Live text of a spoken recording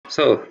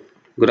So,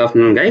 good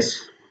afternoon,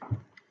 guys.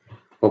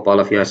 Hope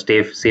all of you are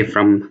safe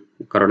from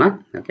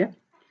Corona. Okay.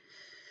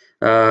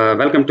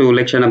 Welcome to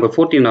lecture number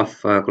 14 of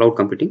cloud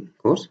computing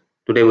course.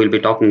 Today we'll be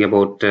talking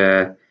about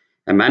a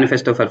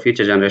manifesto for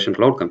future generation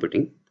cloud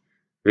computing,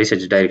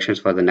 research directions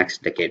for the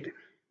next decade.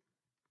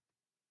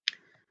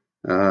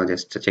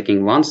 Just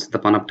checking once the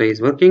panoply is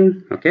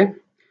working. Okay.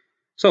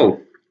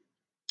 So,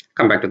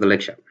 come back to the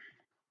lecture.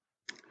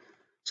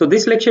 So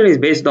this lecture is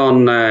based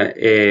on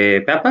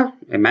a paper,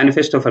 a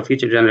manifesto for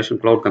future generation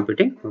cloud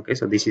computing. Okay,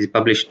 so this is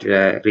published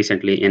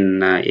recently in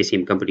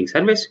ACM Computing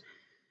Service,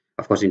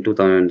 of course, in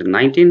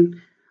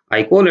 2019.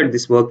 I co-led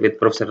this work with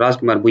Professor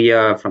Rajkumar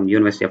Bhuiya from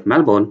University of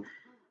Melbourne.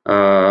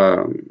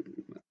 The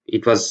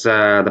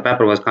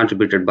paper was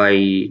contributed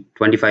by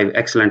 25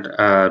 excellent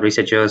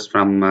researchers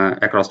from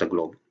across the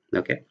globe.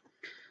 Okay.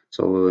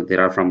 So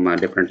there are from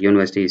different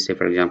universities, say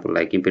for example,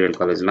 like Imperial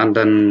College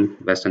London,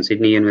 Western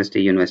Sydney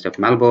University, University of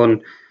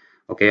Melbourne.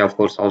 Okay, of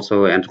course,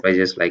 also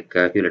enterprises like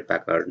Hewlett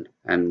Packard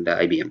and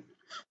IBM.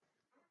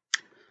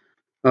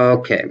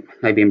 Okay,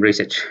 IBM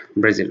Research,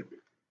 Brazil.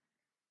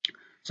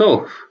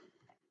 So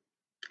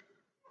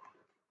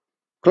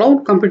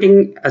cloud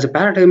computing as a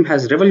paradigm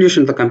has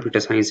revolutionized the computer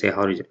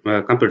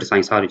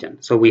science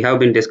origin. So we have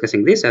been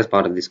discussing this as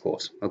part of this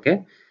course.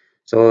 Okay,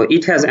 so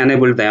it has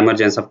enabled the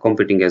emergence of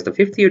computing as the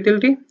fifth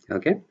utility.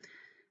 Okay,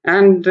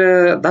 and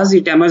thus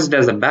it emerged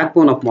as the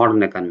backbone of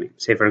modern economy.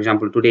 Say for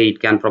example, today it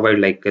can provide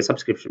like a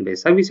subscription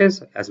based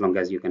services as long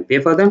as you can pay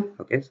for them.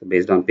 Okay, so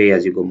based on pay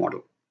as you go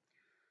model.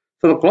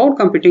 So the cloud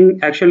computing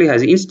actually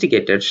has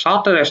instigated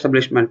shorter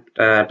establishment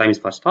times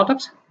for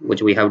startups,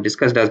 which we have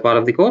discussed as part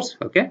of the course.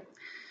 Okay,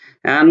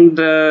 and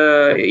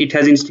it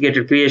has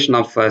instigated creation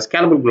of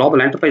scalable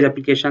global enterprise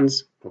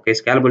applications. Okay,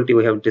 scalability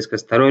we have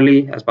discussed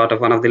thoroughly as part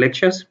of one of the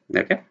lectures.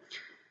 Okay,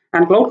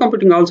 and cloud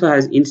computing also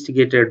has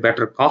instigated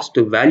better cost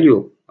to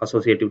value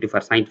associativity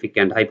for scientific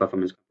and high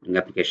performance computing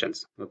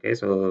applications. Okay,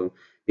 so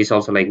this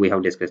also like we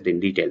have discussed in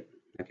detail.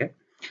 Okay,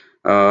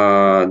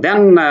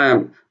 then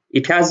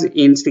it has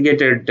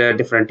instigated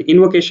different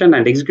invocation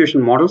and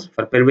execution models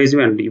for pervasive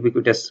and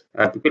ubiquitous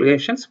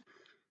applications.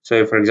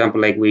 So for example,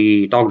 like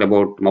we talked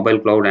about mobile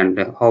cloud and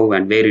how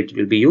and where it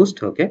will be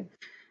used. Okay,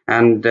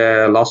 and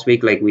last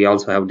week like we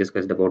also have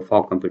discussed about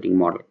fog computing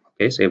model.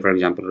 Okay, say for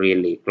example,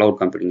 really cloud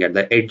computing at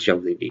the edge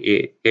of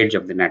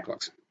the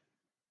networks.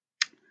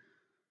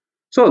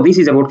 So this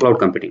is about cloud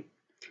computing.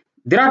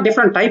 There are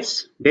different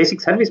types,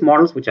 basic service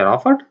models which are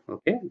offered,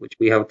 okay, which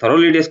we have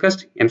thoroughly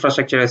discussed: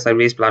 infrastructure as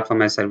service,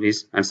 platform as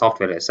service, and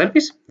software as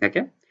service.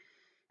 Okay,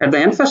 at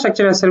the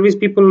infrastructure as service,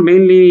 people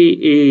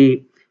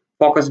mainly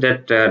focused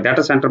at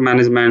data center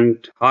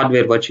management,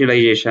 hardware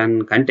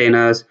virtualization,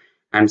 containers,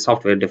 and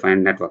software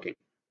defined networking.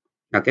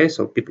 Okay,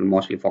 so people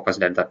mostly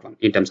focused at that one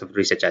in terms of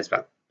research as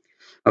well.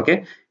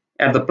 Okay,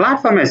 at the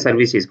platform as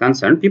service is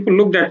concerned, people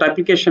looked at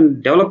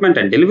application development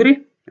and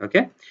delivery.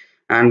 Okay,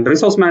 and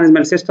resource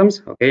management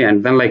systems. Okay,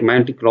 and then like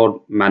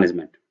multi-cloud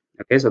management.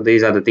 Okay, so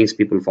these are the things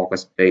people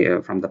focused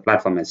from the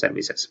platform as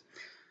services.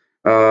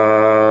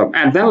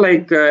 And then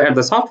like at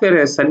the software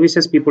as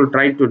services, people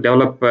try to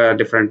develop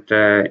different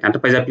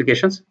enterprise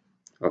applications.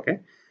 Okay,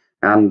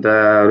 and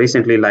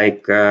recently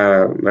like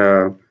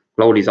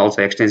cloud is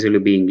also extensively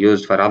being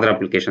used for other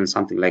applications,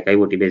 something like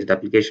IoT based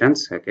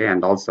applications. Okay,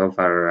 and also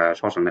for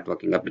social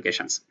networking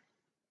applications.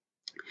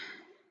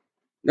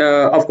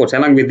 Of course,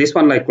 along with this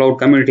one, like cloud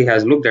community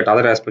has looked at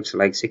other aspects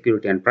like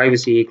security and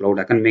privacy, cloud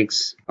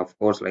economics, of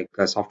course, like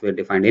software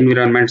defined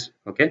environments.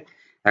 Okay,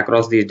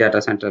 across these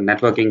data center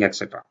networking,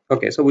 etc.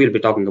 Okay, so we'll be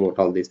talking about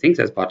all these things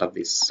as part of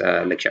this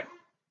lecture.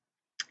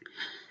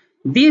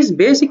 These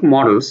basic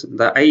models,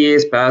 the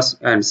IaaS, PaaS,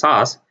 and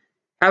SaaS,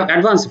 have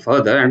advanced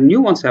further and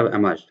new ones have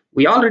emerged.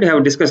 We already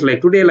have discussed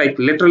like today, like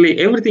literally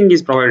everything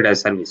is provided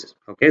as services.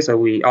 Okay, so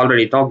we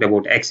already talked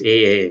about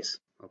XaaS.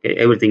 Okay,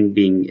 everything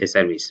being a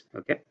service.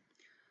 Okay.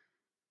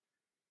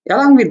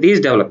 Along with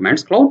these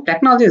developments, cloud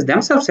technologies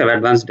themselves have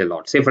advanced a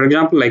lot. Say, for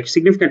example, like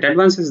significant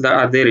advances that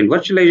are there in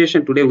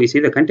virtualization. Today, we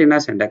see the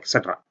containers and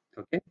etc.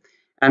 Okay,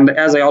 and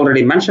as I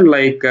already mentioned,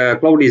 like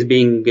cloud is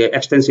being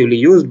extensively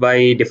used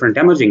by different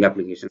emerging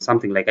applications,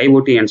 something like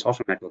IoT and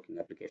social networking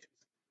applications.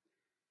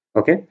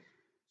 Okay,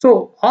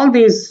 so all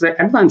these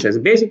advances,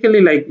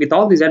 basically, like with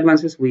all these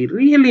advances, we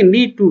really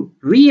need to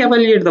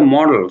reevaluate the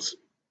models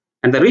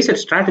and the research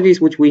strategies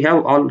which we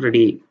have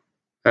already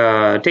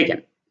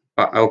taken.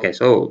 Okay,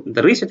 so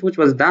the research which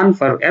was done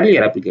for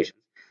earlier applications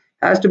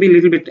has to be a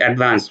little bit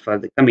advanced for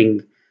the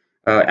coming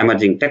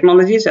emerging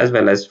technologies as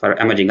well as for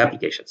emerging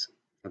applications.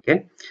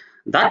 Okay,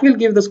 that will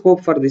give the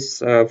scope for this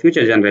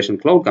future generation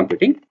cloud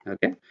computing.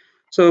 Okay,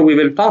 so we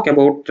will talk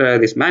about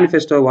this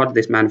manifesto, what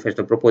this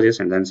manifesto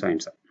proposes, and then so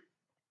and so.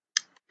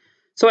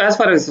 So as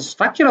far as the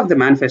structure of the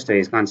manifesto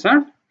is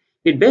concerned,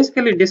 it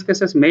basically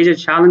discusses major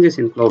challenges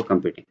in cloud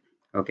computing.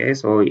 Okay,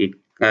 so it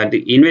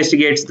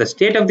investigates the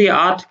state of the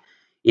art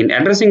in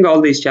addressing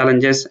all these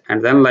challenges,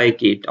 and then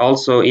like it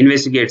also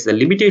investigates the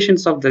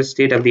limitations of the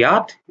state of the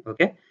art.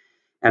 Okay,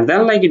 and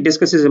then like it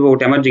discusses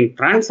about emerging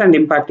trends and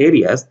impact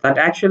areas that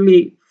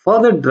actually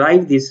further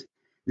drive this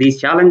these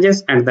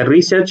challenges and the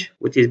research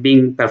which is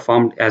being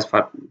performed as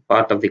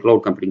part of the cloud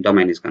computing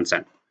domain is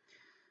concerned.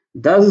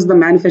 Thus, the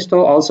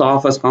manifesto also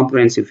offers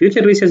comprehensive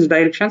future research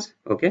directions,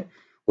 okay,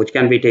 which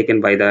can be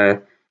taken by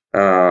the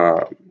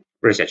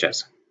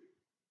researchers.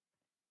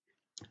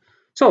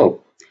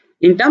 So,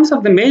 in terms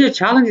of the major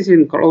challenges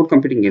in cloud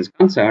computing is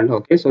concerned,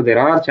 okay, so there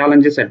are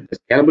challenges at the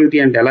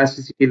scalability and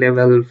elasticity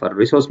level for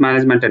resource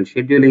management and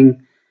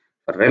scheduling,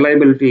 for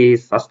reliability,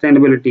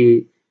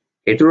 sustainability,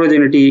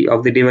 heterogeneity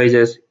of the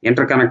devices,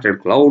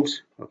 interconnected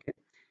clouds, okay,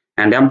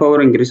 and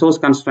empowering resource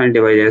constrained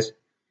devices,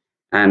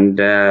 and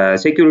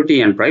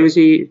security and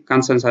privacy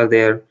concerns are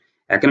there.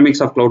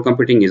 Economics of cloud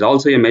computing is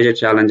also a major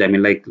challenge. I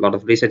mean, like, a lot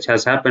of research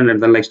has happened, and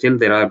then like still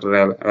there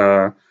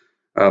are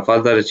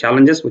further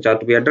challenges which are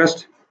to be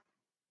addressed.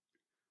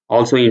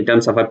 Also, in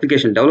terms of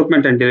application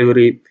development and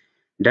delivery,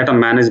 data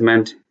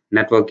management,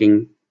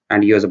 networking,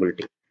 and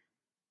usability.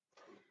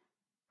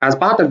 As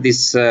part of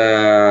this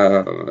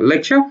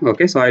lecture,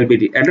 okay, so I'll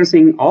be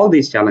addressing all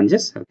these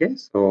challenges, okay,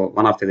 so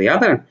one after the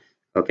other,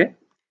 okay,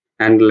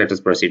 and let us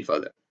proceed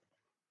further.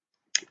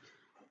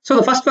 So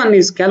the first one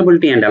is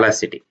scalability and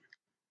elasticity.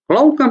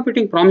 Cloud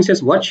computing promises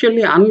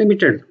virtually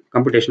unlimited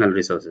computational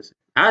resources.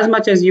 As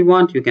much as you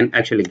want, you can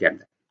actually get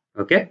them.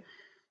 Okay.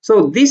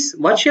 So this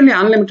virtually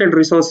unlimited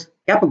resource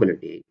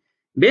capability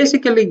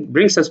basically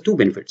brings us two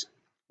benefits.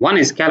 One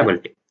is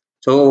scalability.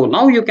 So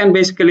now you can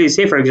basically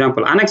say, for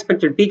example,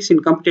 unexpected peaks in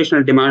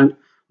computational demand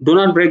do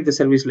not break the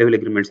service level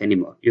agreements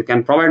anymore. You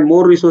can provide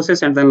more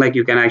resources, and then like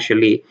you can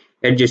actually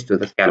adjust to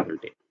the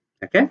scalability.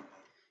 Okay.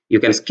 You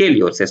can scale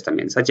your system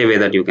in such a way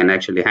that you can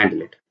actually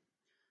handle it.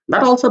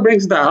 That also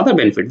brings the other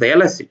benefit, the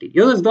elasticity.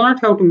 Users do not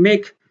have to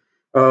make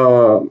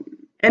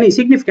any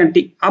significant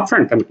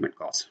upfront commitment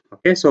costs.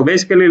 Okay, so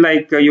basically,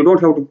 like you don't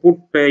have to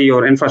put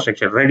your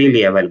infrastructure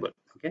readily available.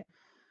 Okay,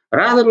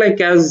 rather like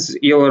as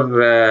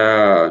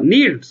your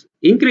needs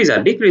increase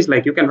or decrease,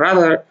 like you can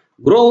rather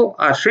grow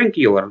or shrink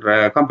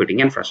your computing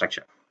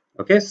infrastructure.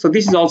 Okay, so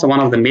this is also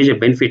one of the major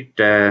benefit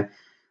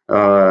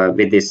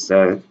with this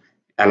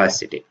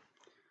elasticity.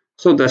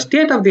 So the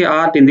state of the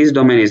art in this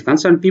domain is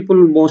concerned, people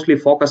mostly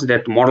focus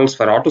at models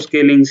for auto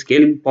scaling,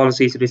 scaling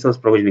policies, resource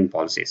provisioning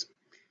policies.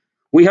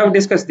 We have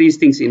discussed these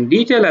things in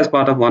detail as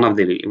part of one of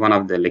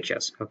the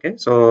lectures. Okay,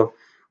 so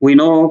we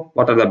know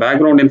what are the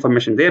background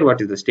information there, what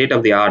is the state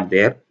of the art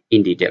there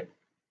in detail.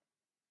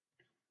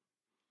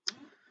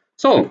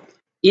 So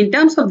in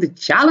terms of the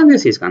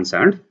challenges is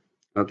concerned,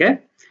 okay,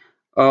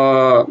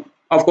 of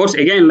course,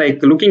 again,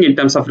 like looking in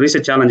terms of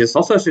research challenges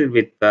associated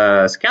with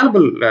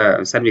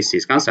scalable service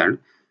is concerned,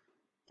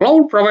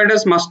 cloud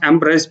providers must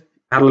embrace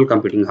parallel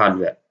computing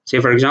hardware. Say,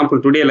 for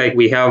example, today, like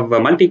we have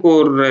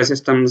multi-core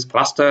systems,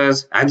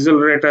 clusters,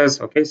 accelerators,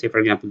 okay, say, for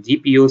example,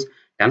 GPUs,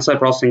 tensor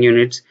processing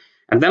units,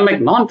 and then like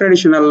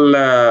non-traditional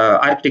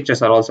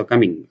architectures are also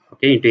coming,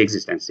 okay, into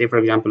existence. Say, for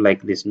example,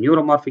 like this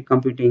neuromorphic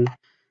computing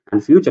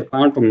and future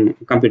quantum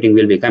computing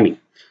will be coming.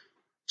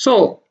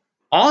 So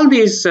all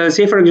these,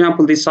 say, for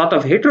example, this sort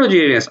of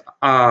heterogeneous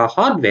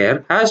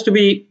hardware has to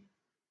be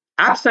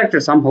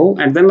abstracted somehow,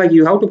 and then like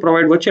you have to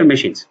provide virtual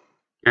machines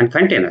and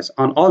containers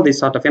on all this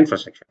sort of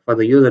infrastructure for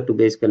the user to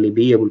basically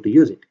be able to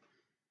use it.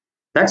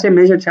 That's a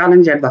major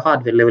challenge at the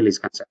hardware level is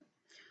concerned.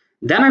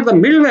 Then at the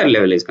middleware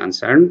level is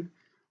concerned,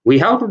 we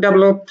have to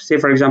develop, say,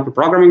 for example,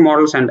 programming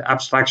models and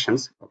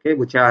abstractions, okay,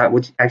 which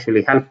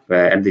actually help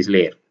at this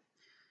layer.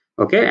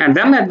 Okay, and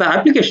then at the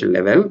application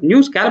level, new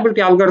scalability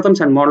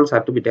algorithms and models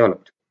have to be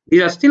developed.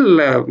 These are still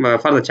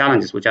further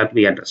challenges which have to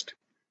be addressed.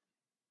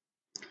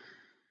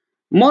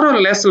 More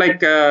or less, like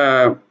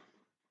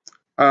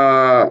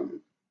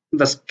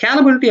the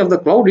scalability of the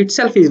cloud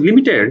itself is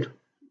limited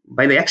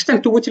by the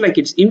extent to which like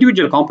its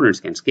individual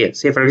components can scale.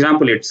 Say, for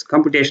example, its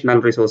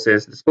computational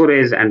resources, the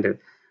storage, and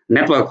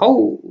network,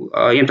 how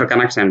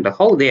interconnects and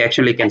how they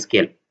actually can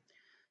scale.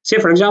 Say,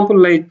 for example,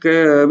 like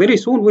very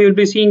soon we will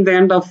be seeing the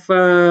end of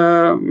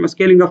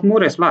scaling of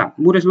Moore's law.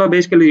 Moore's law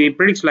basically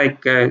predicts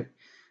like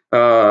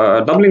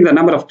doubling the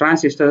number of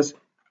transistors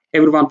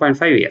every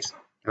 1.5 years.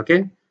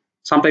 Okay,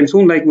 sometime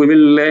soon, like we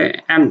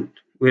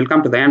will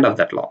come to the end of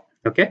that law.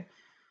 Okay.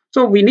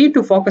 So we need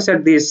to focus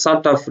at this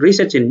sort of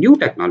research in new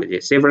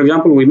technologies. Say, for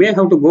example, we may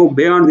have to go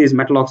beyond these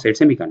metal oxide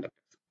semiconductors.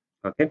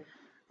 Okay,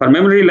 for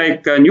memory,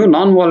 like new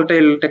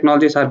non-volatile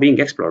technologies are being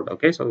explored.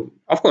 Okay, so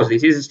of course,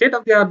 this is state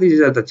of the art.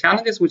 These are the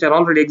challenges which are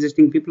already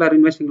existing. People are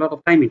investing a lot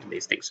of time into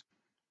these things.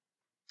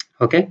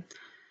 Okay,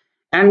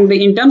 and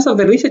in terms of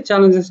the research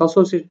challenges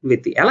associated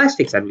with the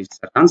elastic services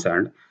are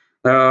concerned,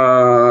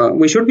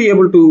 we should be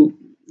able to.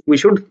 We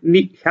should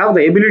have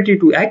the ability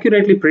to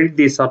accurately predict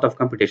this sort of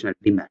computational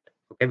demand.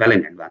 Okay, well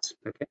in advance.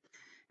 Okay,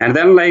 and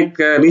then like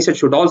research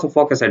should also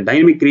focus at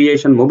dynamic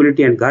creation,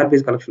 mobility, and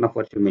garbage collection of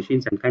virtual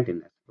machines and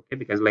containers. Okay,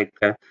 because like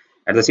at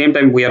the same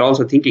time we are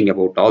also thinking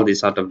about all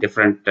these sort of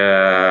different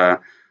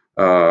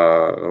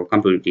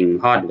computing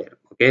hardware.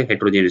 Okay,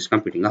 heterogeneous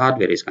computing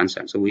hardware is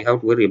concerned, so we have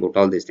to worry about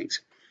all these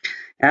things,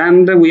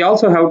 and we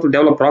also have to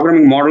develop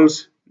programming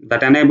models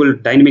that enable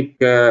dynamic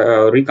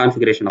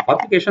reconfiguration of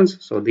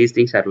applications. So these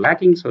things are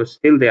lacking. So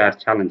still there are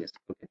challenges.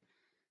 Okay,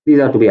 these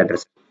are to be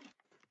addressed.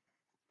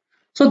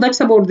 So that's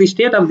about the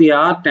state of the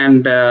art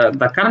and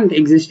the current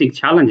existing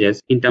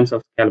challenges in terms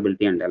of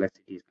scalability and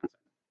elasticity.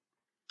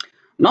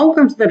 Now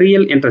comes the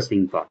real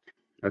interesting part.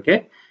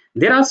 Okay,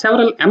 there are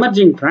several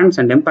emerging trends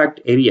and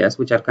impact areas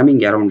which are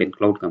coming around in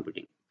cloud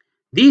computing.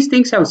 These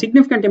things have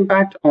significant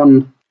impact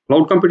on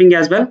cloud computing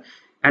as well,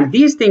 and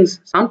these things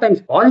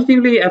sometimes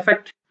positively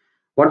affect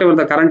whatever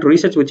the current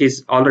research which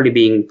is already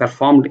being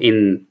performed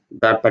in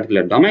that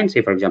particular domain.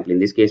 Say, for example, in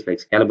this case, like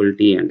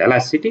scalability and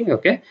elasticity.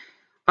 Okay,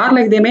 or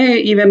like they may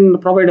even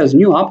provide us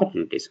new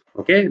opportunities.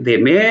 Okay, they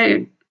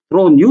may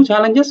throw new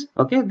challenges.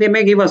 Okay, they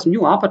may give us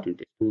new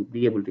opportunities to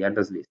be able to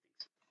address these.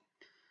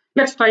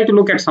 Let's try to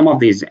look at some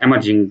of these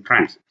emerging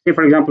trends. Say,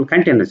 for example,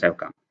 containers have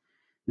come.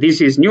 This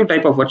is new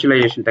type of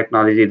virtualization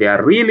technology. They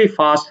are really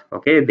fast.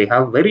 Okay, they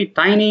have very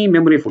tiny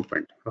memory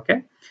footprint.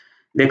 Okay,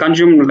 they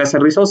consume lesser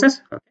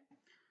resources. Okay?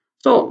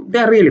 So they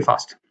are really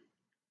fast.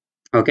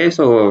 Okay,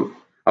 so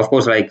of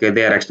course, like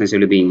they are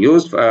extensively being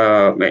used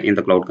in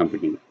the cloud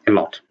computing a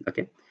lot.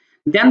 Okay,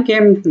 then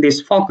came this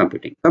fog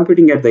computing,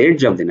 computing at the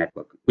edge of the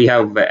network. We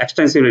have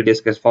extensively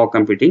discussed fog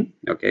computing.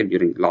 Okay,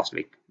 during last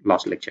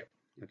lecture.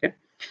 Okay.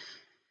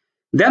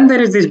 Then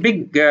there is this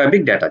big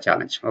data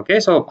challenge. Okay,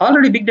 so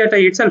already big data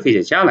itself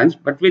is a challenge,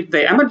 but with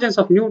the emergence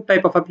of new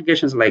type of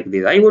applications like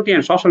these IoT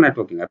and social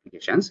networking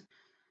applications,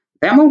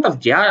 the amount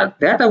of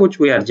data which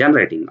we are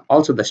generating,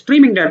 also the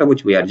streaming data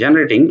which we are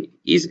generating,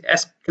 is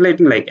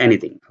escalating like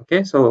anything.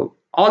 Okay, so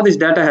all this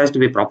data has to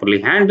be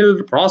properly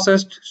handled,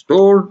 processed,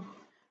 stored.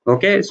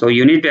 Okay, so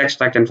you need to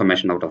extract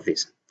information out of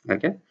this.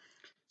 Okay.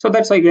 So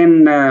that's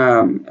again,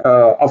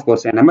 of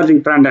course, an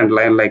emerging trend, and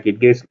like it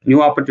gives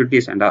new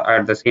opportunities and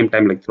at the same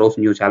time like throws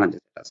new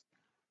challenges at us.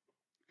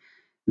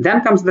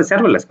 Then comes the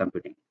serverless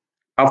computing.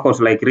 Of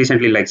course, like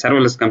recently, like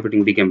serverless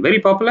computing became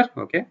very popular.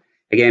 Okay,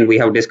 again we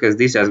have discussed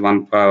this as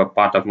one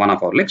part of one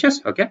of our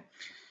lectures. Okay,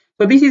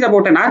 so this is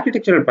about an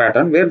architectural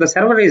pattern where the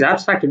server is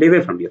abstracted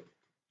away from you,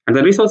 and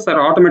the resources are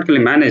automatically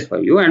managed for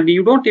you, and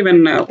you don't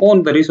even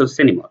own the resources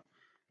anymore.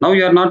 Now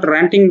you are not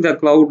renting the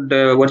cloud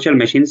virtual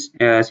machines,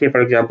 say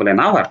for example an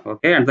hour,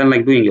 okay, and then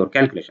like doing your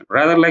calculation.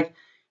 Rather, like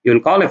you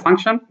will call a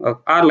function, or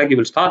like you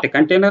will start a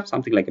container,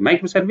 something like a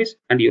microservice,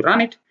 and you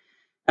run it,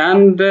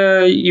 and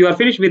you are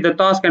finished with the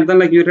task, and then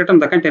like you return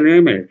the container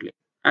immediately,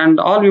 and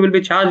all you will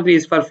be charged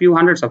is for a few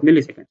hundreds of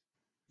milliseconds.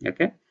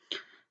 Okay,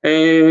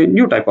 a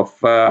new type of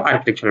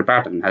architectural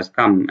pattern has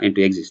come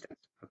into existence.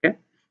 Okay,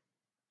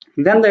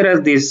 then there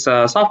is this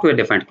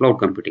software-defined cloud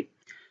computing.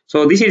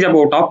 So this is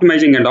about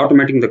optimizing and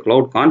automating the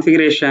cloud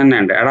configuration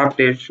and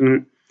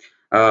adaptation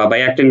by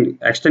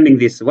extending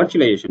this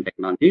virtualization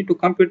technology to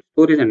compute,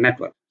 storage, and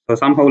network. So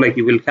somehow, like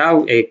you will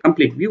have a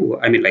complete view.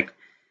 I mean, like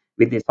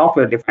with the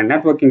software-defined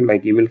networking,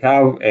 like you will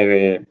have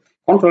a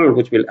controller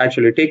which will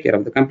actually take care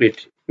of the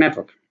complete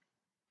network.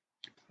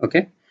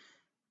 Okay,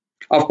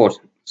 of course.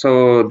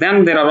 So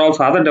then there are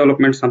also other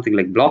developments, something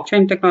like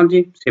blockchain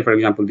technology. Say, for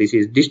example, this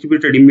is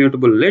distributed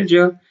immutable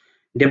ledger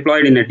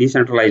deployed in a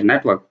decentralized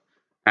network,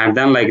 and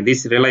then like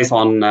this relies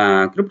on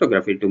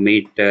cryptography to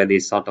meet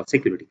this sort of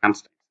security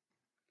constraints.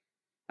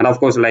 And of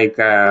course, like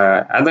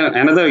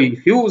another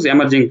huge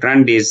emerging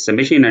trend is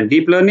machine and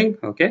deep learning.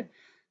 Okay,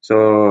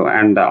 so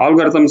and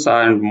algorithms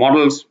and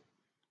models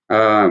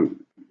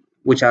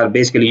which are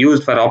basically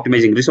used for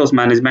optimizing resource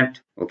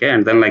management. Okay,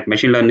 and then like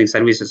machine learning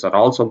services are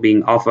also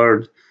being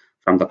offered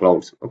from the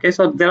clouds. Okay,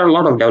 so there are a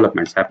lot of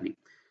developments happening.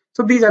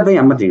 So these are the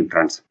emerging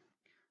trends.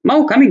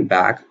 Now coming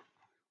back,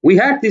 we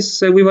had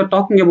this. We were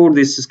talking about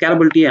this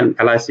scalability and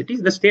elasticity,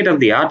 the state of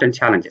the art and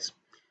challenges.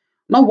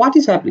 Now, what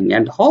is happening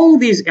and how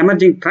these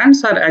emerging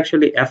trends are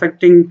actually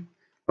affecting?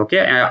 Okay,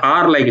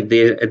 are like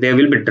they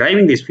will be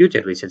driving these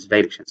future research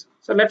directions.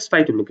 So let's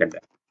try to look at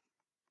that.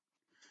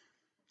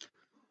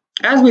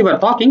 As we were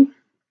talking,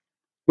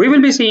 we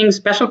will be seeing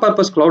special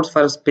purpose clouds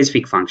for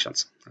specific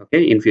functions,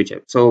 okay, in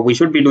future. So we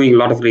should be doing a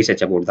lot of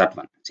research about that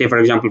one. Say, for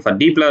example, for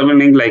deep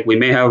learning, like we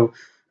may have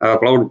a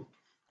cloud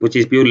which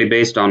is purely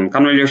based on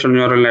convolutional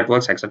neural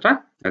networks,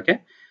 etc. Okay,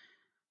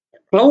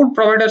 cloud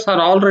providers are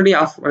already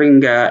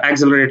offering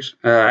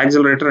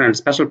accelerator and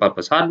special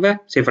purpose hardware.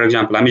 Say, for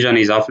example, Amazon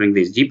is offering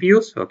these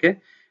GPUs, okay,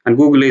 and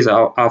Google is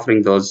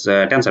offering those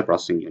tensor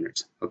processing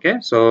units. Okay,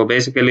 so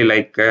basically,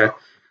 like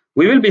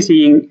we will be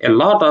seeing a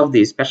lot of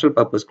these special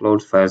purpose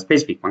clouds for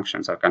specific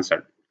functions are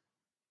concerned.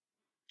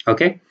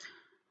 Okay,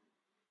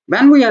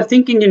 when we are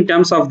thinking in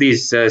terms of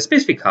these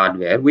specific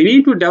hardware, we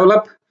need to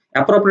develop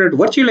appropriate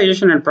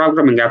virtualization and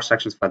programming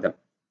abstractions for them.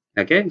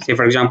 Okay, say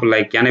for example,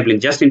 like enabling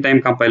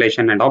just-in-time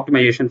compilation and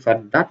optimization for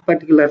that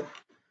particular,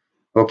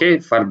 okay,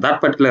 for that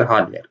particular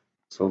hardware.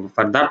 So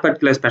for that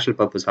particular special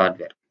purpose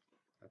hardware.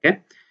 Okay,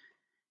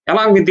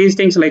 along with these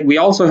things, like we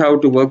also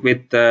have to work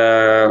with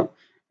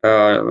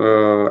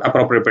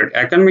appropriate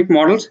economic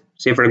models.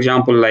 Say for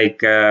example,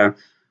 like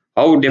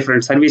how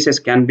different services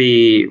can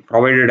be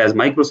provided as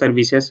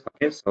microservices.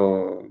 Okay,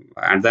 so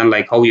and then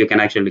like how you can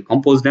actually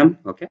compose them.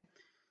 Okay,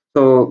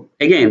 so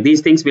again,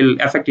 these things will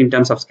affect in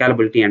terms of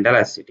scalability and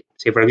elasticity.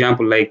 Say for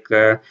example, like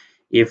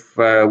if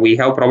we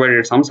have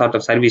provided some sort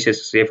of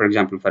services, say for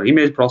example for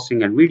image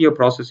processing and video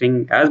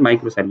processing as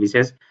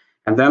microservices,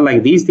 and then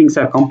like these things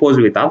are composed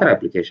with other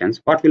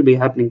applications, what will be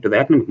happening to the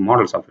economic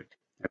models of it?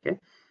 Okay,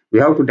 we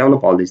have to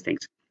develop all these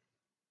things.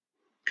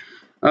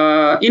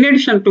 In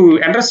addition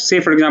to address, say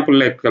for example,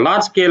 like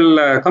large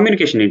scale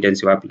communication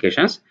intensive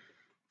applications,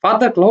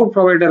 further cloud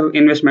provider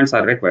investments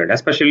are required,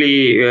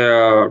 especially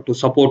to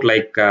support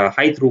like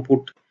high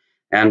throughput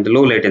and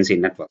low latency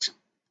networks.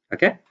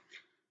 Okay.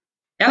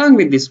 Along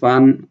with this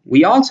one,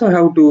 we also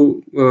have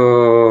to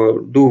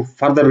do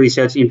further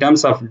research in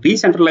terms of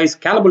decentralized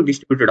scalable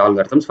distributed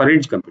algorithms for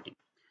edge computing.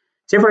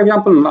 Say for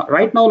example,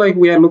 right now, like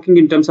we are looking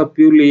in terms of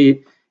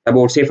purely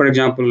about, say for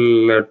example,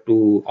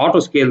 to auto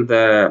scale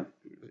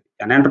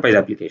an enterprise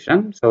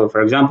application. So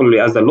for example,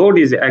 as the load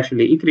is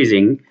actually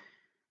increasing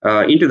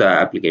into the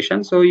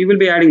application, so you will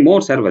be adding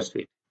more servers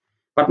to it.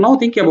 But now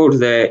think about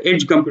the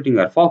edge computing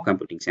or fog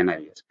computing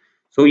scenarios.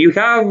 So you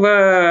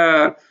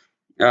have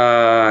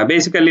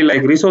basically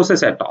like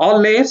resources at all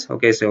layers.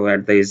 Okay, so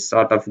at these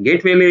sort of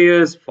gateway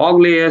layers, fog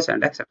layers,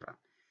 and etc.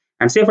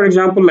 And say for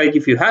example, like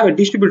if you have a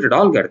distributed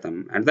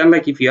algorithm, and then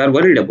like if you are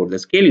worried about the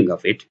scaling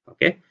of it,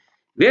 okay,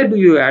 where do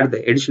you add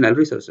the additional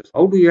resources?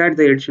 How do you add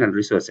the additional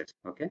resources?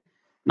 Okay,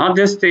 not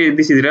just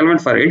this is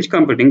relevant for edge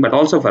computing, but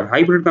also for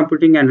hybrid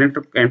computing and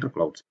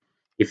interclouds.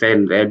 If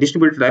a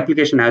distributed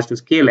application has to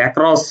scale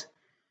across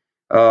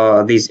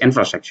these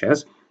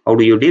infrastructures, how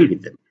do you deal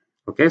with them?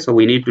 Okay, so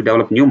we need to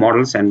develop new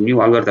models and new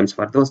algorithms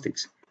for those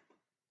things.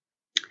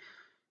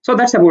 So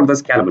that's about the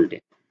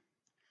scalability.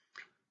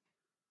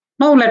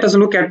 Now let us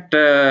look at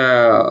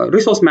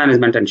resource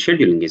management and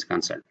scheduling is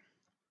concerned.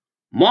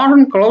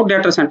 Modern cloud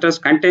data centers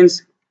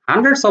contains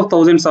hundreds of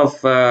thousands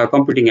of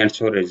computing and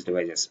storage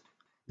devices.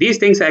 These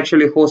things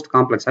actually host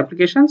complex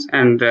applications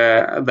and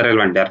the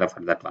relevant data for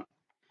that one.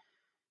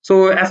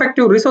 So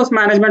effective resource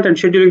management and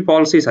scheduling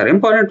policies are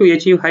important to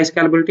achieve high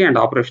scalability and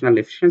operational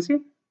efficiency.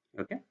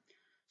 Okay,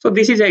 so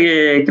this is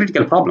a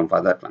critical problem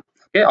for that one.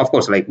 Okay, of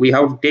course, like we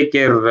have to take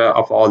care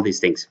of all these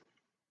things.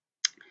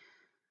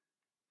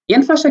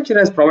 Infrastructure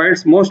as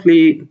providers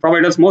mostly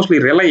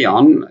rely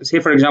on, say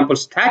for example,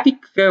 static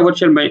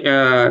virtual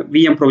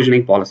VM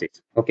provisioning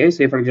policies. Okay,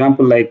 say for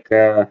example, like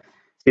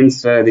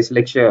since this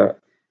lecture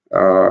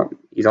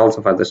is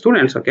also for the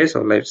students. Okay,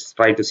 so let's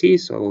try to see.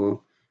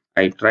 So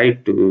I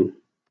tried to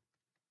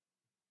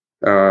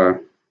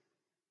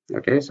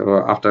okay,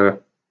 so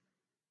after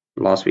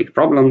last week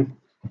problem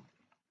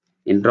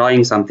in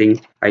drawing something,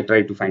 I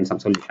tried to find some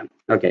solution.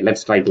 Okay,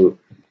 let's try to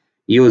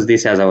use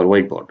this as our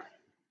whiteboard.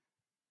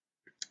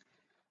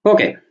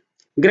 Okay,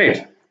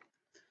 great.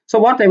 So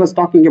what I was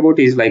talking about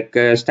is like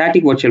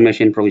static virtual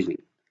machine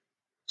provisioning.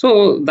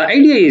 So the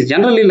idea is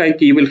generally like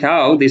you will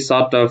have this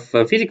sort of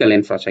physical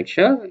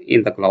infrastructure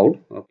in the cloud.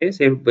 Okay,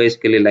 so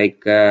basically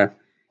like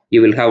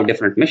you will have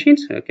different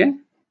machines. Okay,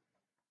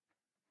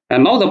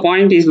 and now the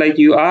point is like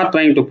you are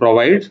trying to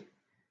provide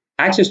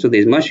access to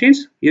these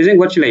machines using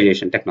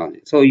virtualization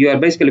technology. So you are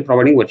basically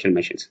providing virtual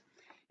machines.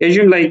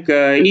 Assume like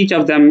each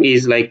of them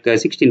is like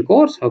 16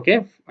 cores,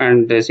 okay,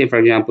 and say for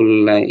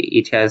example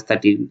it has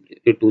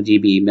 32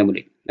 GB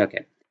memory,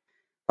 okay,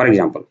 for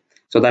example.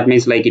 So that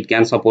means like it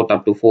can support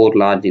up to 4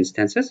 large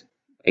instances,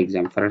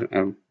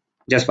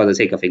 just for the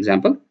sake of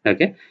example,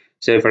 okay.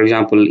 So for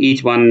example,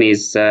 each one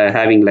is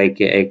having like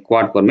a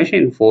quad core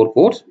machine, 4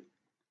 cores,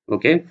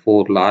 okay,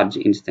 4 large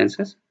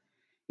instances.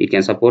 It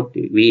can support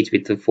each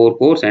with 4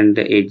 cores and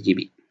 8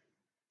 GB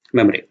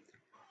memory.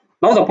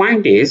 Now the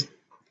point is,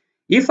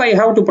 if I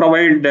have to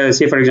provide,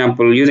 say for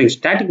example, using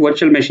static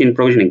virtual machine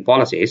provisioning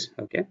policies,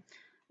 okay,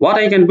 what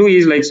I can do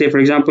is like, say for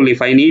example,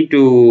 if I need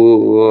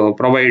to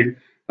provide,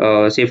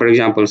 say for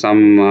example,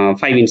 some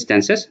 5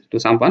 instances to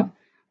someone,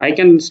 I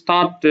can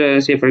start,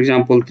 say for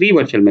example, 3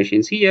 virtual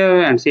machines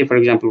here, and say for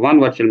example, 1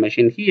 virtual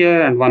machine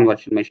here and 1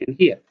 virtual machine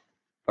here.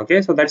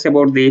 Okay, so that's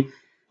about the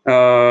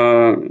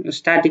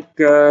static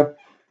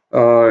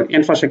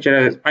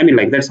infrastructure. I mean,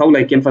 like that's how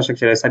like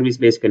infrastructure as service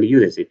basically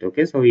uses it.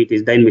 Okay, so it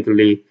is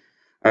dynamically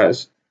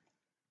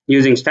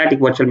using static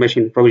virtual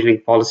machine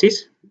provisioning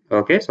policies.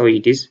 Okay, so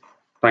it is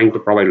trying to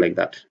provide like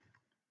that.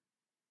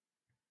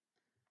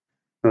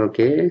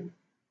 Okay,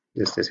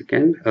 just a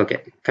second.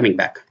 Okay, coming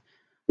back.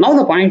 Now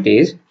the point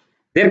is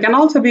there can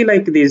also be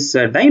like these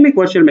dynamic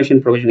virtual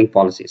machine provisioning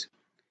policies.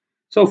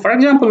 So for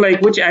example,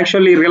 like which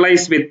actually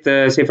relies with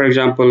say for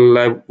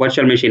example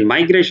virtual machine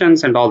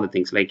migrations and all the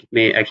things, like it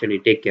may actually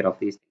take care of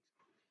these.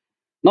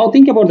 Now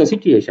think about the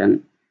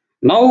situation.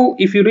 Now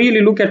if you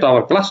really look at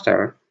our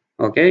cluster,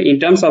 okay, in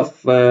terms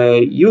of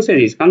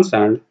usage is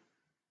concerned,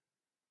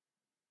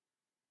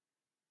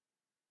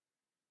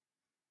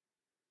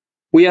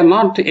 we are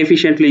not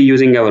efficiently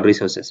using our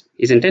resources,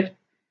 isn't it?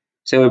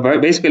 So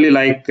basically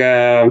like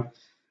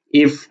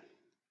if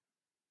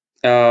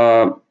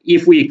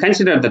we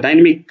consider the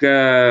dynamic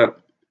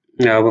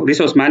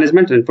resource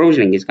management and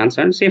provisioning is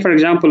concerned, say for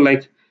example,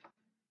 like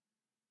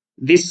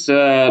this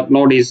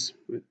node is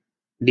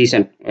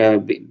decent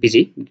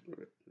busy,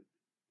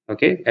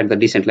 okay, at the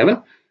decent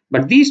level,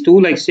 but these two,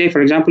 like say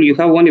for example, you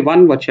have only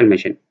 1 virtual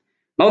machine.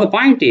 Now the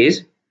point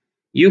is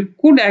you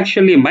could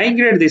actually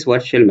migrate this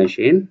virtual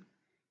machine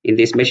in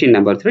this machine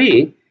number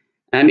 3,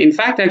 And in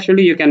fact,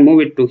 actually, you can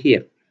move it to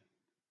here.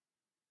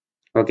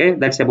 Okay,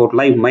 that's about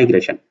live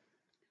migration.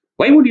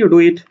 Why would you do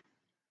it?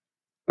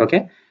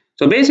 Okay,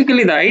 so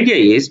basically the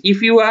idea is,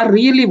 if you are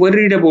really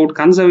worried about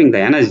conserving the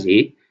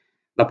energy,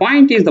 the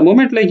point is, the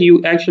moment like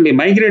you actually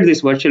migrate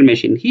this virtual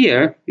machine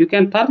here, you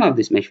can turn off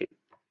this machine.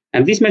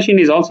 And this machine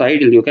is also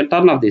idle, you can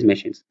turn off these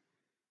machines.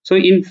 So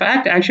in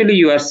fact, actually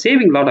you are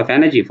saving a lot of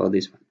energy for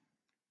this one,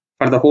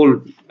 for the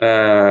whole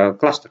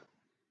cluster.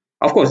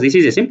 Of course, this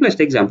is a simplest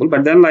example,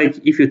 but then like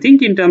if you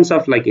think in terms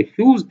of like a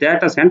huge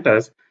data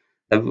centers,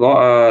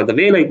 the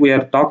way like we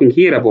are talking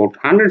here about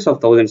hundreds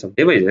of thousands of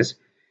devices,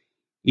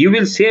 you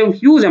will save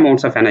huge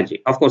amounts of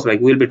energy. Of course, like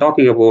we'll be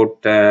talking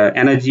about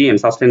energy and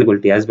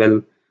sustainability as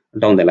well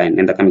down the line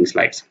in the coming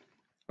slides.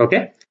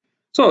 Okay,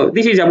 so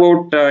this is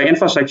about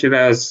infrastructure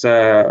as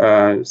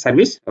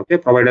service. Okay,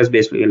 providers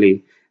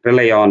basically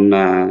rely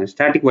on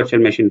static virtual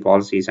machine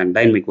policies and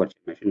dynamic virtual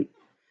machine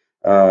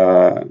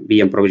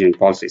VM provisioning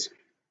policies.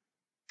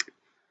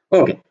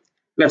 Okay,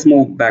 let's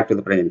move back to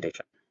the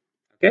presentation.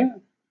 Okay,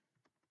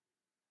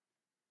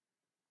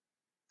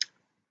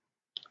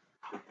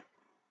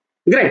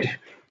 great.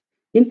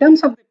 In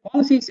terms of the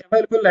policies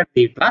available at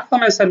the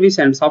platform as service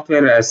and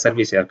software as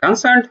service are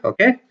concerned,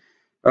 okay,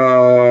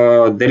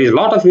 there is a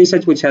lot of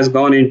research which has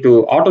gone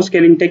into auto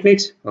scaling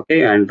techniques,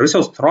 okay, and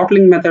resource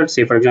throttling methods,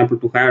 say for example,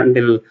 to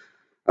handle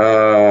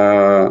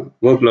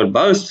workload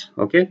bursts,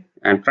 okay,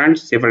 and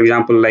trends. Say for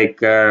example, like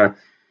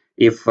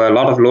if a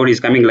lot of load is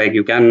coming, like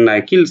you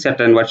can kill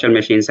certain virtual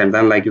machines, and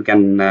then like you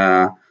can,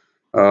 of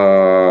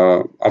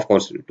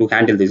course, to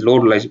handle this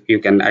load, like you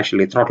can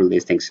actually throttle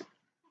these things.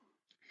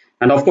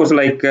 And of course,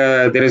 like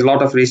there is a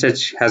lot of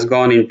research has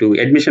gone into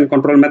admission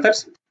control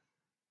methods.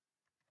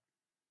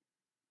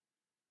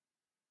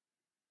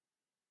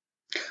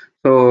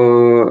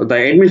 So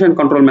the admission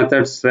control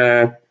methods,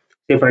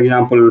 say for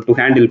example, to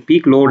handle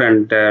peak load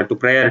and to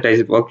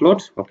prioritize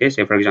workloads. Okay,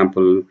 say for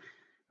example,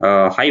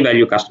 high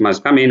value customers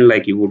come in,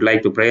 like you would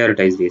like to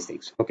prioritize these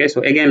things. Okay,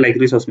 so again, like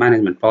resource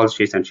management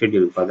policies and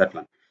scheduling for that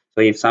one.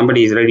 So if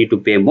somebody is ready to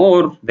pay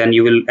more, then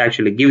you will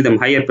actually give them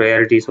higher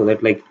priority, so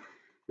that like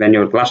when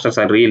your clusters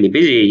are really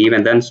busy,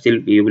 even then still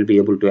you will be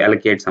able to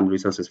allocate some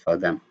resources for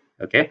them.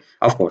 Okay,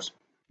 of course,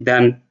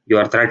 then you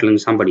are threatening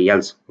somebody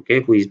else,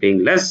 okay, who is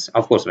paying less.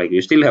 Of course, like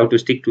you still have to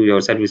stick to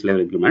your service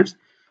level agreements,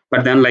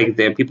 but then like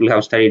the people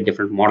have studied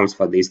different models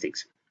for these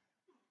things.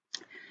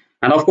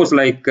 And of course,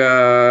 like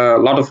a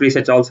lot of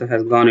research also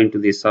has gone into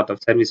this sort of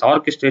service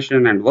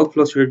orchestration and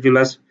workflow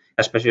schedulers,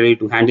 especially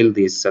to handle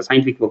these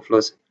scientific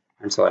workflows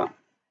and so on.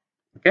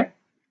 Okay,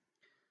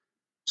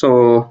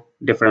 so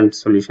different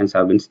solutions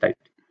have been studied.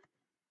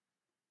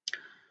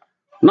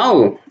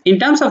 Now, in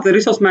terms of the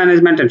resource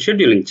management and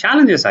scheduling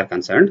challenges are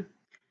concerned,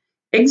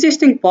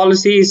 existing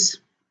policies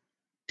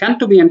tend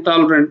to be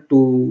intolerant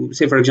to,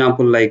 say, for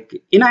example, like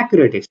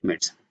inaccurate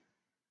estimates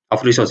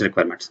of resource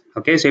requirements.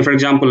 Okay, say, for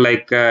example,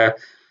 like, uh,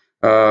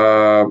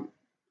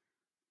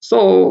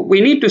 so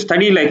we need to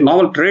study like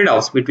novel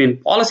trade-offs between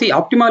policy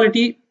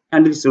optimality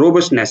and its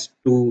robustness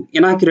to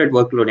inaccurate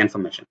workload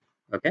information.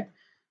 Okay,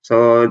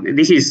 so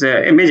this is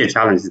a major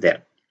challenge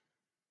there.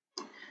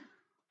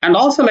 And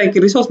also, like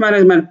resource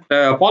management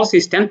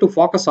policies tend to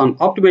focus on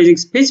optimizing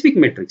specific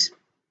metrics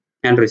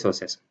and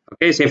resources.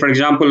 Okay, say for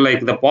example,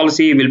 like the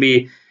policy will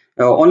be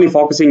only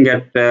focusing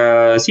at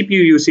CPU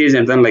usage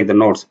and then like the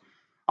nodes.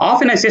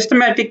 Often a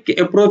systematic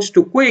approach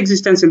to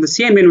coexistence in the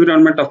same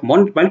environment of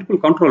multiple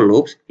control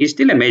loops is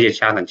still a major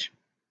challenge.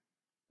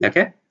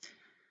 Okay,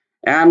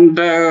 and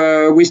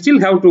we still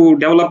have to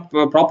develop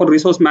proper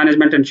resource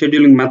management and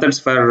scheduling methods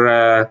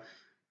for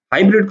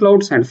hybrid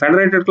clouds and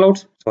federated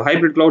clouds. So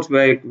hybrid clouds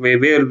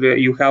where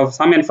you have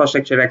some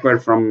infrastructure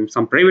acquired from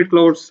some private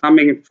clouds, some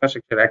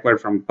infrastructure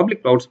acquired from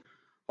public clouds.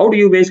 How do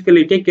you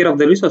basically take care of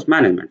the resource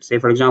management? Say,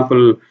 for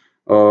example,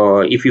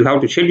 if you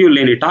have to schedule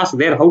any task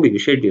there, how do you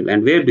schedule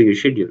and where do you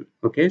schedule?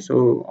 Okay,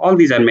 so all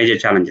these are major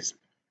challenges.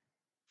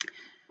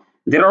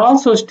 There are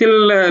also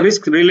still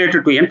risks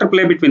related to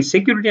interplay between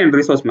security and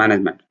resource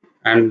management.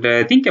 And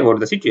think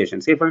about the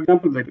situation. Say, for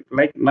example, that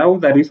like now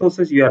the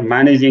resources you are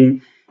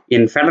managing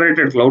in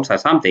federated clouds or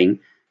something,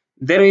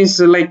 there is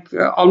like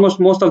almost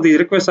most of these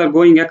requests are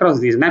going across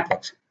these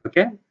networks.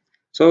 Okay,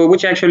 so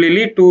which actually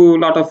lead to a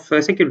lot of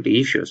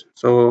security issues.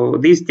 So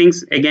these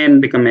things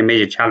again become a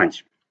major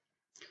challenge.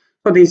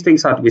 So these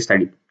things are to be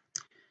studied.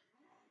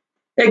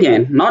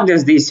 Again, not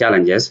just these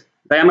challenges,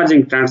 the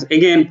emerging trends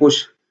again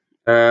push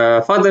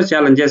further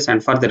challenges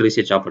and further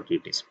research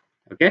opportunities.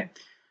 Okay,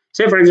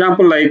 say for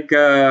example, like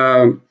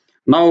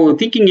now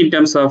thinking in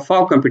terms of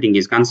fog computing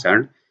is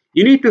concerned,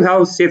 you need to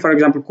have, say for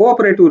example,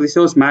 cooperative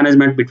resource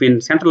management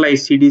between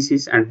centralized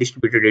CDCs and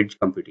distributed edge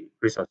computing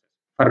resources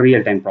for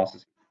real-time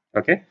processing.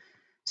 Okay,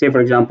 say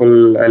for example,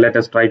 let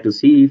us try to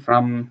see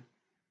from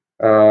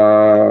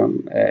a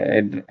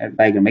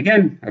diagram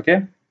again.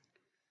 Okay,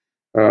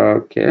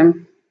 okay.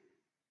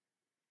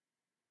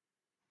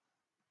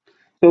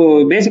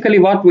 So basically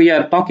what we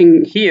are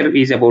talking here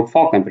is about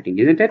fog computing,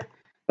 isn't it?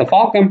 The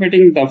fog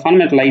computing, the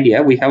fundamental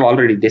idea we have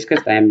already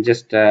discussed. I am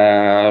just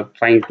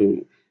trying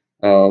to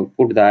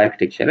put the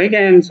architecture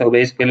again. So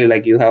basically,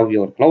 like you have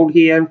your cloud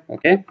here,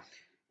 okay,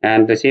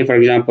 and say for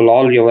example,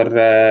 all your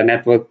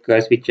network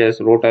switches,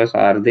 routers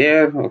are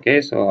there,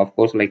 okay. So of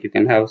course, like you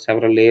can have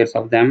several layers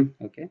of them,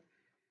 okay,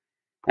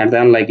 and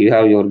then like you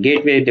have your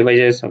gateway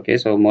devices, okay.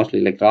 So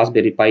mostly like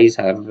Raspberry Pis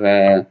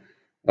are.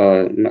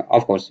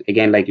 Of course,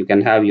 again, like you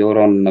can have your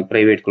own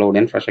private cloud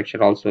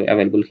infrastructure also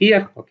available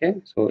here, okay.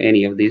 So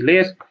any of these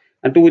layers,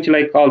 and to which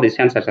like all these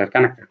sensors are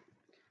connected.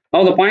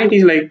 Now the point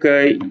is like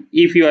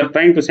if you are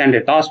trying to send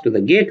a task to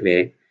the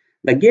gateway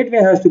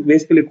has to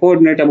basically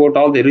coordinate about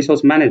all the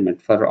resource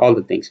management for all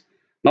the things.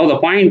 Now the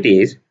point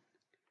is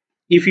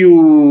if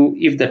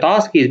the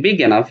task is big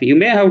enough, you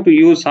may have to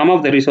use some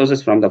of the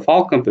resources from the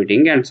fog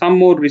computing and some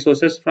more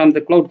resources from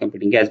the cloud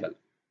computing as well.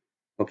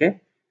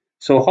 Okay.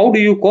 So how do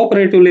you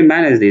cooperatively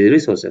manage these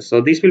resources?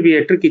 So this will be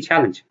a tricky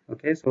challenge.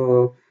 Okay.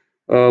 So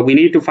we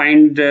need to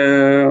find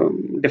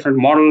different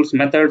models,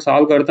 methods,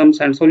 algorithms,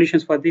 and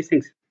solutions for these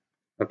things.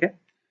 Okay.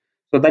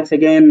 So that's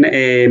again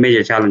a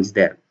major challenge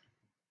there.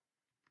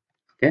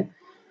 Okay,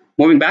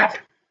 moving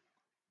back.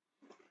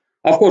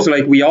 Of course,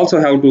 like we also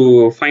have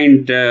to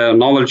find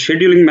novel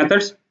scheduling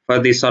methods for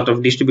this sort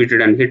of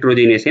distributed and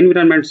heterogeneous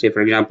environment. Say, for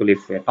example,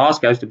 if a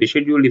task has to be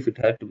scheduled, if it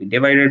had to be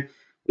divided,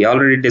 we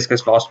already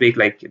discussed last week,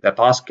 like the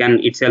task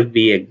can itself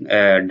be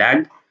a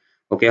DAG.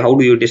 Okay, how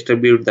do you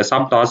distribute the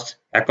subtasks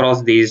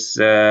across these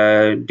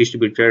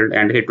distributed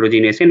and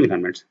heterogeneous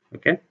environments?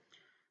 Okay,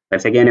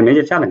 that's again a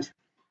major challenge.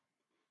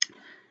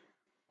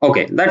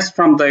 Okay, that's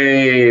from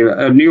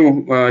the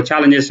new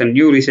challenges and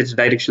new research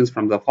directions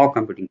from the fog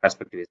computing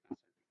perspective.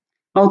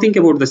 Now think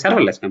about the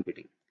serverless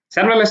computing.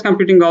 Serverless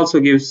computing also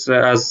gives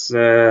us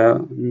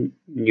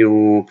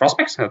new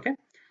prospects. Okay,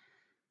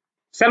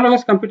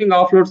 serverless computing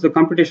offloads the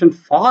computation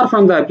far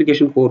from the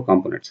application core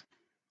components.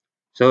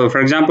 So,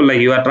 for example, like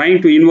you are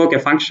trying to invoke a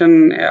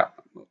function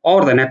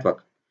over the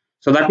network.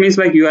 So that means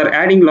like you are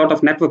adding a lot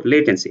of network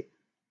latency.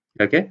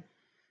 Okay,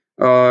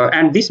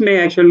 and this may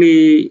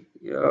actually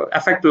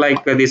affect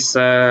like this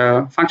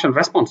function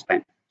response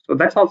time. So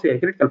that's also a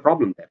critical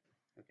problem there.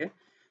 Okay,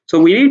 so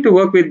we need to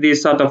work with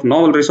these sort of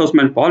novel resource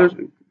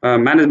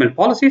management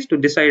policies to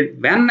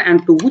decide when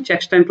and to which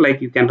extent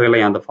like you can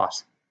rely on the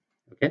fast.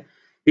 Okay,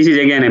 this is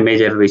again a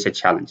major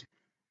research challenge.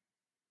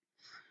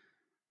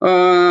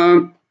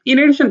 In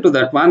addition to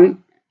that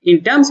one,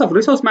 in terms of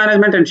resource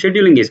management and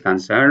scheduling is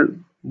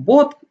concerned,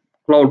 both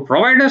cloud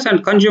providers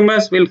and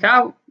consumers will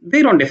have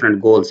their own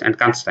different goals and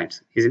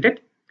constraints, isn't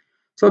it?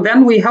 So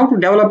then we have to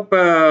develop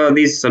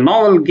these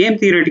novel game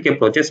theoretic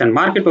approaches and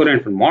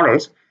market-oriented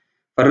models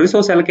for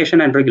resource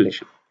allocation and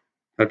regulation.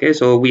 Okay,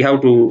 so we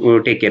have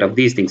to take care of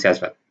these things as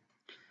well.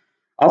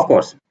 Of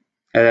course.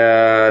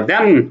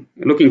 Then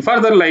looking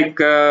further, like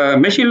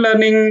machine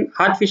learning,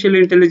 artificial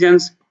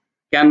intelligence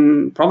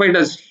can provide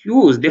us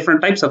huge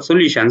different types of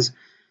solutions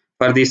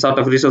for this sort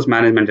of resource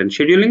management and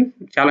scheduling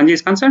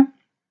challenges concerned.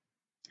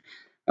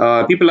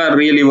 People are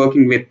really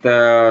working with,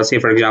 say,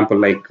 for example,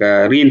 like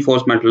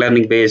reinforcement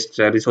learning based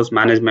resource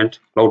management,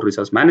 cloud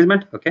resource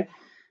management. Okay.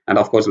 And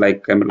of course,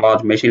 like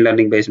large machine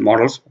learning based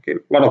models. Okay.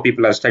 A lot of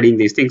people are studying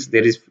these things.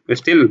 There is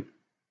still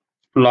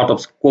a lot of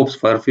scopes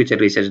for future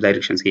research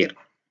directions here.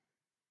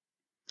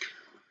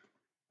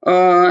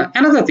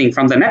 Another thing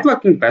from the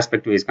networking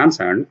perspective is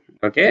concerned,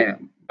 okay,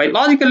 by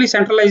logically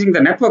centralizing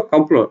the network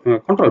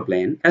control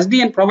plane,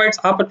 SDN provides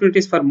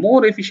opportunities for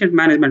more efficient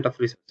management of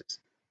resources.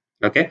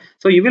 Okay,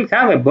 so you will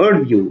have a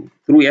bird view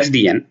through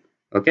SDN,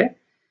 okay,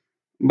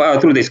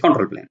 through this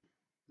control plane.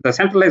 The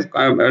centralized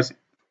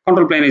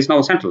control plane is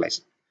now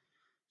centralized.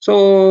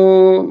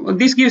 So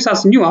this gives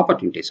us new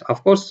opportunities.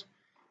 Of course,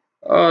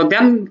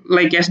 then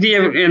like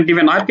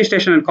SDN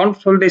orchestration and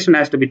consolidation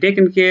has to be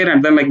taken care,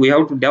 and then like we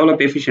have to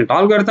develop efficient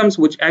algorithms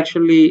which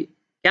actually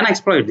can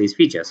exploit these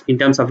features in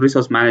terms of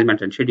resource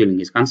management and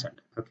scheduling is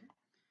concerned. Okay,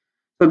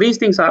 so these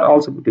things are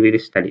also to be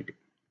studied.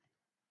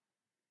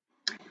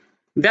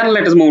 Then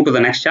let us move to the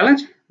next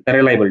challenge, the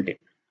reliability.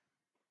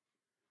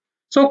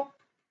 So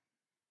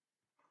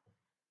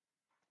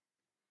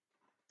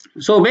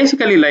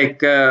basically, like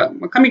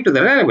coming to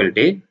the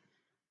reliability,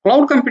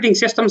 cloud computing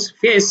systems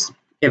face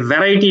a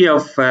variety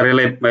of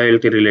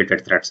reliability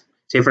related threats.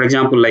 Say, for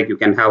example, like you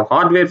can have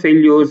hardware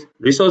failures,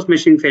 resource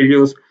machine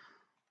failures,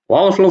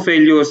 overflow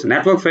failures,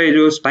 network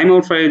failures,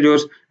 timeout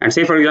failures, and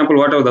say, for example,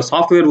 whatever the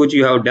software which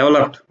you have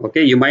developed,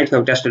 okay, you might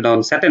have tested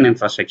on certain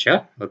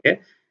infrastructure, okay,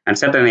 and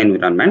certain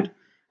environment.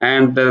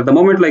 And the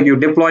moment like you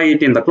deploy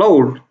it in the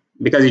cloud,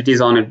 because it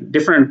is on a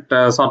different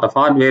sort of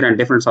hardware and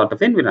different sort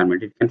of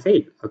environment, it can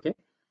fail, okay.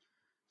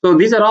 So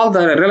these are all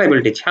the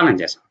reliability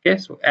challenges. Okay,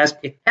 so as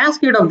a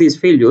cascade of these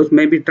failures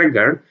may be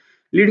triggered,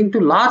 leading to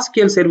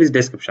large-scale service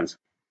disruptions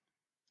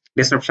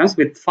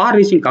with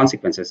far-reaching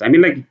consequences. I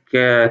mean, like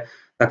the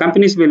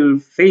companies will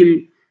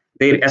fail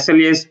their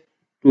SLAs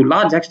to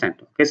large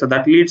extent. Okay, so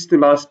that leads to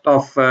loss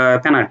of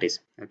penalties.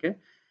 Okay,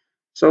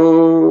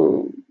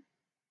 so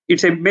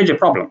it's a major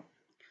problem.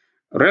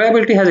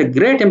 Reliability has a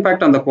great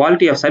impact on the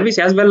quality of service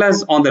as well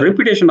as on the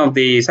reputation of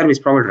the service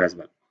provider as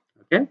well.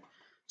 Okay.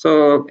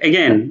 So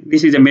again,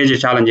 this is a major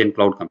challenge in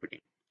cloud computing.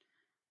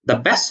 The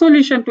best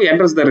solution to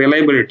address the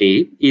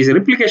reliability is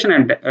replication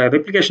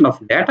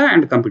of data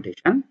and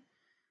computation.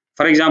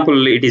 For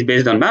example, it is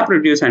based on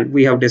MapReduce, and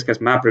we have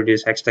discussed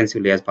MapReduce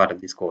extensively as part of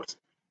this course.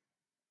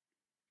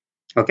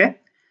 Okay,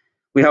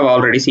 we have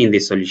already seen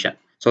this solution.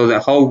 So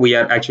how we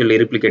are actually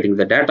replicating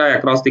the data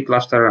across the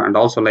cluster, and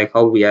also like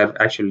how we are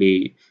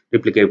actually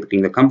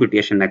replicating the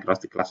computation across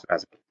the cluster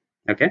as well.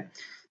 Okay,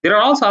 there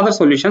are also other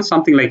solutions,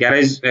 something like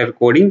erasure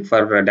coding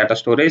for data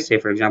storage. Say,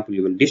 for example,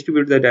 you will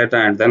distribute the data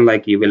and then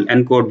like you will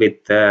encode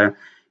with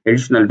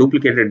additional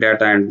duplicated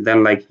data, and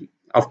then like,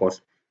 of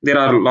course, there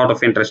are a lot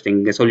of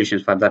interesting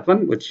solutions for that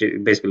one, which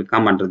basically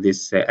come under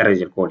this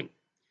erasure coding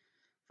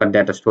for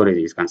data storage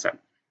is concerned.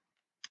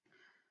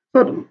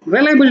 So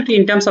reliability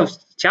in terms of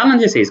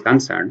challenges is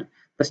concerned,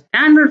 the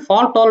standard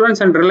fault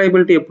tolerance and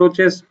reliability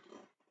approaches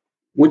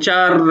which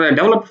are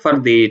developed for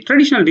the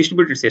traditional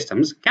distributed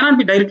systems cannot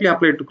be directly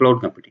applied to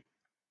cloud computing.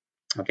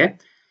 Okay,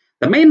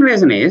 the main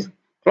reason is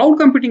cloud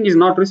computing is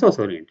not resource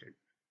oriented;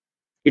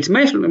 it's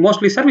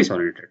mostly service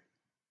oriented.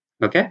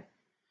 Okay,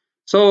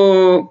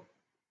 so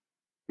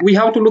we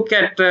have to look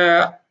at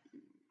to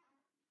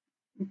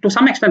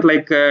some extent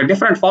like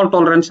different fault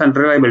tolerance and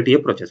reliability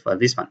approaches for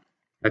this one.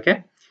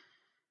 Okay,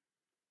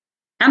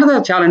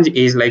 another challenge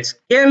is like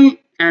scale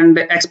and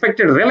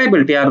expected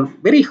reliability are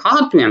very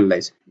hard to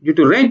analyze due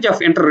to range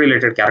of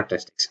interrelated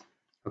characteristics.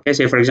 Okay,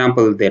 say for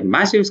example, their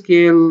massive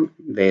scale,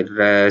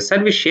 their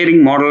service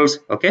sharing models,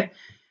 okay,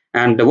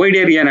 and the wide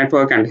area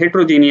network and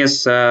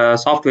heterogeneous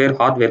software,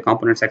 hardware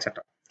components,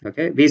 etc.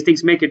 Okay, these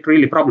things make it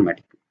really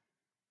problematic.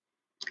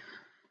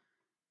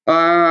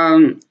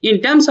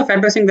 In terms of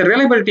addressing the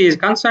reliability is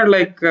concerned,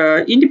 like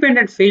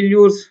independent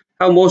failures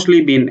have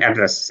mostly been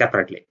addressed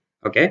separately.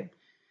 Okay,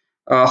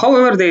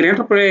 however, their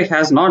interplay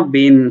has not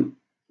been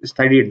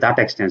studied that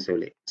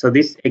extensively. So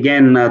this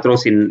again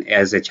throws in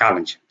as a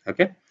challenge.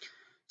 Okay,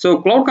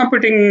 so cloud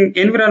computing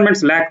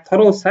environments lack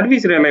thorough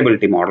service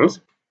reliability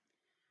models,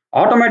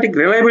 automatic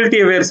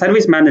reliability-aware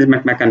service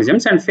management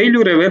mechanisms, and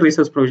failure-aware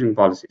resource provisioning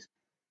policies.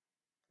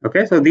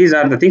 Okay, so these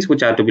are the things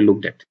which are to be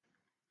looked at.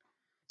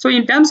 So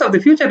in terms of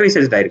the future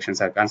research directions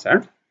are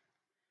concerned,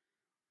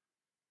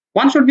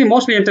 one should be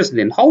mostly interested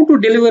in how to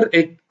deliver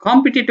a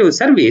competitive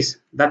service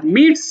that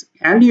meets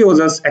end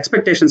users'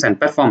 expectations and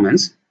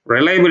performance,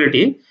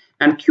 reliability,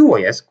 and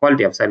QoS,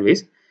 quality of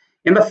service,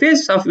 in the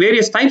face of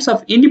various types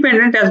of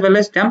independent as well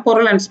as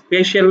temporal and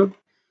spatial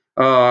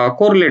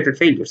correlated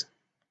failures.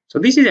 So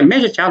this is a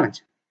major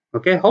challenge.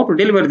 Okay, how to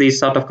deliver these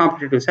sort of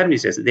competitive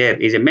services there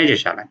is a major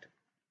challenge.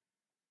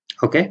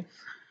 Okay.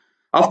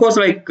 Of course,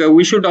 like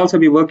we should also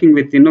be working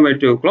with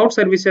innovative cloud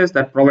services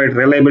that provide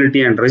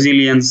reliability and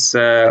resilience,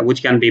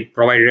 which can be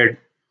provided,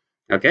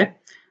 okay,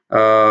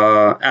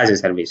 as a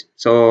service.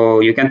 So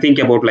you can think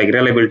about like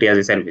reliability as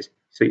a service.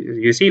 So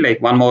you see,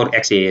 like one more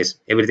XaaS,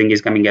 everything is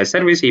coming as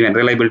service. Even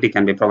reliability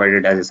can be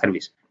provided as a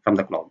service from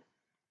the cloud.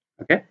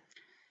 Okay.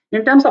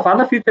 In terms of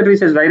other future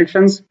research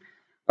directions,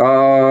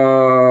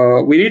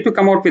 we need to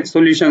come out with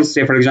solutions.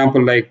 Say, for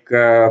example, like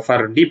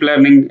for deep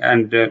learning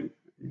and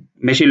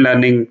machine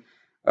learning.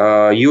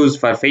 Used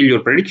for failure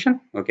prediction.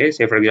 Okay,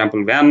 say for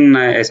example, when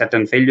a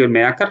certain failure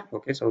may occur.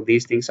 Okay, so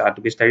these things are to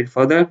be studied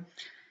further,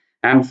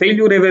 and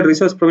failure-aware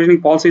resource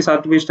provisioning policies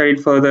are to be studied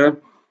further.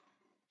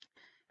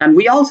 And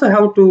we also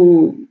have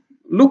to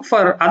look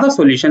for other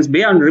solutions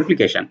beyond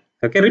replication.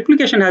 Okay,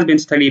 replication has been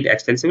studied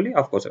extensively.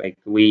 Of course, like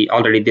we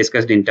already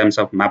discussed in terms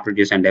of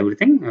MapReduce and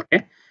everything.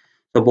 Okay,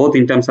 so both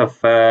in terms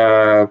of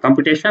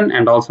computation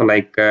and also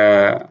like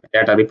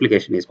data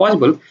replication is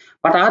possible.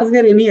 But are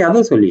there any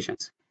other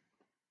solutions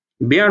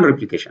beyond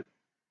replication?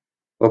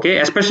 Okay,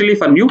 especially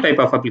for new type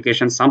of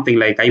applications, something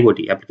like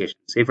IoT applications.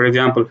 Say for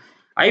example,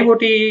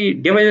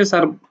 IoT devices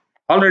are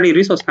already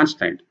resource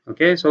constrained.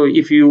 Okay, so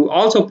if you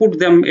also put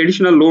them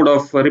additional load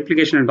of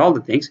replication and all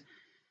the things,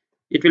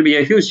 it will be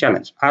a huge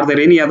challenge. Are there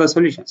any other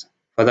solutions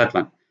for that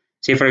one?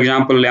 Say for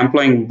example,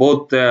 employing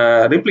both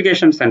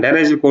replications and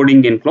erasure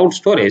coding in cloud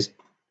storage.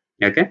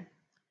 Okay,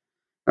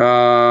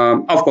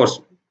 of course,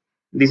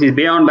 this is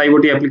beyond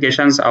IoT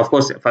applications. Of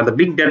course, for the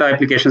big data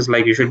applications,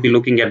 like you should be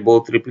looking at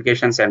both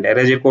replications and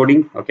erasure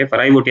coding. Okay, for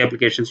IoT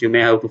applications, you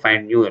may have to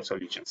find newer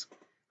solutions,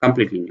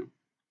 completely new.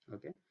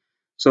 Okay,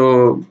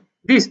 so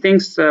these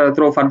things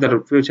throw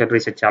further future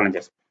research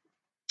challenges.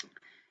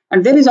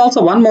 And there is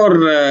also one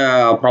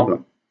more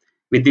problem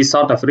with this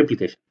sort of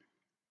replication.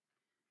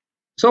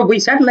 So we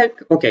said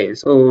like, okay,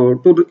 so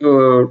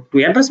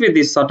to address with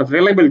this sort of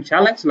reliable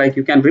challenge, like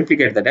you can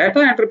replicate the data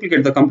and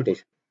replicate the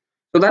computation.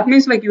 So that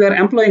means like you are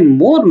employing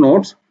more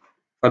nodes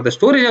for the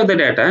storage of the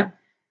data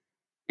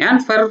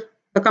and for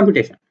the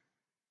computation.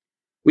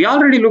 We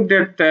already looked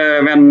at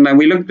when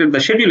we looked at the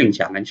scheduling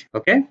challenge.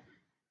 Okay,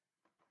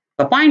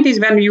 the point is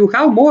when you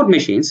have more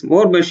machines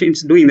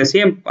doing the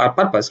same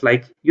purpose,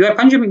 like you are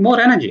consuming more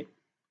energy.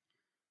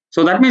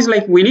 So that means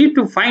like we need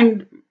to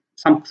find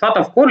some sort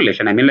of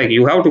correlation. I mean, like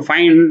you have to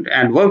find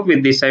and work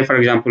with this, for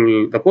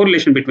example, the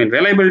correlation between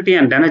reliability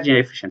and energy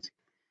efficiency.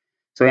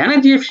 So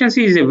energy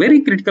efficiency is a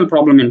very critical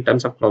problem in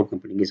terms of cloud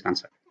computing is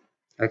concerned.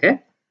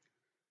 Okay,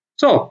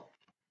 so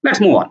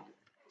let's move on.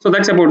 So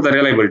that's about the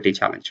reliability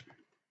challenge.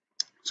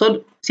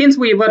 So since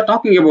we were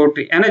talking about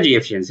energy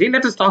efficiency,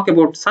 let us talk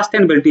about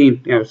sustainability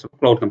in terms of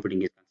cloud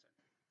computing.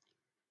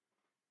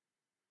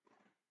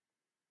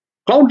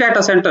 Cloud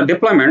data center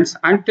deployments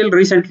until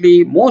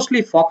recently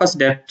mostly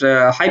focused at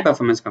high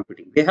performance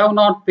computing. They have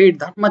not paid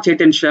that much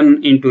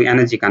attention into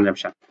energy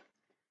consumption.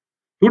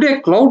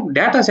 Today, cloud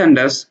data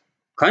centers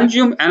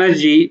consume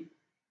energy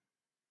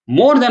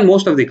more than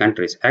most of the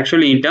countries.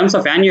 Actually, in terms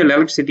of annual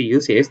electricity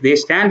usage, they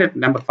stand at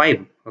number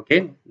 5.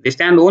 Okay, they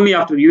stand only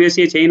after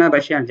USA, China,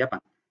 Russia, and Japan.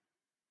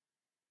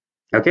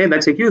 Okay,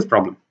 that's a huge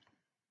problem.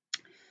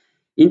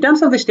 In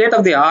terms of the state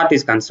of the art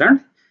is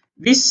concerned,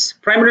 this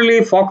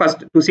primarily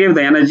focused to save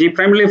the energy,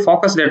 primarily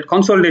focused at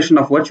consolidation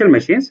of virtual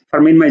machines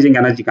for minimizing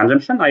energy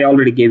consumption. I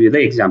already gave you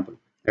the example.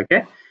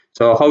 Okay,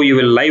 so how you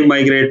will live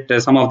migrate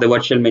some of the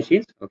virtual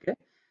machines. Okay,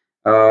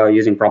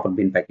 using proper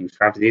bin packing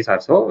strategies or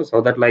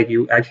so that like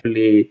you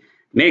actually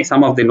make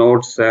some of the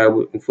nodes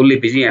fully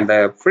busy and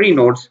the free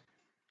nodes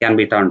can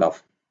be turned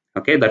off.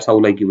 Okay, that's how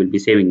like you will be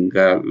saving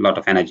a lot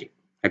of energy.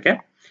 Okay.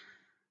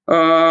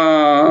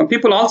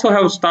 People also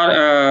have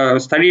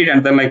studied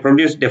and then like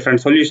produced different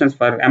solutions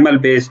for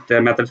ML based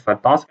methods for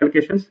task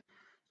allocations,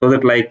 so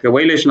that like a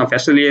violation of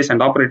SLAs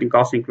and operating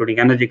costs, including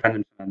energy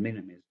consumption, are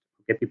minimized.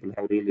 Okay, people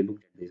have really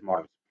looked at these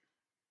models.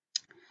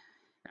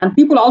 And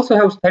people also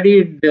have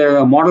studied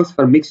models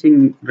for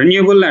mixing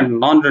renewable and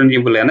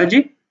non-renewable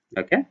energy.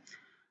 Okay,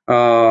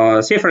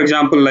 say for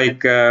example,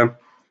 like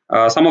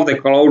some of the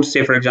clouds,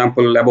 say for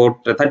example,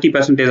 about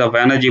 30% of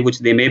energy which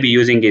they may be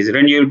using is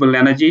renewable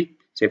energy.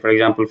 Say for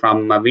example,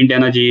 from wind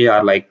energy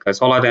or like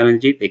solar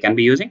energy, they can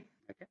be using.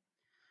 Okay.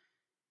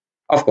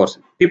 Of course,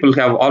 people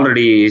have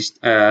already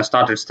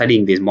started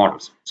studying these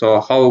models. So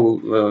how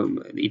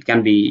it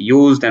can be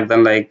used, and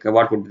then like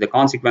what would be the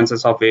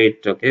consequences of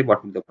it? Okay,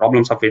 what would be the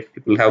problems of it?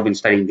 People have been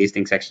studying these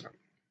things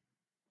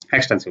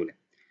extensively.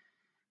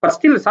 But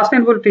still,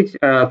 sustainability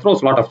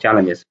throws a lot of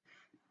challenges.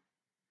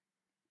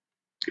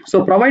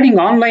 So providing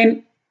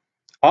online,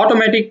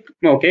 automatic,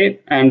 okay,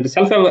 and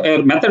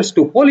self-aware methods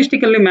to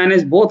holistically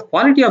manage both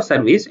quality of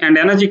service and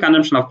energy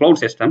consumption of cloud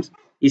systems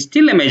is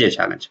still a major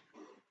challenge.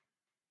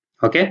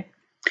 Okay.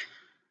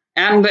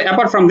 And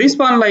apart from this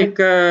one, like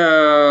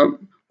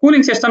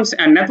cooling systems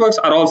and networks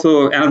are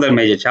also another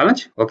major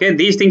challenge. Okay,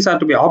 these things are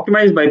to be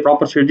optimized by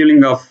proper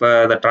scheduling of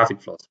the traffic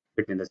flows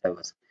between the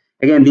servers.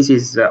 Again, this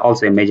is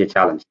also a major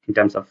challenge in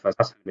terms of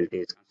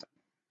sustainability is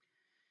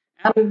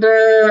concerned.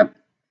 And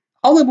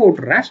how about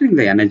rationing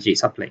the energy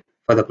supply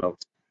for the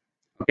clouds?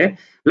 Okay,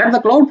 let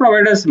the cloud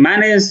providers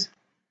manage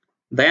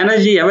the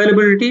energy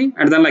availability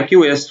and then like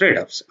QoS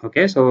trade-offs.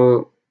 Okay,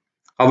 so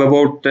how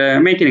about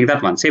maintaining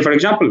that one? Say for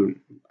example,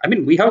 I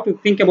mean, we have to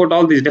think about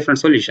all these different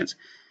solutions.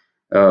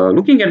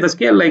 Looking at the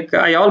scale, like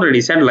I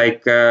already said,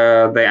 like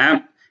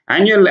the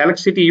annual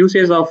electricity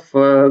usage of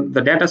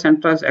the data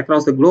centers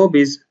across the globe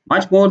is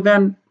much more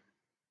than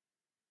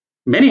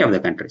many of the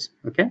countries.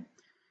 Okay,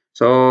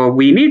 so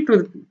we need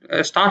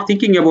to start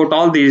thinking about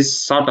all these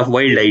sort of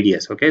wild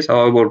ideas. Okay,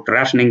 so about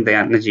rationing the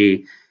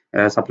energy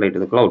supply to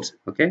the clouds.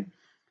 Okay,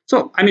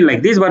 so I mean,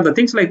 like these were the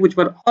things like which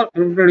were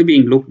already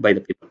being looked by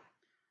the people.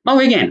 Now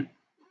again,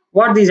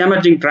 what these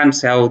emerging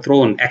trends have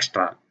thrown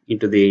extra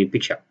into the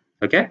picture.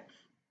 Okay.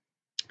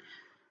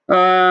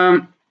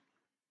 Um,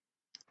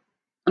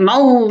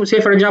 Now,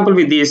 say for example,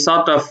 with these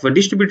sort of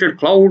distributed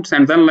clouds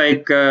and then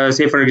like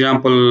say for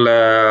example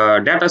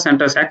data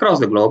centers across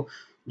the globe,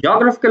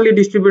 geographically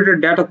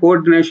distributed data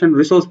coordination,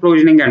 resource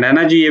provisioning, and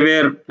energy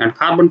aware and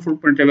carbon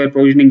footprint aware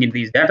provisioning in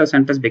these data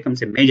centers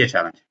becomes a major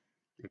challenge.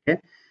 Okay,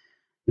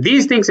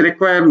 these things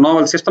require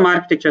novel system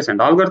architectures and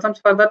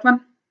algorithms for that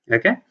one.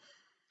 Okay,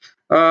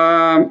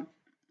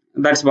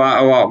 that's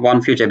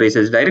one future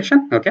research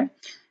direction. Okay,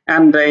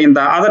 and in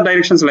the other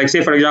directions, like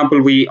say for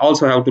example, we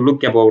also have to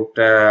look about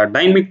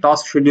dynamic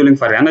task scheduling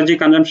for energy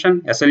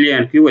consumption, SLA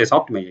and QoS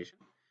optimization.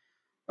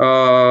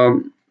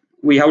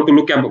 We have to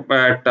look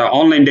at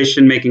online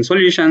decision making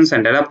solutions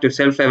and adaptive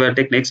self-aware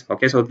techniques.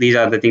 Okay, so these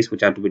are the things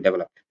which are to be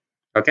developed.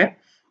 Okay.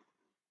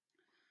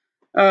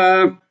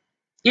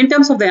 In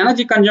terms of the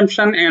energy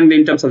consumption and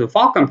in terms of the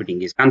fog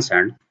computing is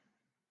concerned,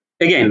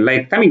 again,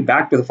 like coming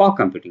back to the fog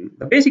computing,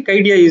 the basic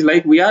idea is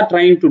like we are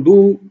trying to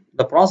do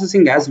the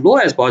processing as low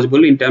as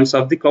possible in terms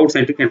of the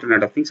cloud-centric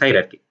Internet of Things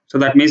hierarchy. So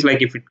that means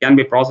like if it can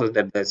be processed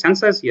at the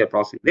sensors, you are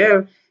processing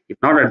there. If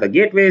not at the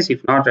gateways,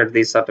 if not at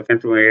these sort of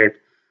intermediate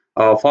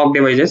fog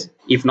devices,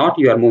 if not,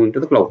 you are moving to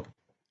the cloud.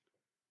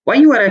 Why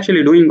you are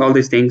actually doing all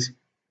these things?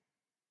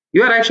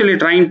 You are actually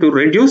trying to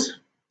reduce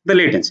the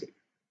latency.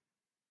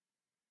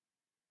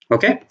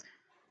 Okay.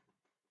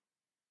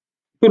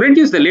 To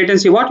reduce the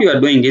latency, what you are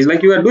doing is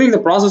like you are doing the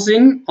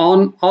processing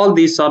on all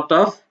these sort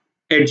of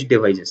edge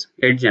devices,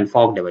 edge and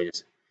fog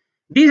devices.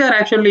 These are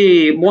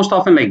actually most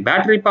often like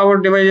battery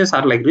powered devices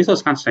or like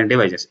resource constrained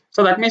devices.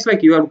 So that means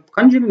like you are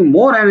consuming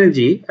more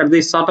energy at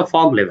this sort of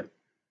fog level.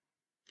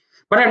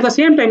 But at the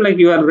same time, like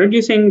you are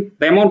reducing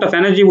the amount of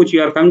energy which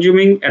you are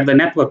consuming at the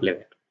network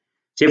level.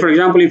 Say for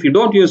example, if you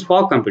don't use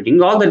fog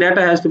computing, all the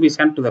data has to be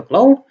sent to the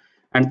cloud,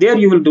 and there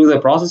you will do the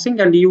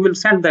processing and you will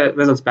send the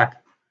results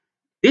back.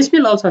 this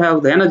will also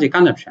have the energy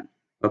consumption.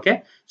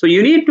 Okay, so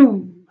you need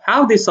to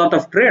have this sort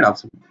of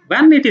trade-offs.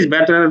 When it is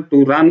better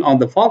to run on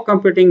the fog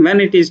computing, when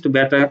it is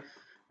better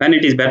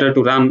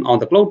to run on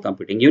the cloud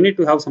computing, you need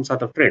to have some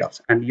sort of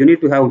trade-offs, and you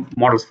need to have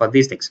models for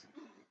these things.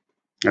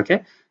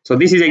 Okay, so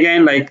this is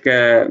again like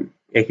a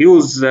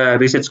huge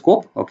research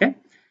scope. Okay,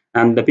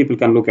 and the people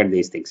can look at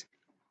these things.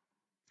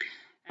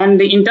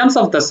 And in terms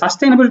of the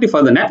sustainability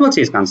for the networks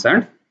is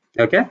concerned,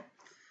 okay,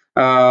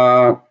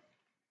 uh,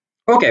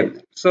 okay,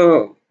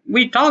 so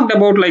we talked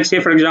about, like, say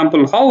for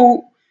example,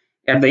 how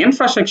at the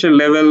infrastructure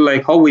level,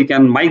 like how we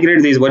can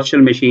migrate these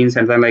virtual machines,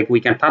 and then like we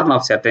can turn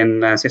off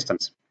certain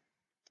systems,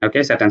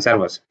 okay, certain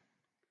servers.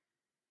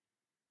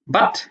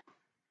 But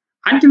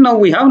until now,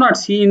 we have not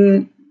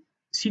seen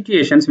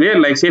situations where,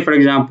 like, say for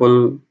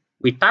example,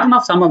 we turn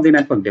off some of the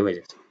network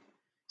devices.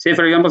 Say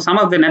for example, some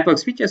of the network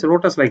switches,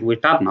 routers, like we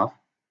turn off,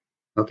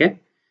 okay.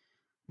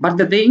 But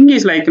the thing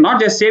is, like, not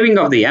just saving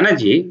of the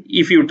energy.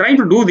 If you try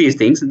to do these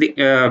things,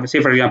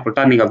 say for example,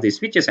 turning off the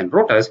switches and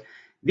routers,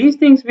 these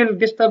things will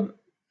disturb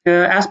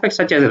aspects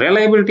such as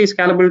reliability,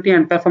 scalability,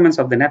 and performance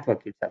of the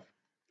network itself.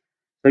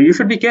 So you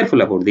should be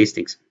careful about these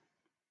things.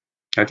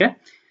 Okay.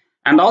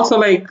 And also,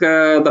 like,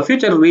 the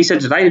future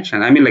research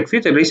direction, I mean, like,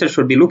 future research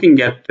should be looking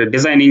at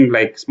designing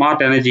like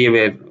smart energy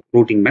aware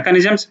routing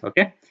mechanisms.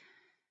 Okay.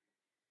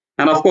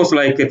 And of course,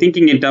 like,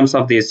 thinking in terms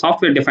of the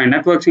software defined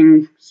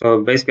networking.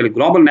 So basically,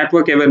 global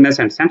network awareness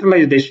and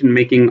centralized decision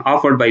making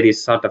offered by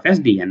this sort of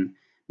SDN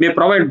may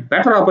provide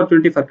better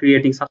opportunity for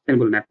creating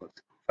sustainable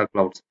networks for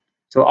clouds.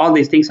 So all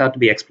these things have to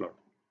be explored.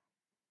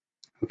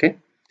 Okay,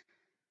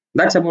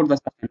 that's about the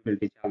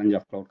sustainability challenge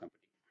of cloud computing.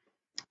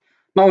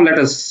 Now let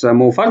us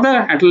move further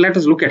and let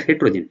us look at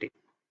heterogeneity.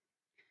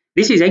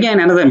 This is again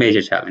another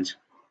major challenge.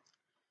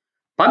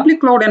 Public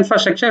cloud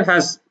infrastructure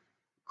has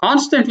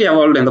constantly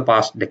evolved in the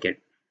past decade.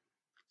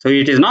 So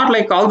it is not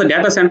like all the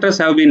data centers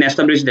have been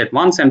established at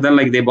once and then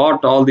like they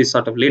bought all these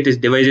sort of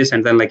latest devices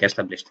and then like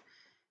established.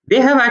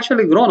 They have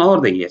actually grown over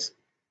the years.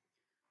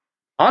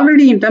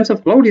 Already in terms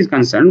of cloud is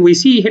concerned, we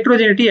see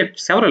heterogeneity at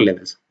several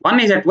levels. One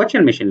is at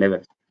virtual machine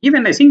level.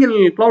 Even a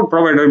single cloud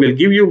provider will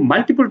give you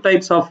multiple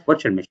types of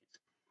virtual machines,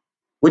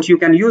 which you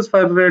can use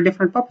for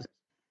different purposes.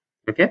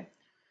 Okay,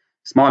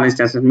 small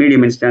instances,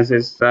 medium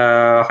instances,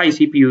 high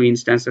CPU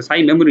instances,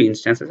 high memory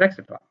instances,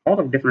 etc. All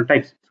of different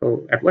types.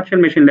 So at virtual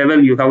machine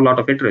level, you have a lot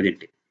of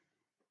heterogeneity.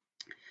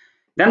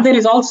 Then there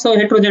is also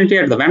heterogeneity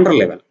at the vendor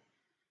level.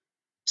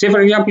 Say,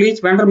 for example,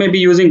 each vendor may be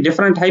using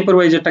different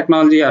hypervisor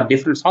technology or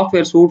different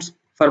software suites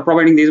for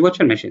providing these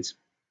virtual machines.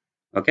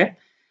 Okay,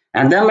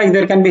 and then like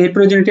there can be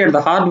heterogeneity at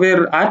the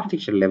hardware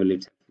architecture level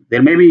itself. They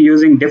may be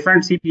using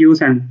different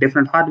CPUs and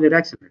different hardware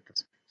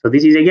accelerators. So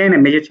this is again a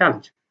major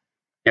challenge.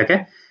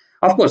 Okay,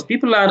 of course,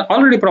 people are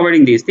already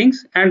providing these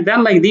things, and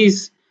then like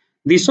these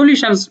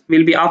solutions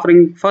will be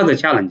offering further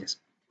challenges.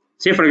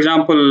 Say, for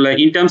example,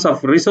 in terms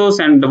of resource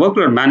and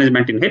workload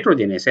management in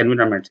heterogeneous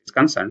environments is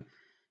concerned,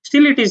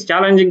 still it is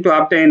challenging to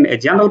obtain a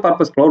general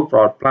purpose cloud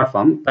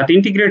platform that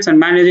integrates and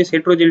manages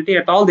heterogeneity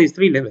at all these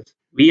three levels: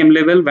 VM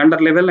level, vendor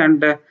level,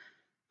 and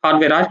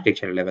hardware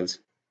architecture levels.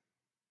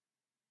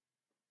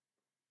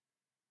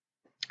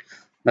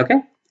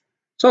 Okay,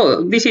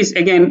 so this is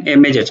again a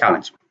major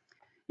challenge.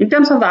 In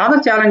terms of the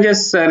other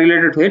challenges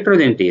related to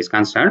heterogeneity is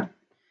concerned,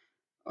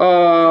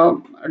 uh,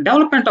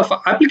 development of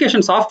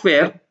application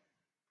software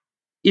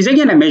is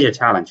again a major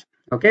challenge.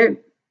 Okay,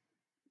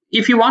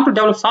 if you want to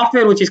develop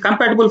software which is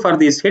compatible for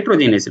these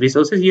heterogeneous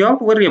resources, you have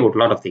to worry about a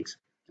lot of things.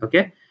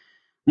 Okay,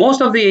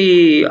 most of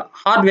the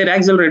hardware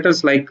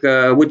accelerators, like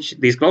which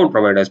these cloud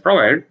providers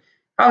provide,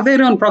 have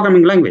their own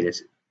programming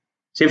languages.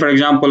 Say, for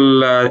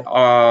example,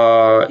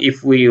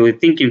 if we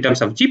think in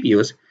terms of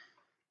GPUs,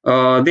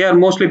 they are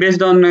mostly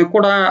based on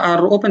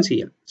CUDA or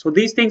OpenCL. So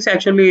these things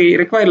actually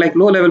require like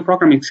low-level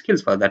programming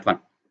skills for that one.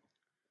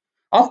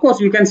 Of course,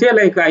 you can say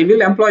like I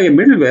will employ a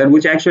middleware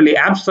which actually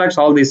abstracts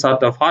all these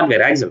sort of hardware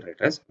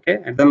accelerators, okay,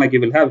 and then like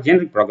you will have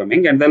generic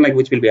programming, and then like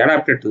which will be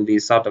adapted to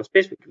these sort of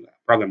specific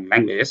programming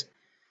languages.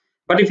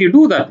 But if you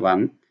do that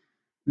one,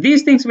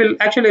 these things will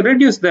actually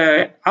reduce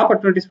the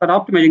opportunities for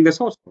optimizing the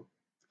source code,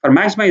 for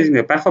maximizing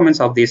the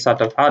performance of these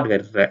sort of hardware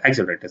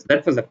accelerators.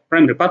 That was the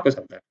primary purpose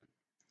of that.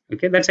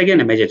 Okay, that's again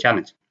a major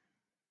challenge.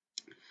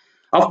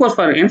 Of course,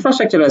 for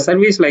infrastructure as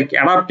service, like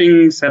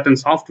adapting certain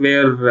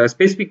software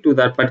specific to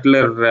that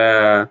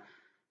particular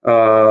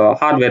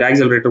hardware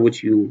accelerator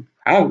which you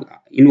have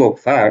invoked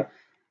for,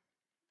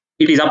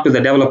 it is up to the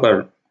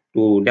developer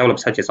to develop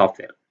such a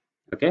software.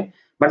 Okay,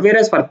 but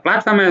whereas for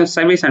platform as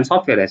service and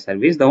software as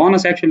service, the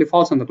onus actually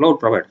falls on the cloud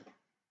provider.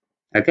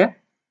 Okay,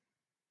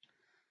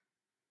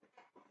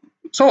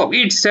 so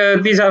it's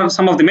these are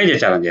some of the major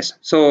challenges.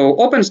 So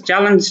Open's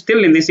challenge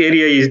still in this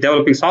area is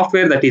developing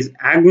software that is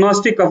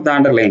agnostic of the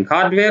underlying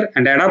hardware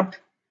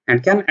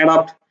and can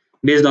adapt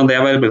based on the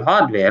available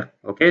hardware.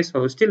 Okay,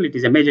 so still it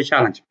is a major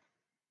challenge.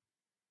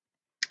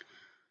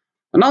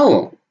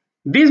 Now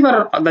these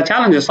were the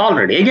challenges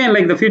already. Again,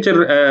 like the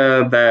future,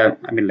 the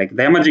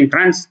emerging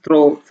trends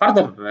throw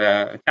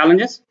further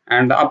challenges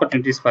and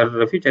opportunities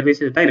for future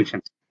research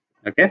directions.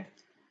 Okay.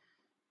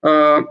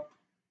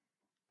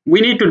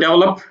 We need to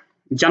develop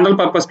general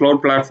purpose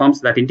cloud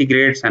platforms that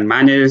integrates and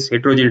manages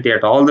heterogeneity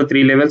at all the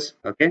three levels.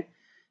 Okay,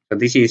 so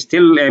this is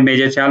still a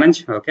major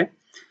challenge. Okay.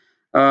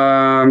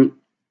 Um,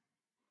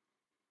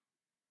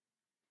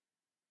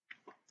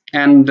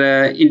 and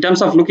in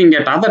terms of looking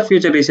at other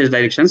future research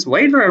directions,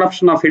 wider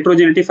adoption of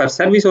heterogeneity for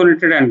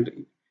service-oriented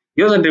and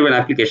user-driven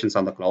applications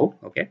on the cloud.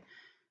 Okay,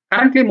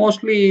 currently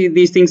mostly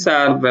these things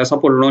are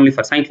supported only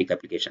for scientific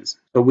applications.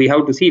 So we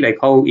have to see like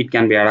how it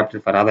can be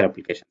adapted for other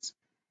applications.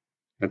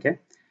 Okay.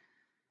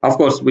 Of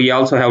course, we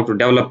also have to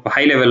develop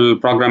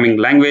high-level programming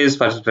language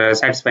for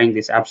satisfying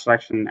this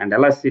abstraction and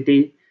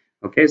elasticity.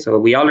 Okay, so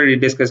we already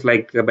discussed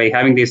like by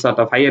having these sort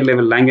of higher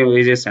level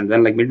languages and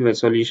then like middleware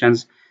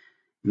solutions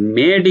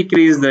may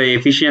decrease the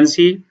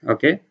efficiency.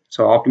 Okay,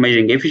 so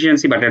optimizing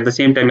efficiency, but at the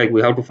same time, like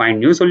we have to find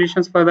new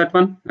solutions for that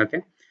one.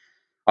 Okay,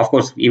 of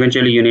course,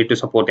 eventually you need to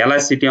support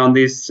elasticity on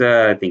these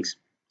things.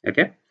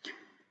 Okay,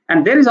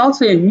 and there is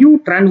also a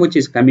new trend which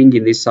is coming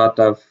in this sort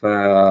of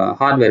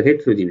hardware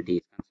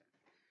heterogeneity.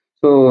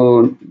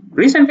 So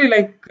recently,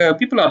 like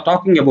people are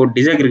talking about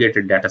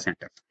disaggregated data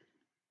centers.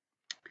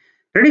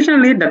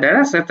 Traditionally, the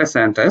data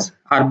centers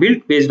are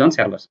built based on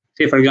servers.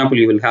 Say, for example,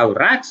 you will have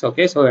racks,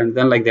 okay, so and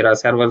then like there are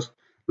servers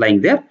lying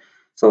there.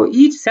 So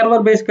each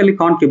server basically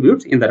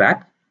contributes in the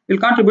rack, will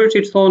contribute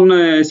its own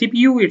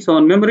CPU, its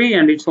own memory,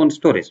 and its own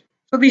storage.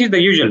 So this is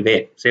the usual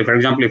way. Say, for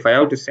example, if I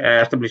have to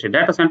establish a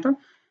data center,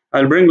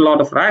 I will bring a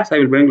lot of racks, I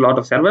will bring a lot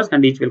of servers,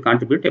 and each will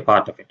contribute a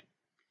part of it.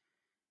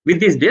 With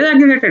this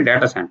disaggregated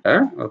data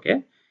center,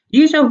 okay,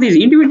 each of these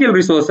individual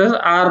resources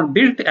are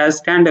built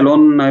as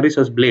standalone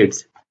resource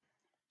blades.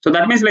 So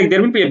that means like there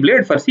will be a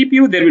blade for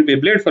CPU, there will be a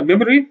blade for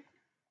memory,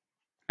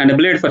 and a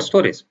blade for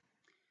storage.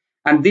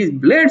 And these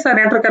blades are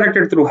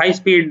interconnected through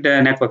high-speed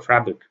network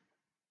fabric.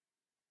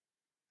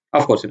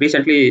 Of course,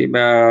 recently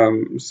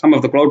some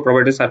of the cloud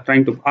providers are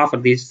trying to offer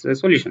these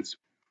solutions.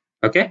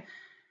 Okay,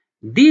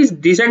 these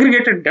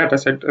disaggregated data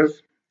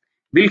centers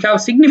will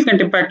have significant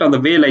impact on the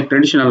way like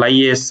traditional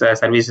IaaS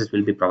services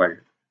will be provided.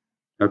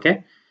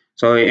 Okay,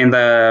 so in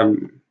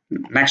the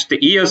next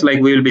years,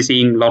 like we will be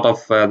seeing a lot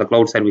of the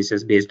cloud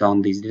services based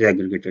on these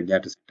disaggregated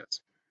data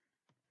centers.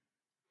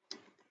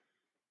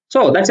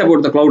 So that's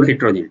about the cloud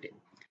heterogeneity.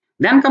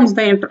 Then comes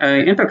the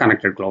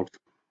interconnected cloud.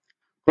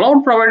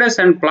 Cloud providers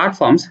and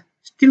platforms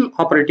still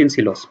operate in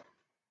silos.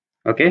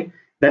 Okay,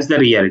 that's the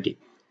reality.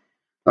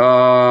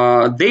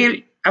 Their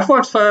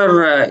efforts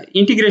for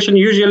integration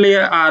usually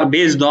are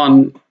based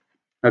on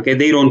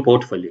their own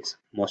portfolios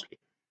mostly.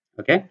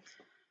 Okay,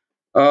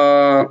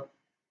 uh,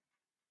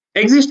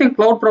 existing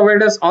cloud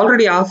providers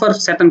already offer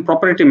certain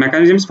proprietary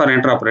mechanisms for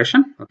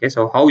interoperation. Okay,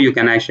 so how you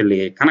can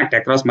actually connect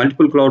across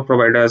multiple cloud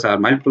providers or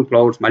multiple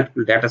clouds,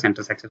 multiple data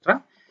centers,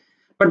 etc.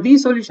 But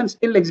these solutions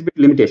still exhibit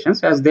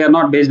limitations as they are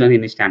not based on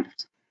any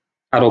standards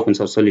or open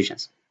source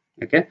solutions.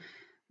 Okay,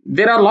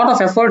 there are a lot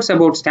of efforts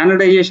about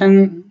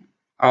standardization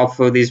of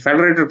these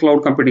federated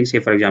cloud computing. Say,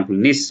 for example,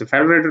 NIST,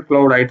 federated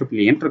cloud,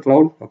 IEEE,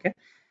 intercloud. Okay,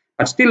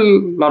 but still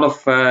a lot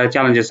of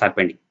challenges are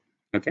pending.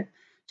 Okay,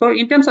 so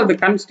in terms of the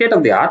current state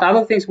of the art,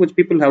 other things which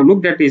people have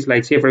looked at is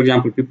like, say, for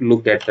example, people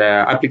looked at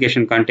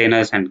application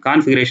containers and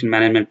configuration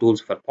management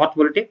tools for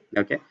portability.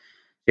 Okay,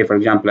 say, for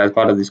example, as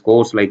part of this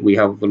course, like we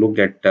have looked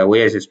at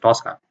OASIS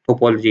Tosca,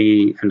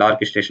 topology and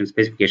orchestration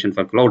specification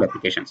for cloud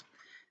applications.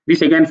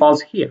 This again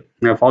falls here,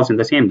 falls in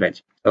the same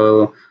branch.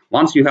 So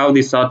once you have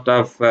this sort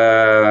of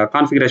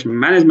configuration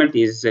management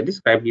is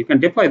described, you can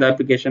deploy the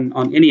application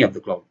on any of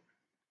the cloud.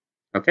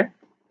 Okay.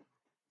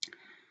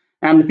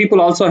 And people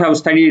also have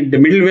studied the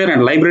middleware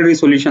and library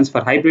solutions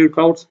for hybrid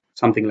clouds,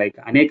 something like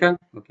Aneka.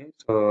 Okay.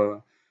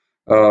 So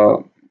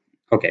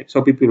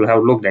so people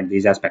have looked at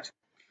these aspects.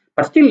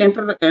 But still,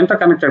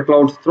 interconnected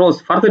clouds throws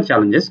further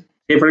challenges.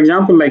 Say, for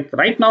example, like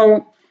right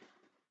now,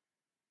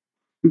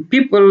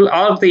 people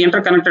or the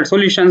interconnected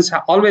solutions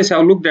always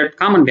have looked at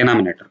common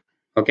denominator.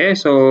 Okay,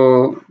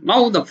 so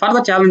now the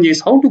further challenge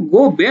is how to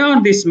go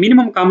beyond this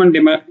minimum common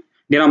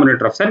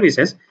denominator of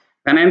services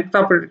when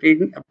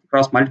interpreting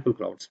across multiple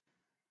clouds.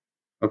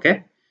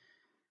 Okay,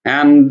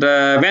 and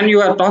when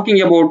you are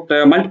talking about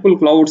multiple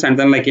clouds and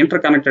then like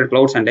interconnected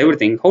clouds and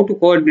everything, how to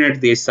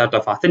coordinate this sort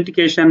of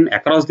authentication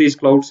across these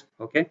clouds.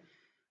 Okay,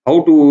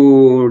 how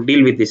to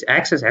deal with this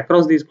access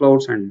across these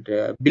clouds and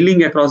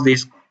billing across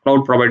these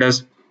cloud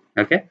providers.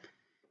 Okay,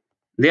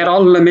 they are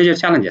all major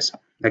challenges.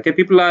 Okay,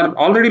 people are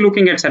already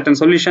looking at certain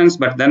solutions,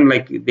 but then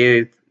like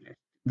there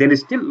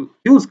is still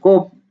huge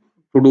scope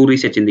to do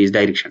research in these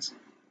directions.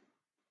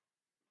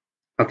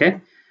 Okay,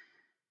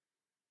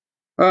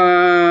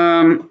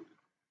 other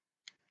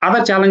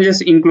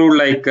challenges include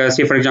like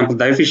say, for example,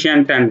 the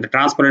efficient and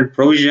transparent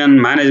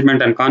provision,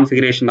 management and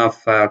configuration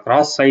of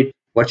cross-site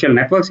virtual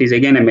networks is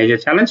again a major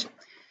challenge.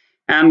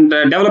 And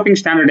developing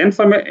standard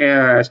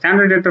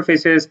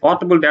interfaces,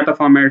 portable data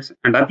formats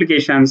and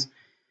applications,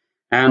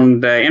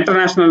 and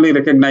internationally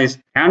recognized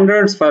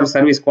standards for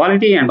service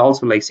quality and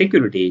also like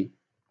security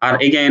are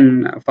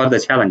again further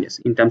challenges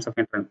in terms of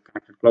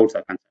interconnected clouds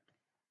are concerned.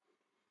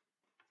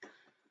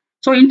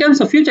 So in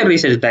terms of future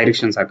research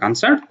directions are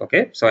concerned,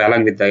 okay, so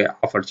along with the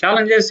offered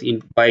challenges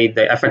by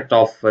the effect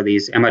of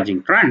these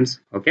emerging trends,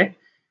 okay,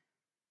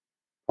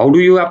 how do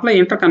you apply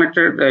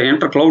interconnected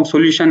inter-cloud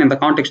solution in the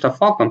context of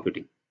fog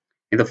computing?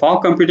 In the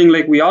fog computing,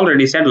 like we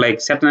already said,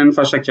 like certain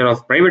infrastructure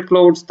of private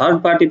clouds,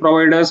 third-party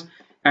providers,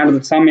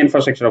 and some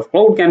infrastructure of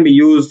cloud can be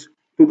used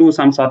to do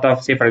some sort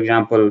of, say, for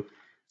example,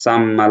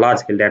 some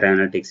large-scale data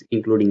analytics,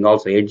 including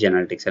also edge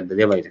analytics at the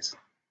devices.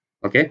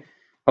 Okay,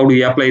 how do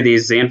you apply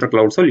these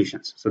inter-cloud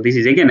solutions? So this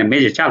is again a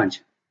major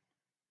challenge.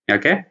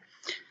 Okay,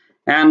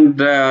 and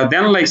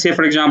then, like, say,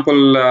 for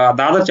example,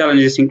 the other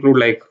challenges include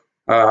like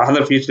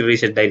other future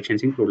research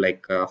directions include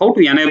like how to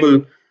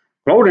enable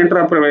cloud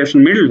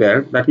interoperation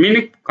middleware that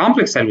mimic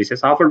complex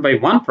services offered by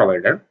one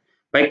provider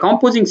by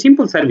composing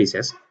simple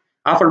services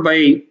offered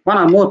by one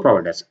or more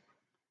providers.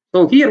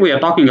 So here we are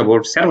talking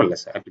about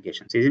serverless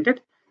applications, isn't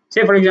it?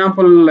 Say, for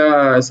example,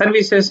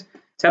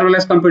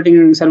 serverless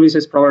computing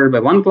services provided by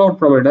one cloud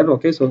provider.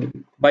 Okay, so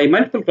by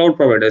multiple cloud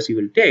providers you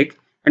will take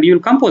and you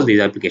will compose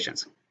these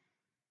applications.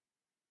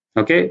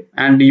 Okay,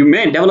 and you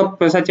may develop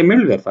such a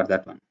middleware for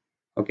that one.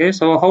 Okay,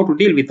 so how to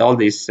deal with all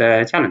these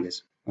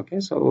challenges? Okay,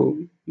 so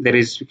there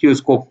is huge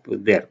scope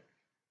there.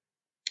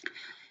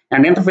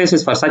 And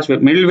interfaces for such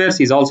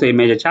middlewares is also a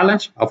major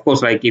challenge. Of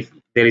course, like if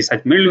there is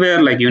such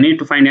middleware, like you need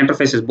to find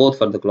interfaces both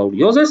for the cloud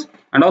users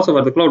and also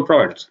for the cloud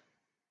providers.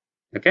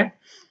 Okay,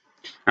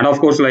 and of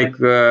course, like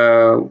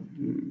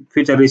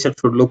future research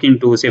should look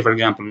into, say, for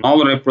example,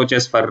 novel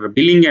approaches for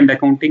billing and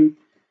accounting,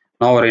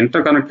 our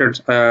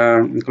interconnected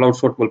cloud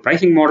sortable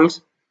pricing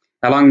models,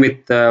 along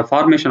with the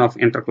formation of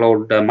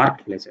intercloud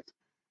marketplaces.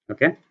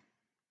 Okay.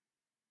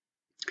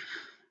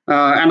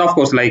 And of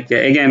course, like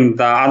again,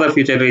 the other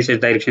future research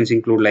directions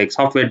include like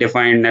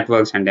software-defined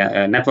networks and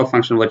network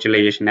function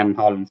virtualization and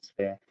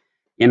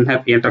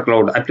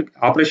intercloud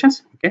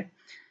operations. Okay,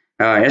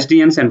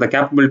 SDNs and the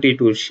capability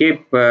to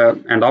shape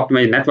and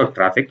optimize network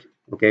traffic.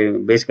 Okay,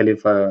 basically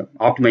for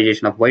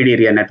optimization of wide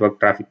area network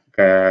traffic,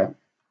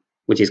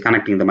 which is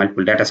connecting the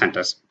multiple data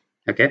centers.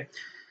 Okay,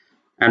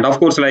 and of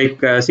course,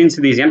 like since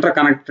these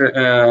interclouds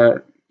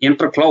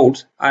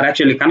are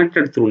actually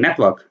connected through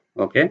network.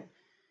 Okay,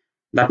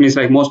 that means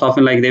like most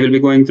often like they will be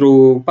going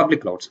through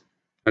public clouds.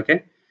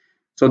 Okay,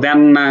 so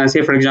then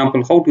say for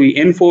example how to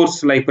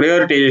enforce like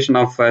prioritization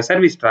of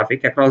service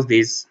traffic across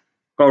these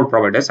cloud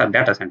providers or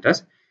data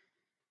centers,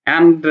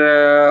 and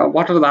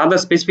what are the other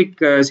specific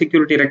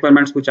security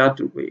requirements which are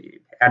to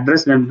be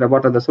addressed, and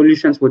what are the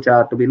solutions which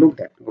are to be looked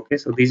at. Okay,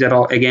 so these are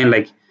all again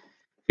like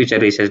future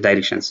research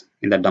directions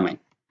in that domain.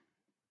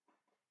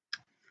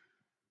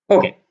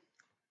 Okay,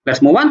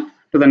 let's move on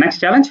to the next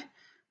challenge,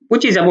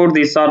 which is about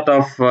this sort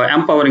of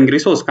empowering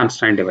resource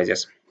constrained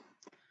devices.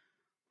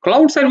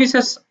 Cloud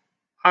services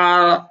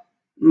are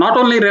not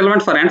only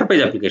relevant for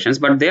enterprise applications,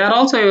 but they are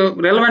also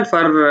relevant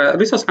for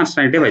resource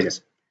constrained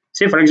devices.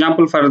 Say, for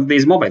example, for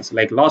these mobiles,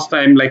 like last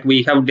time, like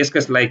we have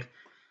discussed, like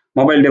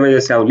mobile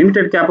devices have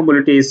limited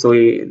capabilities, so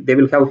they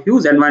will have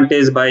huge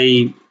advantage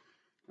by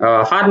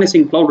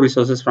harnessing cloud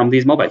resources from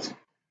these mobiles.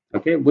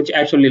 Okay, which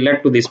actually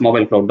led to this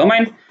mobile cloud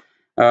domain.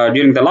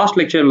 During the last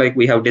lecture, like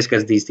we have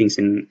discussed these things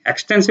in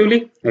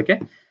extensively. Okay,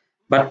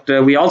 but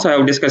we also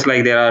have discussed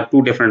like there are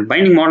two different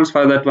binding models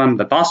for that one.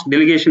 The task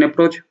delegation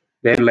approach,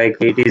 where like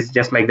it is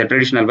just like the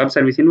traditional web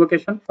service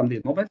invocation from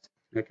these mobiles.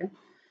 Okay,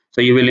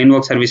 so you will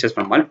invoke services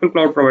from multiple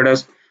cloud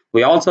providers.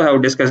 We also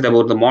have discussed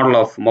about the model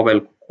of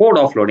mobile code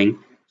offloading.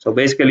 So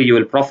basically you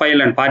will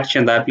profile and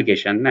partition the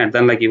application, and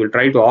then like you will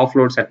try to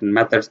offload certain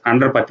methods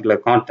under particular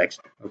context,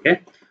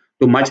 okay,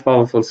 to much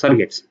powerful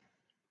circuits.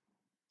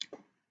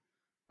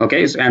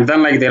 Okay, so, and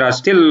then like there are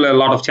still a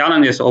lot of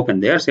challenges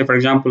open there. Say for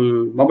example,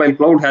 mobile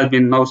cloud has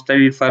been now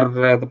studied for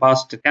the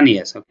past 10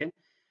 years. Okay,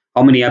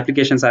 how many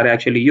applications are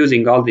actually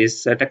using all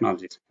these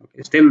technologies?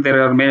 Okay, still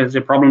there are major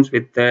problems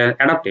with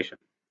adaptation.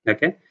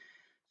 Okay,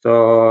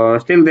 so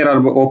still there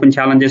are open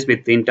challenges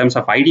with in terms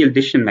of ideal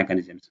decision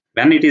mechanisms.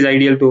 When it is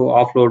ideal to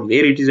offload,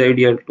 where it is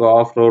ideal to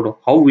offload,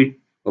 how we.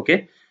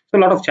 Okay, so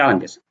a lot of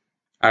challenges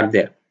are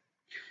there.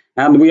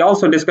 And we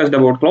also discussed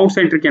about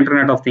cloud-centric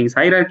Internet of Things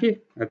hierarchy,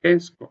 okay,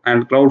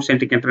 and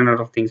cloud-centric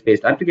Internet of Things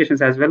based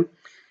applications as well.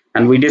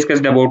 And we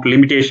discussed about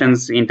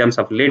limitations in terms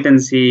of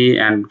latency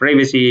and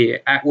privacy,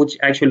 which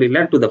actually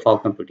led to the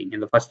fog computing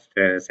in the first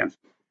sense.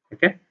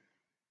 Okay.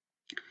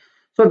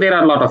 So there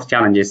are a lot of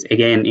challenges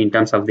again in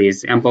terms of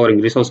these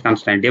empowering resource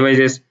constrained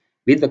devices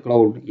with the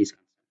cloud is.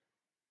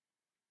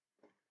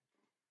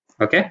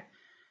 Okay.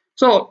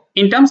 So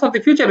in terms of the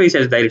future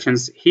research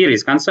directions here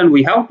is concerned,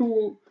 we have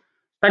to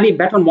study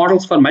better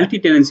models for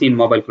multi-tenancy in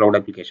mobile cloud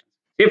applications.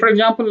 Say, for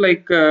example,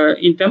 like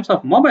in terms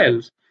of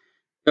mobiles,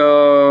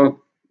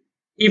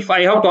 if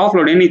I have to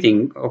offload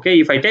anything, okay,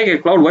 if I take a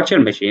cloud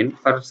virtual machine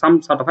for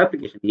some sort of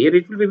application here,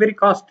 it will be very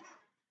cost.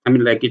 I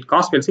mean, like it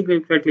cost will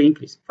significantly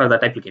increase for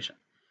that application.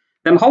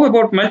 Then how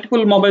about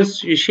multiple mobiles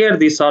share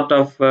this sort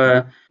of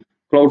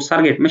cloud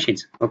surrogate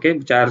machines, okay,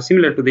 which are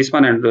similar to this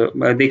one,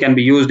 and they can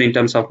be used in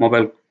terms of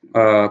mobile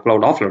cloud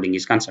offloading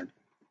is concerned,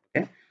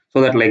 okay,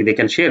 so that like they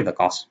can share the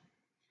cost.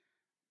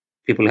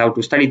 People have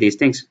to study these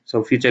things.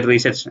 So future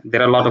research,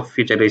 there are a lot of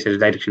future research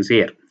directions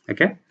here.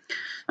 Okay.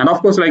 And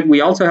of course, like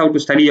we also have to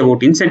study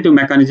about incentive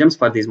mechanisms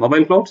for these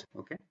mobile clouds.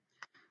 Okay.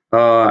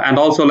 And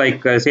also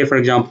like say for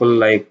example,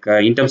 like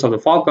in terms of the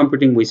fog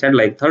computing, we said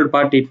like third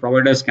party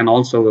providers can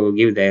also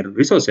give their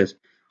resources.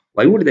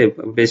 Why would they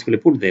basically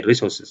put their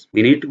resources?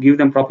 We need to give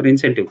them proper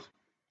incentives.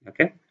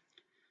 Okay.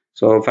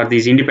 So for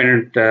these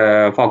independent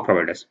fog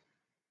providers,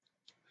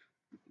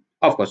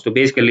 of course, to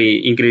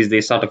basically increase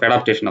the sort of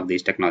adaptation of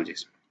these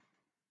technologies.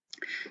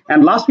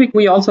 And last week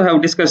we also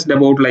have discussed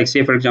about like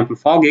say for example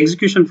fog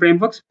execution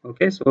frameworks.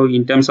 Okay, so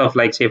in terms of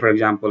like say for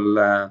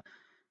example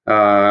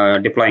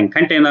deploying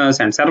containers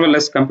and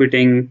serverless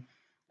computing,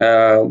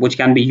 which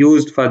can be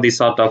used for this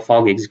sort of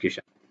fog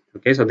execution.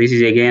 Okay, so this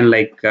is again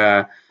like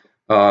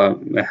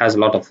has a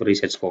lot of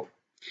research scope.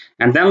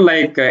 And then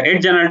like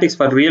edge analytics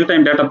for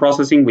real-time data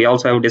processing, we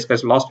also have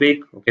discussed last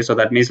week. Okay, so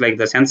that means like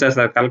the sensors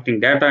are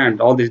collecting data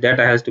and all this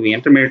data has to be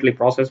intermediately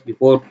processed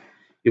before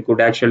you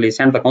could actually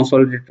send the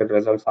consolidated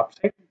results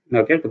upside,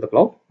 okay, to the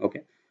cloud.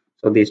 Okay,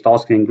 so these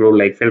tasks include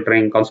like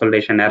filtering,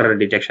 consolidation, error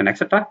detection,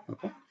 etc.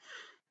 Okay,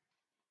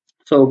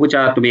 so which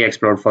are to be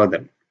explored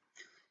further.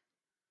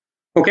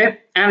 Okay,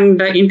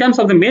 and in terms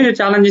of the major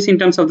challenges in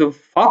terms of the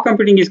fog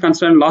computing is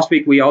concerned, last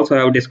week we also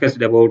have discussed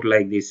about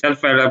like the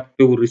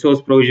self-adaptive resource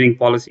provisioning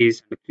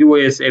policies, the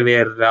QoS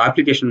aware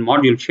application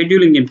module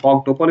scheduling in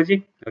fog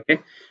topology. Okay,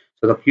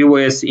 so the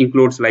QoS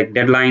includes like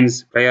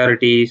deadlines,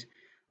 priorities.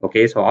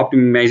 Okay, so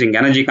optimizing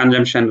energy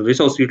consumption,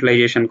 resource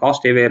utilization,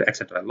 cost aware,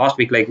 etc. Last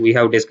week, like we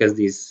have discussed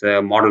these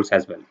models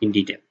as well in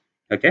detail.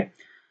 Okay.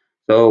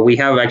 So we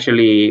have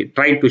actually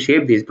tried to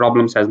shape these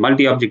problems as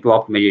multi-objective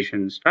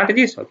optimization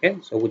strategies, okay,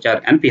 so which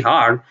are NP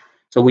hard.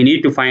 So we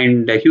need to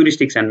find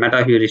heuristics and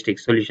meta-heuristic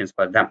solutions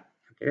for them.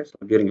 Okay, so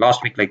during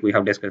last week, like we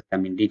have discussed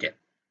them in detail.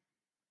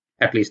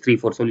 At least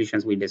 3-4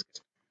 solutions we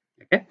discussed.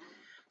 Okay,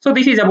 so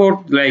this is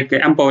about like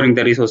empowering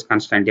the resource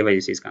constrained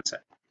devices is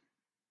concerned.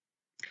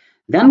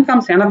 Then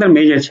comes another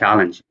major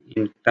challenge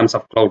in terms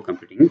of cloud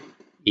computing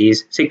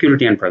is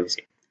security and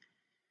privacy.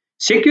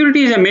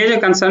 Security is a major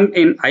concern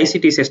in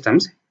ICT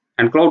systems,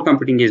 and cloud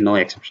computing is no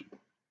exception.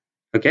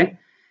 Okay,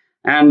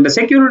 and the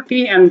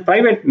security and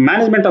private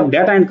management of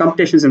data and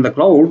computations in the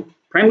cloud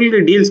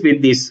primarily deals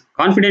with this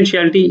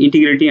confidentiality,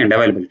 integrity, and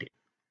availability.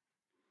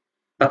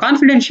 The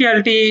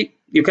confidentiality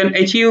you can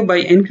achieve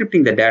by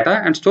encrypting the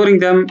data and storing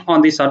them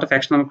on these sort of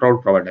external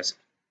cloud providers.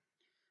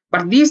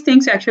 But these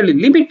things actually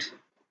limit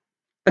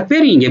the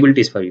querying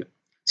abilities for you.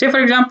 Say, for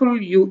example,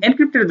 you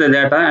encrypted the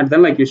data and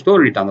then like you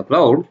store it on the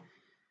cloud.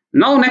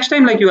 Now, next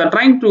time, like you are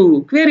trying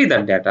to query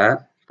that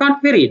data, you can't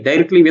query it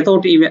directly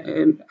without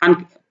even,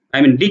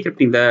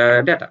 decrypting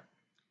the data.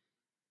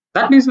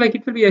 That means like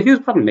it will be a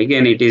huge problem.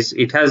 Again,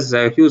 it has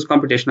a huge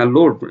computational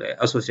load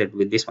associated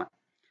with this one.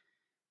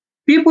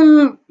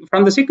 People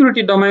from the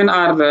security domain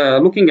are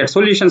looking at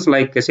solutions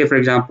like, say, for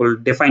example,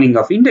 defining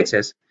of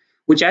indexes,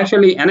 which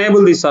actually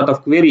enable this sort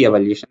of query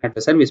evaluation at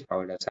the service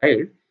provider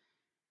side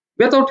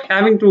without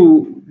having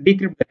to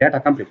decrypt the data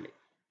completely.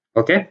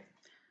 Okay.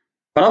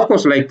 But of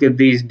course, like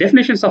these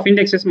definitions of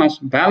indexes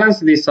must balance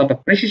this sort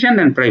of precision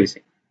and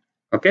privacy.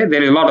 Okay,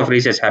 there is a lot of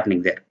research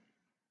happening there.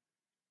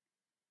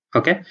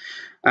 Okay,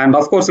 and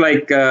of course,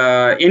 like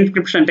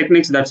encryption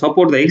techniques that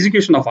support the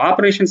execution of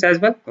operations as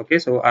well. Okay,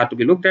 so are to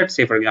be looked at.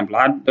 Say, for example,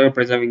 hardware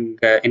preserving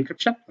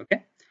encryption.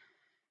 Okay,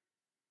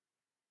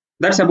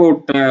 that's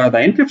about the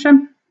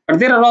encryption. But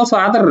there are also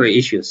other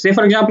issues. Say,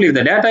 for example, if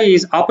the data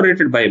is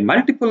operated by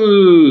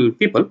multiple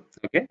people,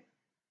 okay,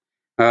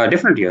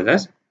 different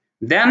users,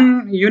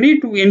 then you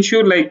need to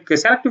ensure like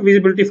selective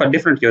visibility for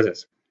different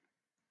users.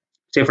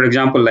 Say, for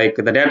example, like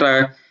the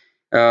data,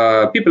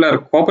 people are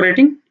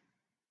cooperating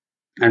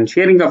and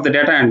sharing of the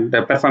data and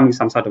performing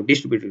some sort of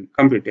distributed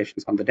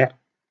computations on the data.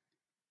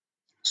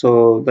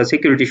 So the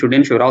security should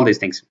ensure all these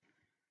things.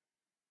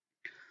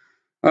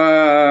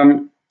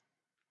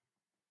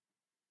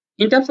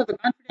 In terms of the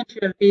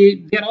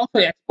confidentiality, they are also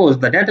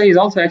exposed. The data is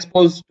also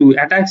exposed to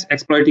attacks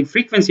exploiting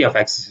frequency of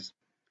accesses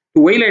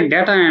to violate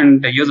data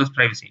and users'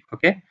 privacy.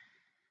 Okay.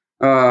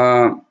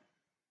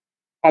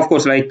 Of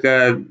course, like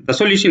the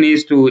solution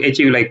is to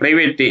achieve like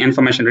private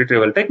information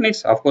retrieval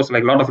techniques. Of course,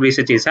 like a lot of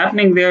research is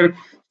happening there.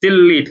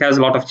 Still, it has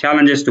a lot of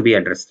challenges to be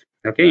addressed.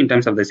 Okay, in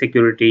terms of the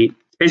security,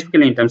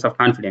 specifically in terms of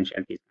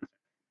confidentiality.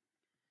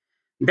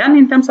 Then,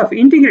 in terms of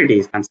integrity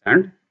is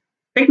concerned,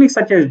 techniques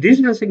such as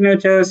digital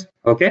signatures,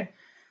 okay,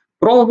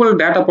 probable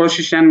data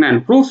position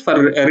and proofs for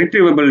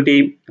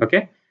retrievability,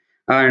 okay,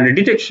 and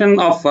detection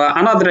of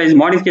unauthorized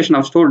modification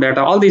of stored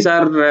data. All these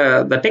are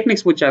the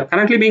techniques which are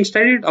currently being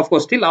studied. Of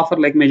course, still offer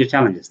like major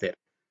challenges there.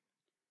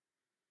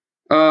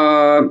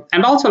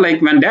 And also,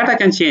 like when data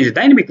can change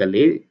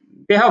dynamically,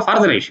 they have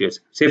further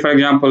issues. Say, for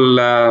example,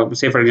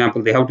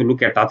 they have to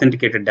look at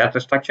authenticated data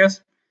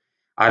structures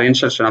or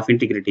insertion of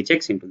integrity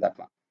checks into that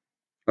one.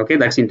 Okay,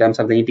 that's in terms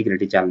of the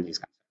integrity challenges.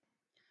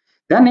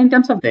 Then, in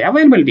terms of the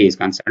availability is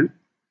concerned,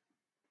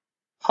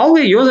 how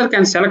a user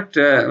can select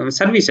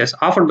services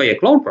offered by a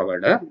cloud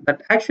provider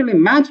that actually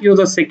match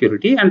user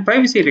security and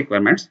privacy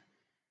requirements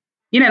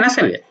in an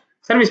SLA,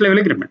 service level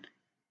agreement.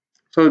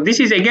 So this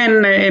is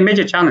again a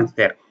major challenge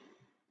there.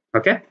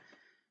 Okay.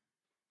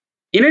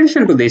 In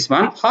addition to this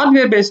one,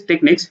 hardware-based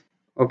techniques,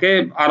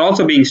 okay, are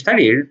also being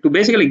studied to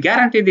basically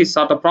guarantee this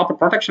sort of proper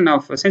protection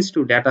of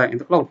sensitive data in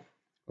the cloud.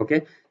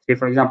 Okay, say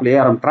for example,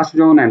 ARM Trust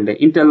Zone and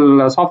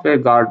Intel Software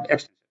Guard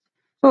extension.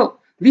 So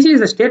this is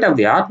the state of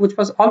the art, which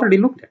was already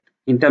looked at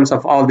in terms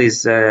of all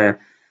these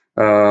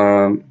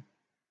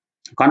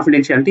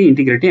confidentiality,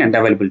 integrity, and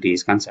availability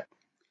is concerned.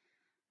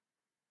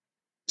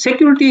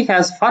 Security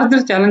has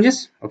further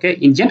challenges. Okay,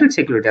 in generic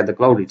security at the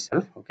cloud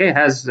itself, okay,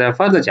 has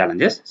further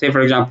challenges. Say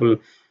for example,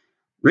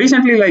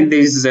 recently, like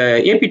these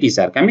APTs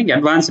are coming,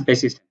 advanced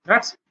persistent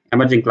threats,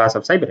 emerging class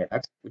of cyber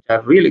attacks, which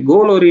are really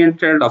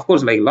goal-oriented. Of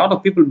course, like a lot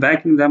of people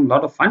backing them, a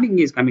lot of funding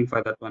is coming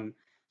for that one.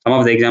 Some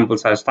of the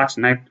examples are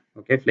Stuxnet,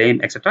 okay,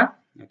 Flame, etc.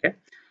 Okay.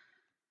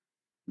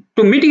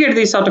 To mitigate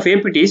these sort of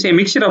APTs, a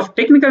mixture of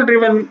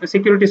technical-driven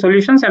security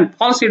solutions and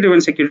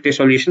policy-driven security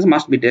solutions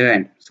must be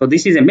designed. So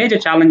this is a major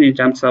challenge in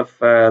terms of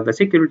the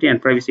security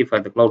and privacy for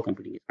the cloud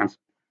computing.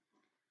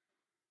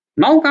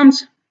 Now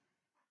comes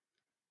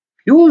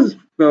huge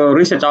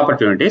research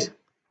opportunities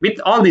with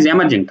all these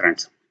emerging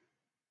trends.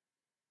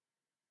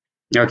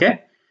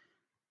 Okay.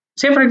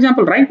 Say for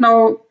example, right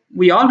now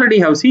we already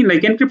have seen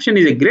like encryption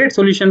is a great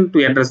solution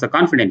to address the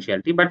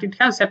confidentiality, but it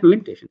has certain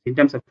limitations in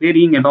terms of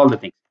querying and all the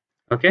things.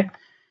 Okay.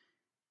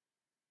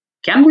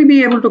 Can we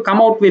be able to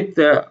come out with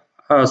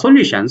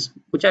solutions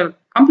which are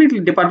completely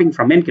departing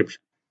from encryption?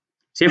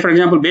 Say for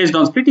example, based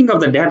on splitting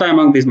of the data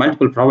among these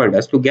multiple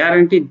providers to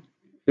guarantee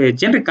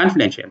generic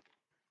confidentiality.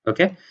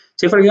 Okay.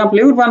 Say for example,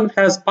 everyone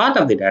has part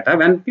of the data.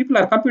 When people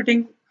are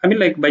computing, I mean,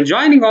 like by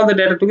joining all the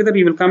data together,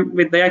 you will come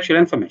with the actual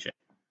information.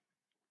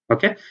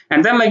 Okay,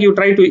 and then like you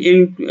try to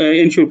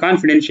ensure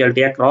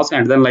confidentiality across,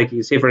 and then like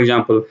you say for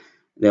example,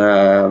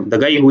 the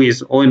guy who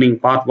is owning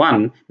part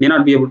 1 may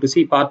not be able to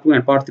see part 2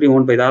 and part 3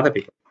 owned by the other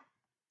people.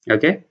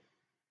 Okay,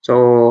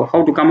 so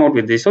how to come out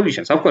with these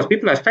solutions? Of course,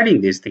 people are studying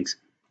these things.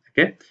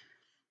 Okay,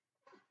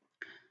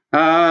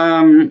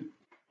 and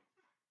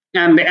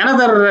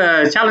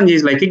another challenge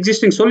is like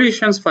existing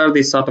solutions for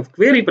this sort of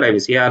query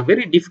privacy are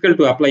very difficult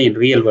to apply in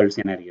real world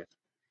scenarios.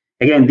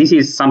 Again, this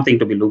is something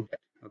to be looked at.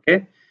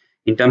 Okay,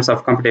 in terms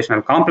of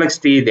computational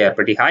complexity, they are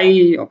pretty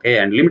high. Okay,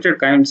 and limited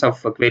kinds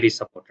of queries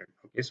supported.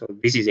 Okay, so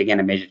this is again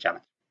a major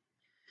challenge.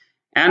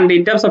 And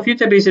in terms of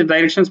future research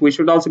directions, we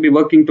should also be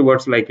working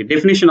towards like a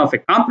definition of a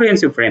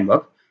comprehensive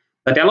framework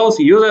that allows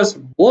users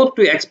both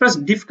to express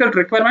difficult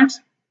requirements,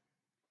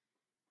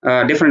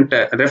 different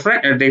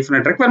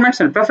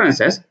requirements and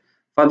preferences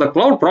for the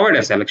cloud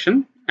provider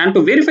selection, and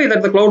to verify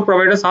that the cloud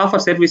providers offer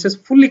services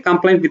fully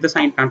compliant with the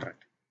signed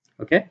contract.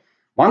 Okay,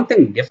 one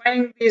thing,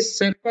 defining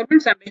these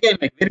requirements, and again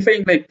like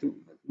verifying like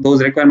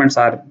those requirements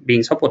are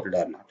being supported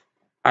or not,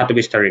 are to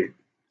be studied.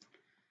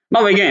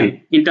 Now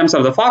again, in terms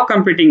of the fog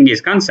computing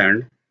is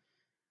concerned,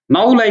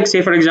 now like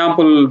say for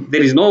example,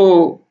 there is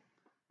no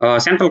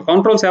central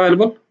controls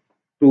available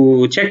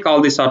to check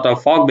all these sort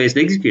of fog based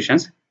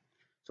executions.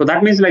 So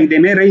that means like they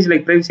may raise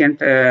like privacy and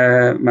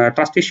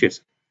trust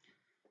issues.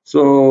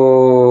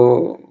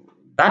 So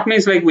that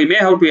means like we may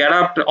have to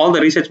adapt all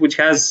the research which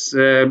has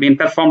been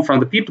performed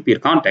from the peer-to-peer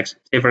context.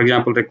 Say for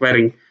example,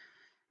 requiring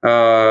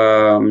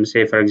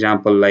say for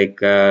example like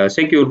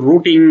secure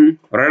routing,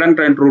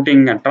 redundant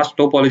routing, and trust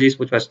topologies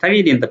which were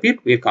studied in the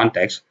peer-to-peer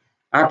context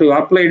are to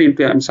applied in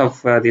terms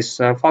of these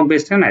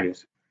fog-based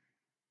scenarios.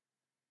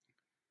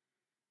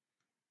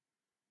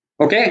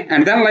 Okay,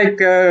 and then like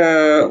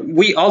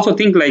we also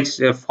think like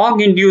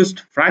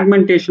fog-induced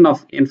fragmentation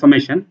of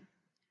information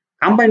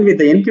combined with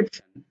the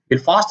encryption will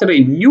foster a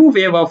new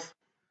wave of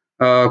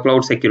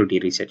cloud security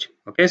research.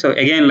 Okay, so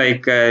again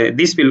like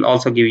this will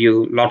also give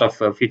you a lot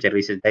of future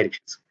research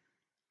directions.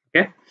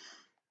 Okay,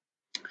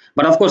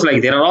 but of course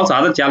like there are also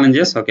other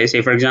challenges. Okay,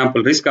 say for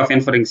example, risk of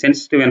inferring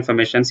sensitive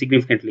information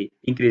significantly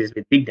increases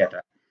with big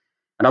data.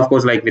 And of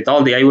course, like with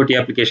all the IoT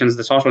applications,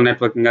 the social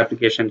networking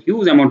application,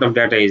 huge amount of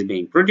data is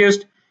being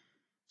produced.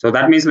 So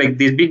that means like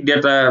this big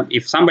data,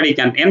 if somebody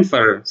can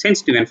infer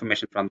sensitive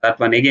information from that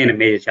one, again, a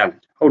major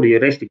challenge. How do you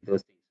restrict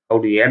those things? How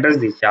do you address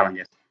these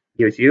challenges?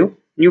 Gives you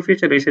new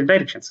future research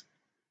directions.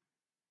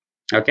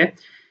 Okay.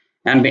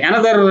 And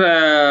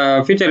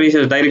another future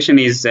research direction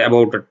is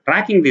about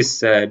tracking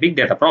this big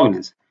data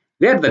provenance,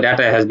 where the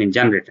data has been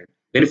generated,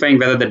 verifying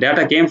whether the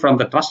data came from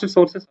the trusted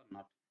sources or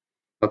not.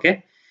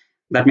 Okay.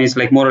 That means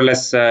like more or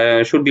less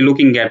should be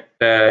looking at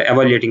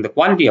evaluating the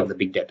quality of the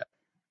big data.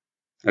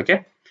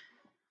 Okay.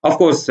 Of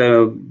course,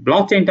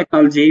 blockchain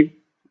technology,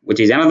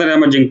 which is another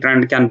emerging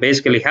trend, can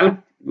basically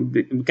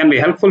can be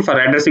helpful for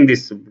addressing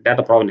this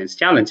data provenance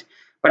challenge,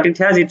 but it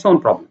has its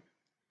own problem.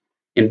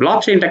 In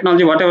blockchain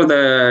technology, whatever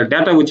the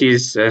data which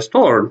is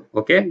stored,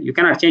 okay, you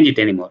cannot change it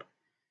anymore.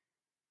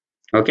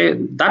 Okay,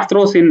 that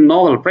throws in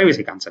novel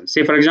privacy concerns.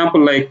 Say, for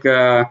example, like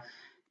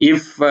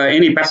if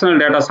any personal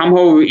data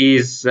somehow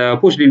is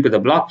pushed into the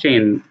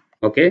blockchain,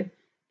 okay,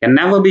 can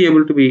never be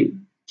able to be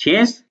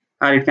changed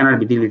or it cannot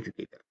be deleted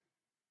either.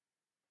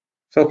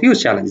 So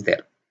huge challenge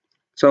there.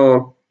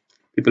 So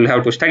people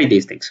have to study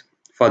these things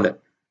further.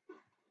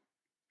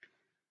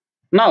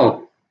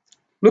 Now,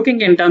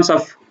 looking in terms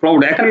of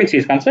cloud economics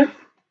is concerned,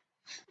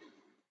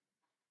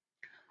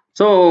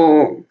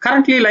 so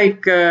currently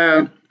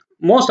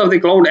most of the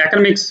cloud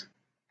economics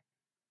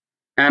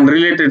and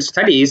related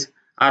studies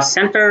are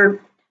centered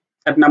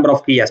at number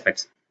of key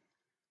aspects.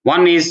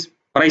 One is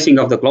pricing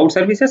of the cloud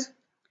services.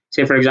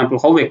 Say, for example,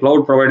 how a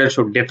cloud provider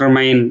should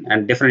determine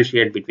and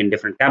differentiate between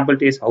different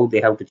capabilities, how they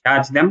have to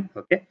charge them,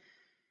 okay?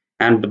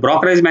 And the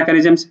brokerage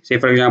mechanisms, say,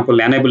 for example,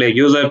 enable a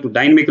user to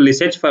dynamically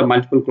search for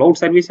multiple cloud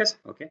services,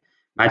 okay?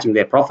 Matching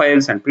their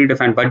profiles and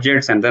predefined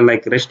budgets, and then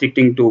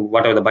restricting to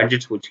whatever the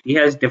budgets which he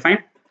has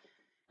defined,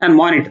 and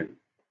monitoring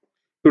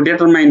to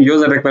determine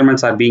user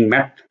requirements are being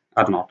met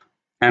or not.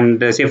 And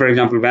say, for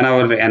example,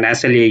 whenever an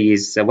SLA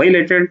is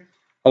violated,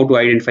 how to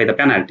identify the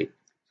penalty.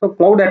 So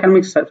cloud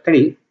economics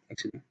study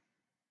actually,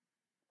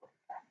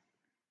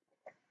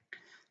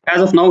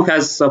 as of now,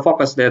 has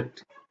focused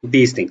at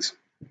these things.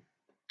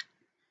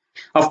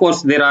 Of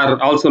course, there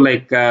are also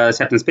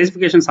certain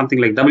specifications, something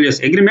like WS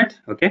agreement,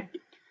 okay,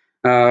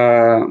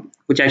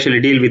 which actually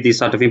deal with these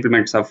sort of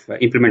implementation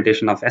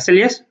of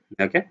SLAs,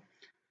 okay.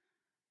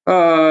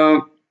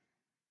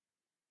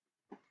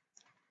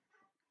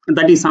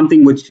 That is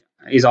something which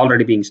is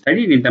already being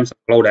studied in terms of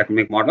cloud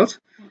economic models.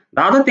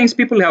 The other things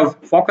people have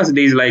focused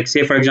is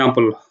say, for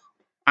example,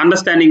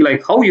 understanding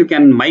how you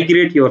can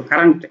migrate your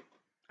current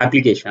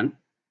application,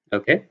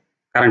 okay,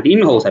 current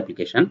in-house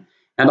application,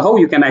 and how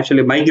you can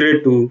actually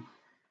migrate to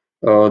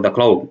the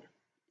cloud,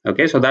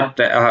 okay. So that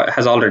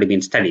has already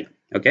been studied,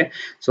 okay.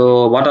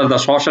 So what are the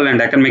social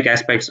and economic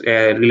aspects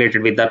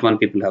related with that one?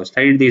 People have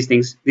studied these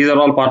things. These are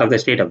all part of the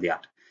state of the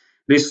art.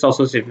 Risks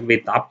associated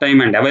with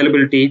uptime and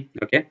availability,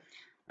 okay.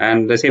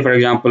 And say, for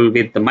example,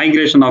 with the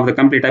migration of the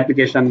complete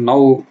application,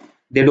 now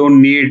they don't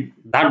need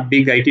that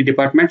big IT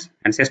departments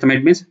and system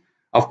admins.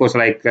 Of course,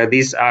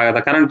 these are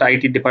the current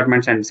IT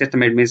departments and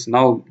system admins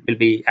now will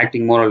be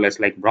acting more or less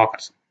like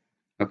brokers,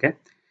 okay.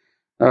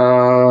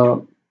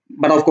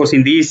 But of course,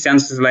 in these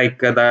senses,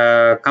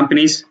 the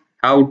companies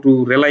have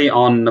to rely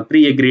on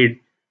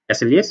pre-agreed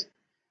SLAs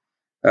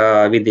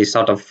with these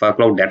sort of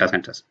cloud data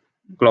centers,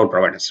 cloud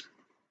providers.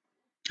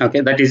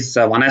 Okay, that is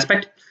one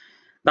aspect.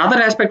 The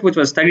other aspect which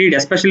was studied,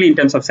 especially in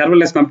terms of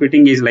serverless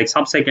computing, is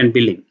sub-second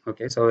billing.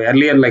 Okay, so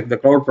earlier, the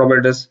cloud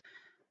providers,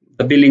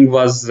 the billing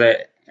was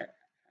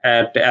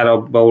at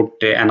about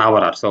an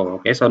hour or so.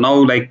 Okay, so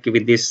now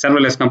with this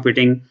serverless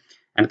computing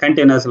and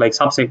containers,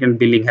 sub-second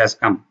billing has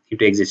come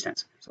into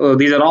existence. So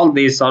these are all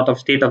these sort of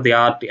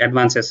state-of-the-art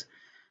advances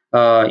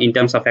in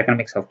terms of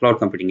economics of cloud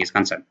computing is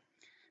concerned.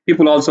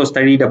 People also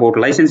studied about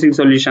licensing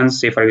solutions,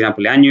 say, for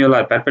example, annual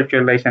or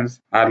perpetual license,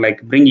 or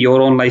bring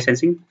your own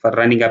licensing for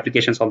running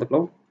applications on the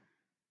cloud.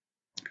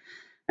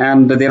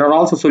 And there are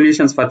also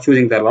solutions for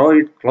choosing the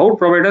right cloud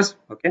providers,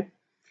 okay.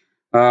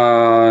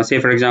 Say,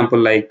 for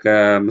example,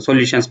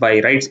 solutions by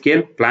right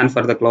scale, plan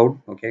for the cloud,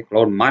 okay,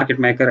 cloud market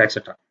maker,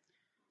 etc.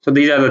 So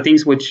these are the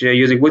things which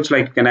using which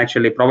you can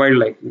actually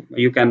provide,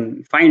 you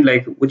can find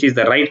which is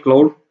the right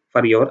cloud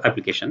for your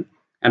application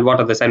and what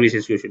are the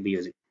services you should be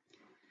using.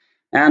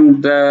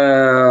 And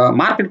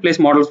marketplace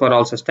models were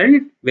also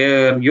studied,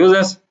 where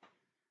users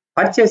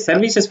purchase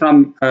services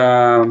from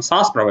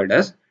SaaS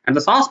providers, and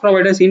the SaaS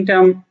providers in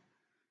turn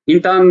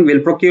will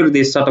procure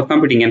this sort of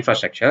computing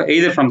infrastructure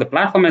either from the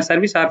platform as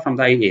service or from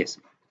the IaaS.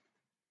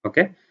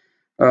 Okay,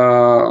 a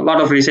lot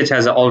of research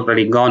has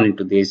already gone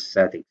into these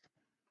things.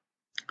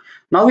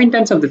 Now, in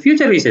terms of the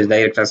future research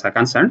directors are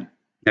concerned,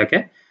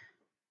 okay,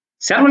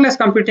 serverless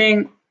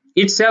computing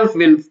itself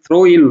will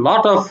throw in a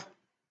lot of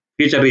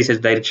future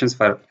research directions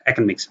for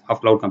economics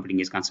of cloud computing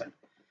is concerned.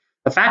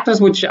 The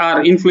factors which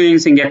are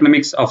influencing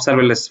economics of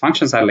serverless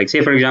functions are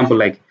say, for example,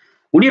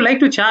 would you like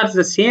to charge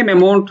the same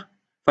amount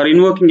for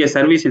invoking a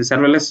service in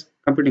serverless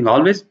computing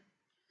always?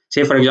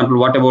 Say, for example,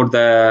 what about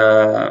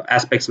the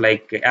aspects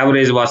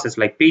average versus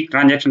peak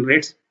transaction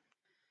rates,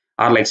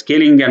 or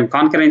scaling and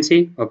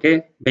concurrency,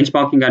 okay,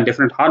 benchmarking on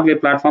different hardware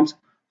platforms,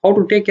 how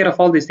to take care of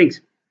all these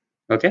things,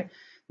 okay.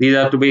 These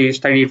are to be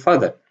studied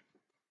further.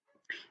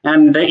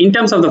 And in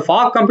terms of the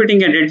fog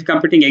computing and edge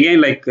computing,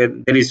 again,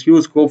 there is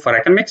huge scope for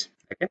economics,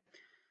 okay.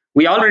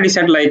 We already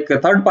said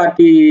third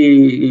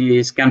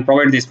parties can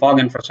provide this fog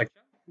infrastructure.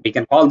 We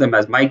can call them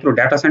as micro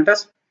data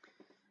centers.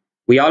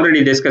 We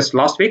already discussed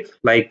last week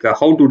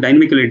how to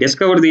dynamically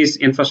discover these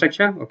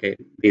infrastructure, okay,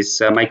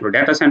 these micro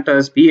data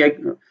centers,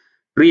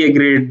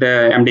 pre-agreed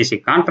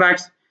MDC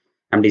contracts,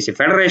 MDC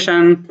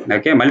federation,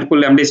 okay,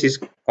 multiple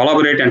MDCs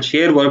collaborate and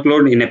share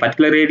workload in a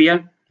particular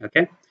area,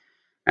 okay,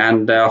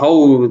 and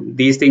how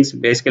these things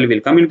basically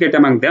will communicate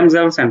among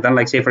themselves, and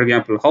then say, for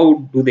example, how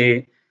do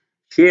they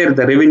share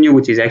the revenue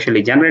which is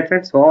actually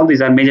generated. So all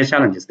these are major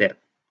challenges there.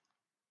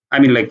 I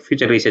mean,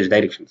 future research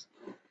directions.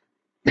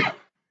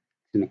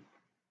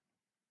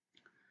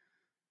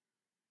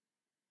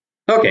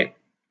 Okay.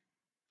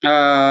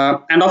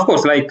 And of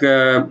course,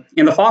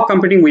 in the fog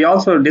computing, we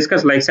also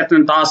discuss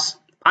certain tasks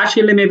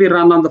partially maybe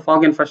run on the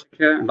fog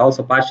infrastructure and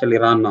also partially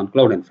run on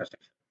cloud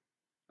infrastructure.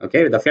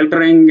 Okay, the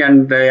filtering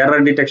and error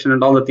detection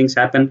and all the things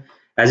happen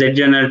as edge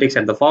analytics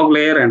at the fog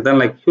layer, and then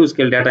huge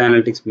scale data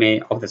analytics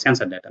of the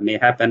sensor data may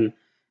happen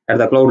at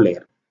the cloud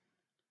layer.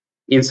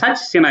 In such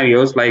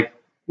scenarios, like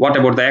what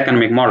about the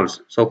economic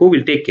models? So who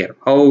will take care?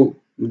 How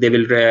they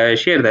will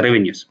share the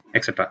revenues,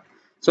 etc.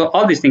 So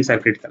all these things are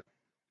critical.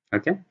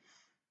 Okay.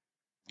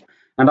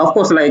 And of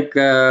course, like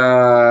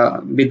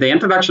with the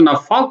introduction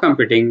of fog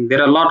computing,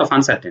 there are a lot of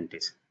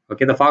uncertainties.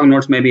 Okay, the fog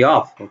nodes may be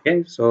off.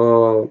 Okay,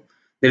 so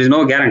there is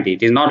no guarantee.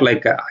 It is not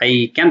like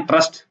I can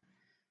trust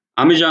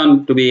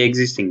Amazon to be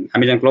existing,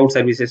 Amazon Cloud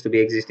Services to be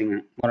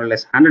existing more or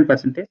less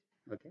 100%.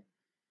 Okay,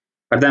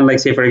 but then like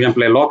say for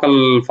example a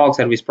local fog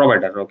service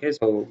provider. Okay,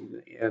 so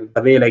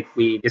the way like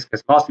we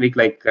discussed last week,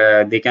 like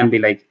they can be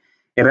like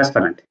a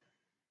restaurant.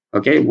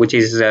 Okay, which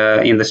is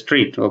in the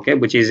street. Okay,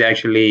 which is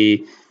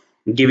actually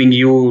giving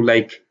you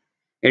like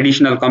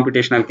additional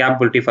computational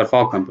capability for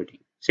fog computing.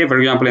 Say for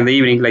example in the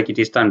evening, like it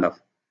is turned off.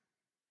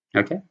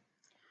 Okay,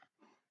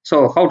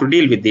 so how to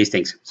deal with these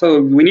things?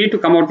 So we need to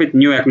come out with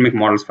new economic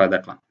models for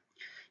that one.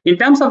 In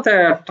terms of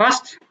the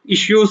trust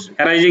issues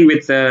arising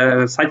with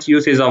such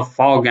uses of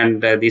fog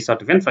and these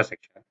sort of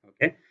infrastructure,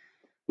 okay,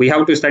 we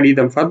have to study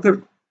them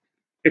further.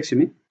 Excuse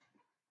me.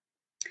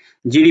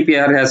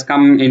 GDPR has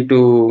come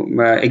into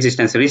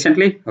existence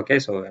recently. Okay,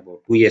 so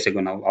about 2 years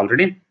ago now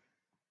already.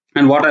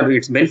 And what are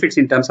its benefits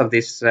in terms of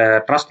these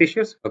trust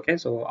issues? Okay,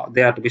 so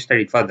they are to be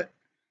studied further.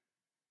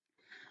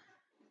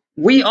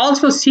 We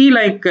also see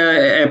like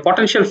a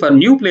potential for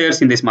new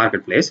players in this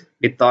marketplace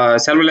with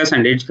serverless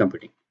and edge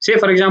computing. Say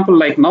for example,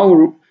 like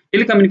now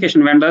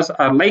telecommunication vendors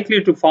are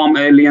likely to form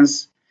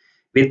alliance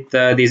with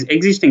these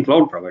existing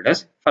cloud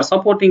providers for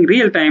supporting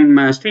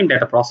real-time stream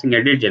data processing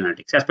and edge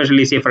analytics,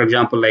 especially say for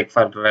example like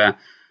for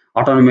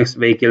autonomous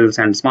vehicles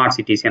and smart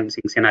city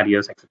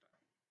scenarios, etc.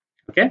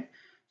 Okay,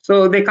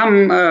 so they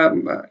come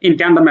in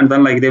tandem, and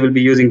then like they will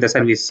be using the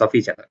service of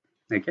each other.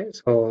 Okay,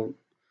 so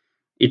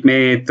it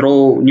may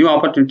throw new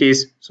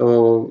opportunities.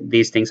 So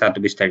these things are to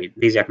be studied.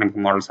 These economic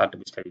models are to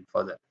be studied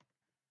further.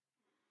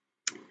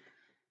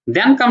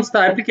 Then comes the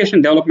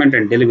application development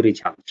and delivery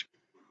challenge.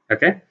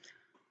 Okay,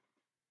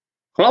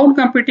 cloud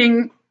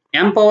computing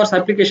empowers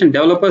application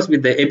developers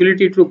with the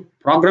ability to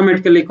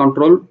programmatically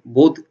control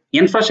both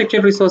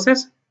infrastructure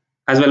resources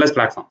as well as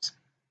platforms.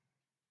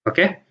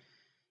 Okay,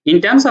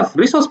 in terms of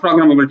resource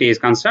programmability is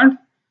concerned,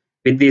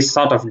 with this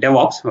sort of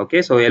DevOps,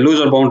 okay, so a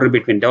looser boundary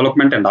between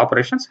development and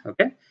operations,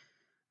 okay,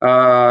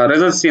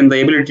 results in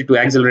the ability to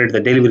accelerate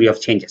the delivery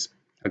of changes.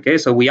 Okay,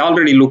 so we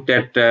already looked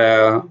at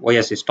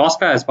OSS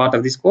Tosca as part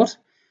of this course.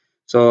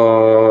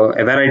 So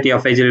a variety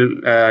of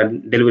agile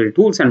delivery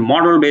tools and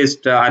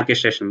model-based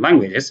orchestration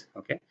languages,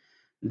 okay,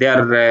 they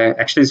are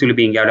extensively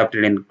being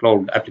adopted in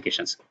cloud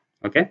applications.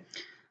 Okay,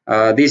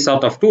 these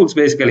sort of tools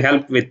basically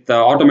help with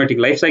automatic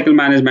lifecycle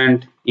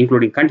management,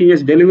 including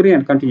continuous delivery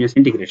and continuous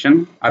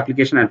integration,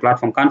 application and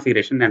platform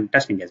configuration, and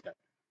testing as well.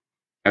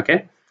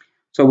 Okay,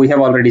 so we have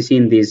already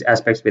seen these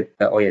aspects with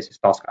the OSS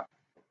Tosca.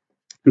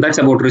 That's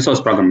about resource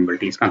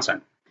programmability is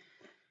concerned.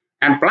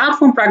 And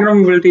platform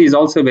programmability is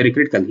also very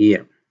critical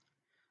here.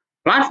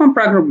 Platform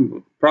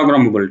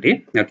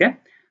programmability, okay,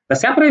 the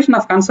separation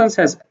of concerns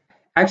has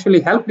actually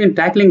helped in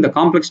tackling the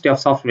complexity of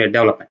software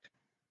development.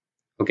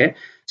 Okay,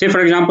 say for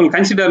example,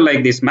 consider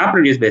like this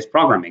MapReduce based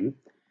programming.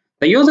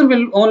 The user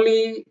will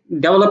only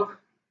develop,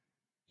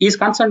 is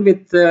concerned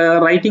with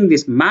writing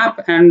this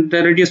map and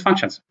reduce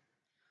functions.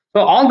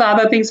 So all the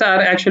other things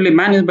are actually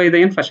managed by the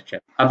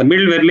infrastructure, or the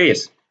middleware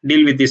layers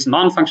deal with these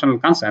non-functional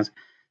concerns,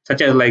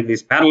 such as like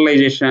this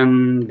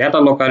parallelization, data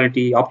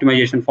locality,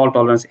 optimization, fault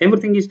tolerance.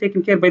 Everything is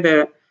taken care by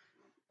the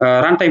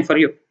runtime for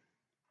you.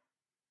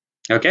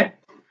 Okay.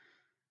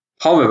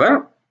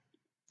 However,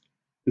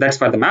 that's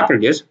for the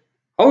MapReduce.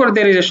 However,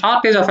 there is a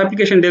shortage of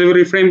application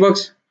delivery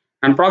frameworks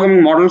and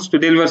programming models to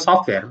deliver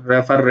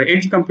software for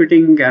edge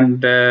computing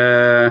and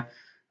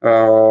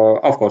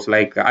of course,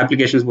 like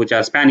applications which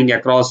are spanning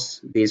across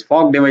these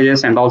fog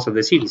devices and also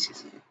the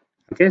CDCs.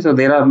 Okay, so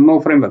there are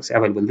no frameworks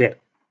available there.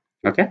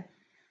 Okay.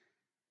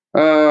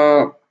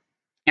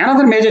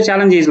 Another major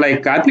challenge is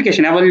like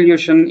application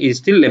evaluation is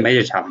still a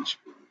major challenge.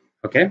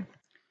 Okay.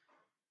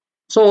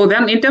 So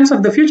then in terms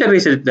of the future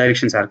research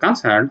directions are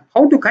concerned,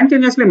 how to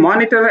continuously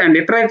monitor and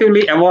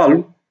iteratively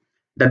evolve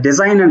the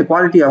design and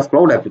quality of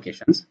cloud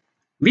applications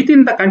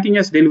within the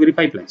continuous delivery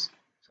pipelines.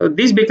 So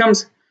this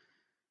becomes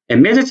a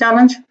major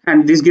challenge,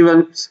 and this gives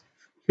us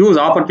huge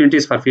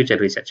opportunities for future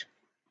research.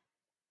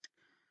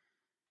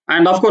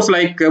 And of course,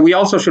 like we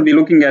also should be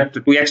looking at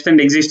to extend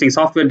existing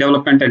software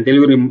development and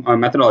delivery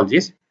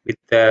methodologies with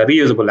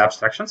reusable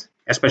abstractions,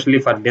 especially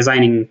for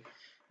designing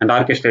and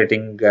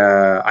orchestrating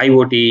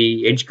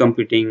IoT, edge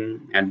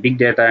computing, and big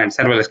data and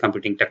serverless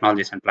computing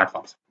technologies and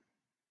platforms.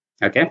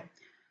 Okay.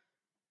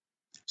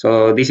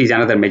 So this is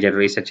another major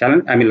research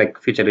challenge. I mean, like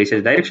future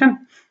research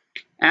direction.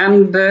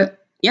 And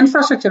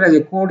infrastructure as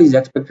a code is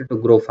expected to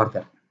grow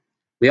further.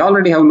 We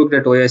already have looked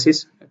at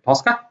OSS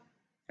Tosca.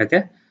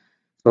 Okay.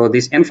 So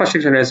this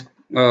infrastructure as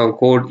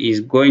code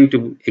is going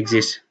to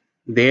exist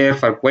there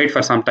for quite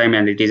for some time,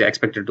 and it is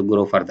expected to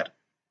grow further.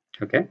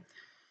 Okay.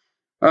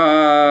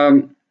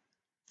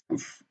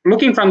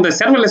 Looking from the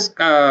serverless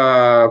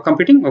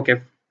computing,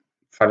 okay,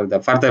 for the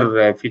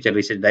further future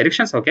research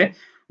directions, okay,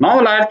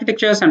 Novel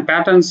architectures and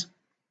patterns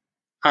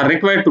are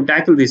required to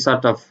tackle this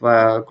sort of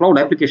cloud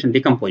application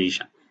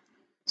decomposition.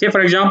 Say,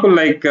 for example,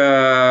 like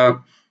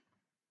now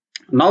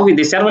with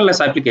the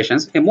serverless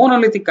applications, a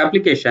monolithic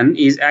application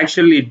is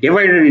actually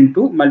divided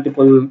into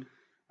multiple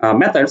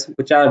methods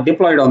which are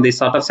deployed on this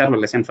sort of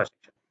serverless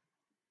infrastructure.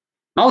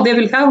 Now they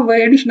will have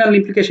additional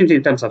implications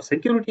in terms of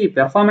security,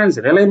 performance,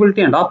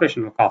 reliability, and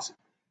operational cost.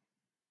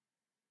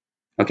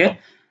 Okay,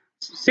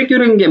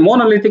 securing a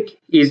monolithic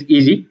is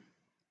easy,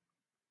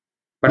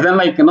 but then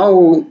like now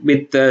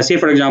with say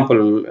for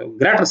example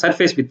greater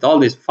surface with all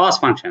these fast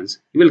functions,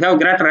 you will have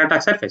greater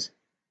attack surface.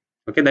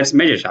 Okay, that's a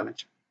major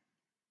challenge.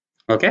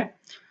 Okay,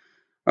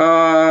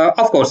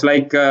 of course,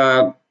 like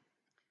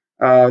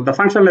the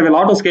function level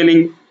auto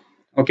scaling.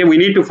 Okay, we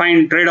need to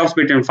find trade-offs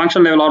between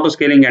function level auto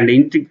scaling and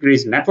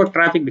increased network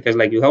traffic, because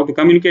like you have to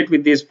communicate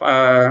with these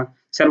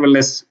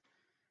serverless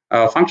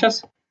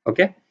functions.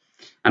 Okay,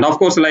 and of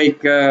course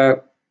like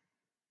the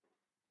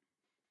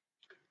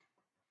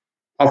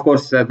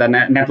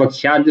network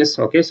charges.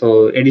 Okay,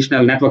 so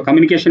additional network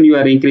communication you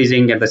are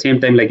increasing, at the same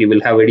time like you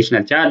will have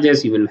additional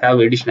charges, you will have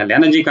additional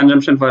energy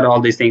consumption for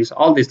all these things.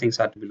 All these things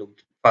are to be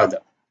looked further.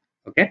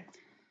 Okay,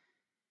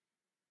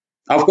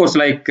 of course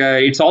like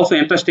it's also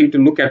interesting to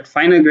look at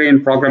finer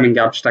grained programming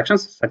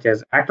abstractions such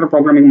as actor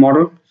programming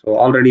model. So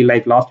already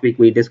like last week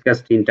we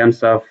discussed in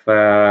terms of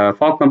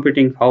fog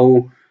computing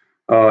how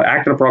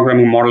actor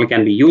programming model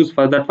can be used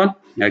for that one.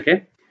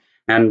 Okay,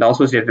 and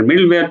associated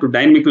middleware to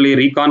dynamically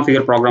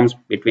reconfigure programs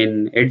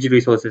between edge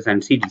resources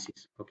and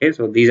CDCs. Okay,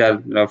 so these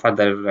are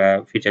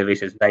further future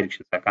research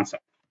directions are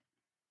concerned.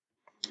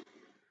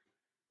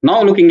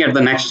 Now looking at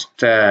the next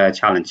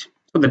challenge,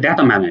 so the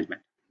data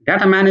management.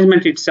 Data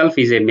management itself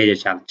is a major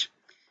challenge.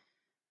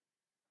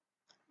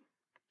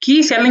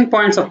 Key selling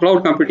points of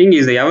cloud computing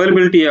is the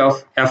availability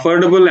of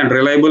affordable and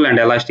reliable and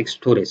elastic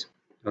storage.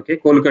 Okay,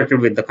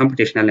 co-located with the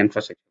computational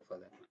infrastructure for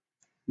that.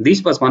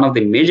 This was one of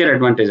the major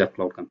advantages of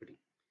cloud computing.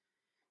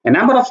 A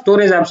number of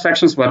storage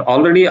abstractions were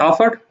already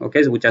offered,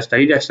 okay, which are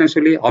studied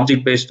extensively.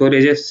 Object-based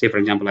storages, say for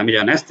example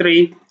Amazon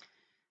S3,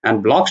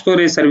 and block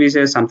storage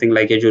services, something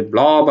like Azure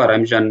Blob or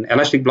Amazon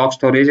Elastic Block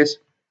Storages.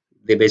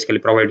 They basically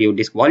provide you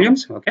disk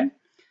volumes, okay,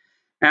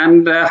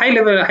 and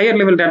higher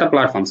level data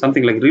platforms,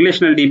 something like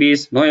relational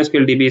DBs,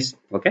 NoSQL DBs,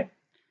 okay,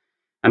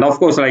 and of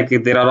course like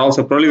there are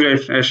also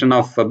proliferation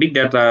of big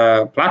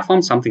data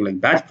platforms, something like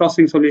batch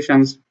processing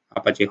solutions,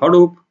 Apache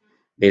Hadoop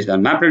based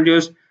on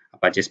MapReduce,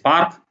 Apache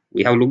Spark.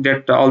 We have looked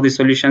at all these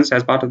solutions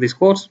as part of this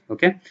course.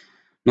 Okay,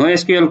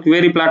 NoSQL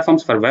query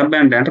platforms for web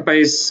and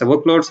enterprise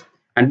workloads,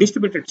 and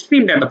distributed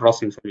stream data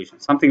processing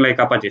solutions, something like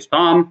Apache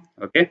Storm.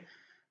 Okay,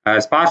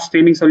 Spark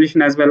streaming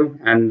solution as well,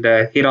 and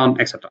Heron,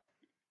 etc.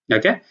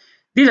 Okay,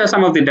 these are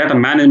some of the data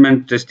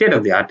management state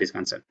of the art is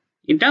concerned.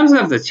 In terms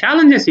of the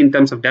challenges in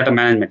terms of data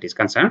management is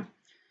concerned,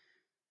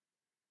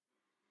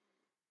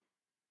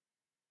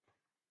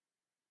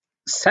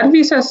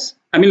 services.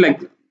 I mean,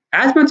 like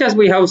as much as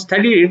we have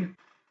studied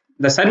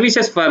the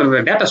services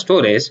for data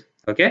storage,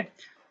 okay,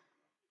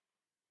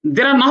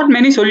 there are not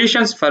many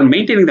solutions for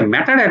maintaining the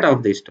metadata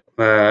of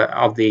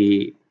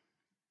the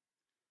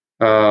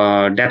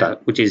data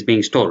which is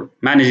being stored.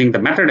 Managing the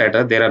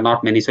metadata, there are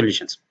not many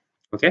solutions.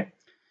 Okay,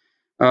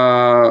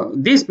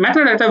 this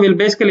metadata will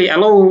basically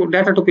allow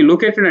data to be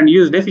located and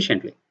used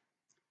efficiently.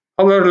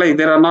 However, like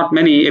there are not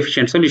many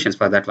efficient solutions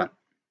for that one.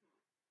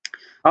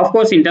 Of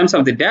course, in terms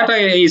of the data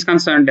is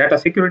concerned, data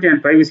security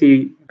and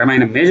privacy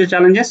remain major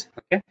challenges.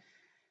 Okay,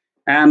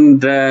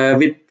 and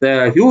with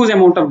the huge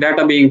amount of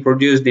data being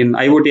produced in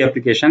IoT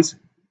applications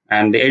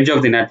and the edge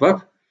of the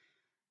network,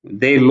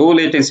 their low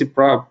latency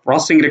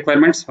processing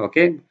requirements,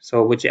 okay,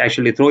 so which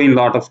actually throw in a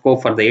lot of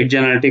scope for the edge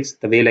analytics,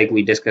 the way like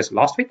we discussed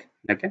last week.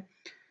 Okay,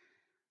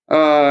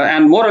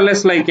 and more or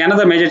less like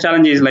another major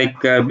challenge is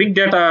like big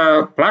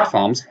data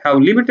platforms have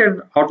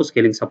limited auto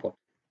scaling support.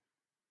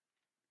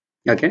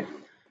 Okay,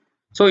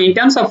 so in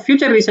terms of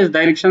future research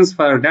directions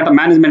for data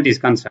management is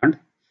concerned,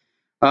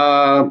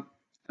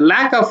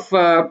 lack of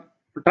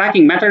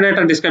tracking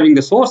metadata describing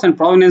the source and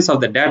provenance of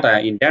the data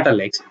in data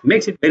lakes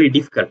makes it very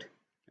difficult,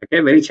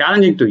 okay, very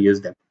challenging to use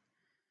them.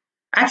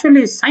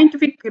 Actually,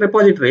 scientific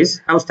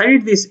repositories have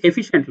studied this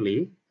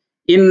efficiently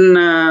in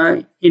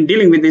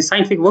dealing with the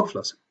scientific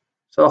workflows.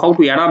 So how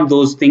to adapt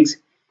those things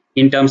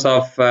in terms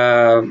of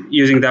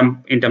using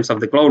them in terms of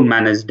the cloud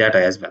managed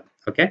data as well.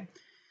 Okay,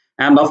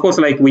 and of course,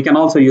 like we can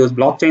also use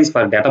blockchains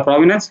for data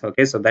provenance.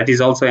 Okay, so that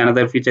is also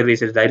another future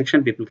research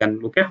direction people can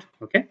look at.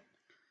 Okay.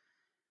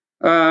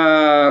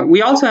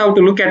 We also have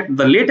to look at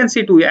the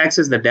latency to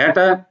access the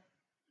data.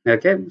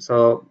 Okay,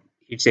 so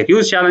it's a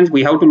huge challenge.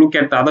 We have to look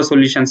at other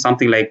solutions,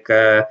 something like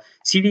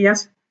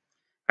CDNs,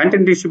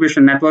 content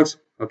distribution networks,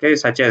 okay,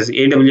 such as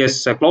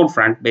AWS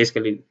CloudFront,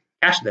 basically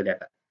cache the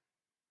data,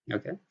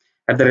 okay,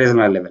 at the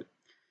reasonable level.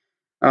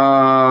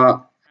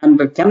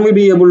 And can we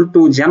be able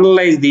to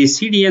generalize the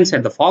CDNs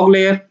at the fog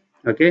layer?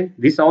 Okay,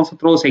 this also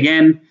throws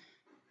again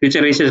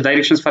future research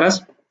directions for us.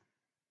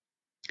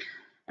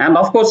 And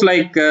of course,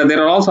 like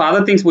there are also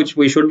other things which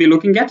we should be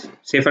looking at.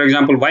 Say, for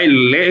example, while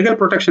legal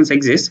protections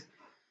exist,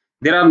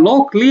 there are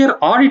no clear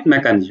audit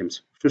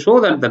mechanisms to show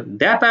that the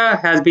data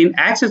has been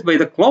accessed by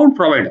the cloud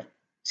provider.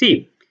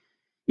 See,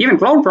 even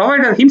cloud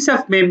provider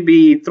himself may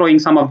be throwing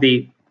some of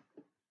the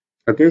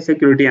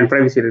security and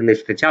privacy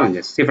related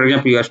challenges. Say, for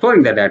example, you are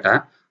storing the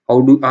data.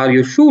 Are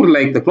you sure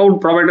like the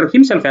cloud provider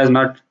himself has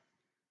not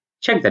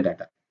checked the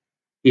data?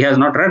 He has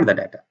not read the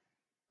data.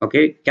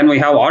 Okay, can we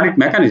have audit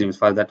mechanisms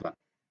for that one?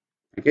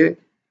 Okay,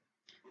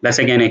 that's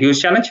again a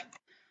huge challenge.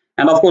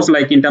 And of course,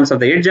 like in terms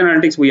of the edge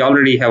analytics, we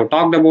already have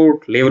talked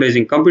about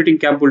leveraging computing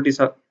capabilities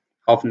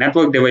of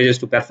network devices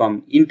to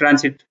perform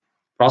in-transit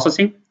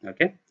processing.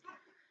 Okay,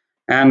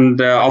 and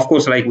of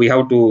course, like we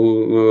have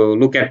to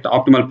look at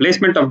optimal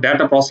placement of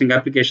data processing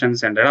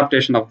applications and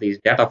adaptation of these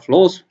data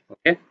flows.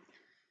 Okay,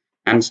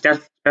 and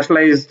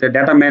specialized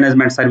data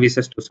management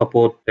services to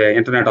support the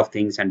Internet of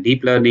Things and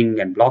deep learning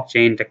and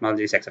blockchain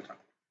technologies, etc.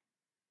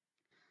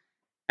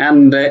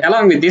 And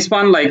along with this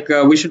one, like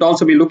we should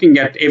also be looking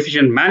at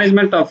efficient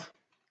management of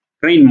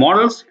trained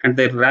models and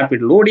their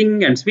rapid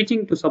loading and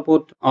switching to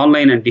support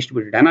online and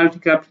distributed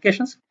analytical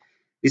applications.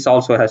 This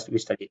also has to be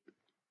studied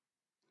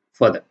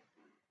further.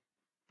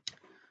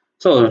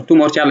 So 2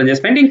 more challenges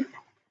pending.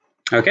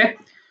 Okay,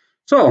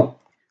 so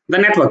the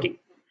networking.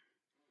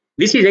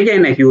 This is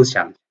again a huge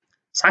challenge.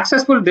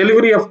 Successful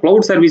delivery of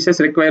cloud services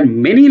require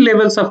many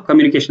levels of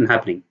communication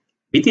happening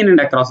within and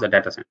across the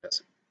data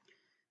centers.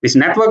 This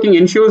networking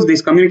ensures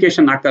this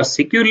communication occurs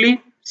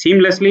securely,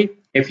 seamlessly,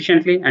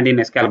 efficiently, and in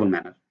a scalable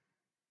manner.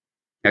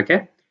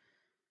 Okay.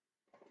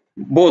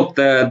 Both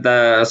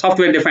the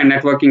software-defined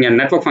networking and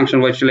network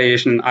function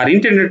virtualization are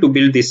intended to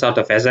build this sort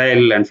of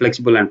agile and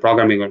flexible and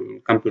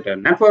programmable computer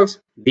networks.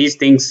 These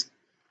things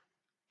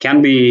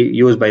can be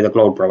used by the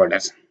cloud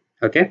providers.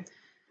 Okay.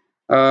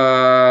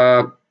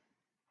 In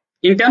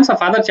terms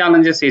of other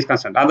challenges is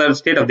concerned, other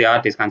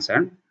state-of-the-art is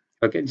concerned.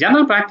 Okay.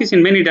 General practice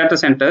in many data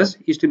centers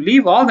is to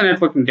leave all the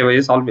networking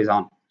devices always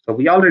on. So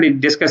we already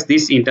discussed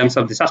this in terms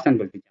of the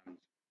sustainability challenge.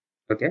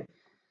 Okay.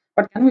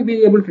 But can we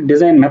be able to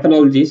design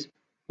methodologies?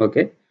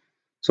 Okay,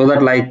 so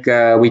that like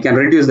we can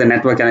reduce the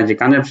network energy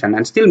consumption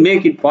and still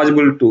make it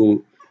possible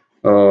to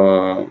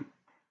I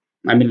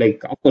mean,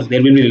 like, of course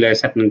there will be like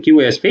certain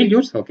QoS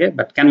failures, okay,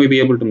 but can we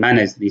be able to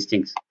manage these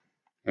things,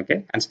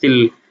 okay, and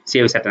still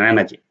save certain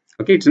energy?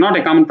 Okay, it's not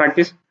a common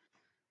practice,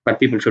 but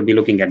people should be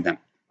looking at them.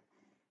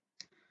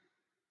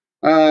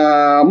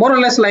 More or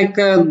less like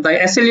the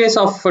SLAs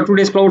of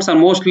today's clouds are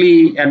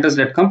mostly addressed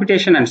at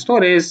computation and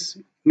storage.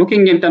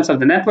 Looking in terms of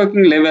the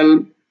networking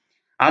level,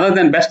 other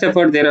than best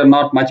effort, there are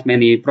not much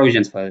many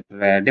provisions for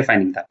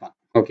defining that one.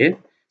 Okay,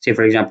 say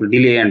for example,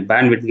 delay and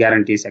bandwidth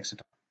guarantees,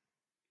 etc.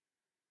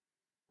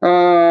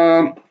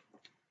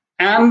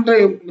 And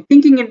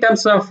thinking in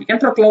terms of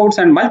inter-clouds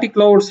and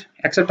multi-clouds,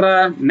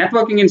 etc.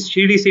 Networking in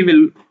CDC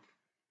will,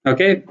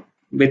 okay,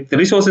 with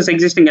resources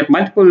existing at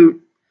multiple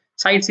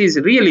sites is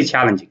really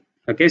challenging.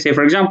 Okay, say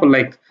for example,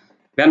 like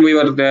when we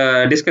were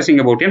discussing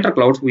about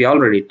inter-clouds, we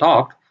already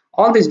talked.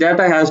 All this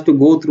data has to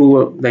go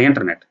through the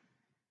internet.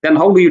 Then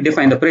how do you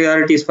define the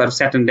priorities for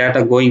certain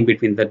data going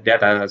between the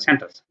data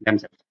centers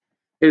themselves?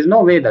 There is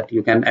no way that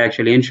you can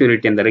actually ensure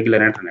it in the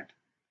regular internet.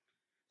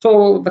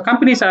 So the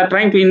companies are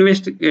trying to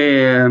invest,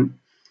 they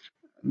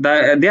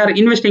are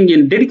investing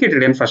in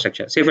dedicated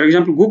infrastructure. Say for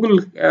example, Google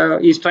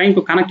is trying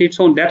to connect its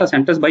own data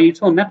centers by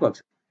its own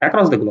networks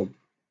across the globe.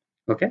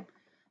 Okay,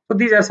 so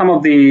these are some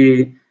of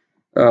the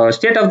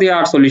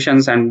state-of-the-art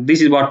solutions, and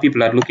this is what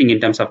people are looking in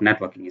terms of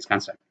networking is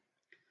concerned.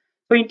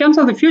 So in terms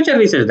of the future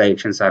research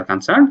directions are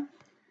concerned,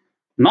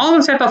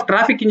 novel set of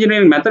traffic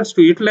engineering methods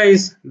to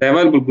utilize the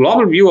available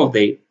global view of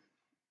the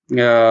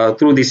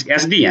through this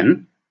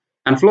SDN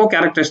and flow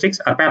characteristics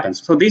are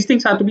patterns. So these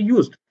things have to be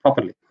used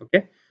properly.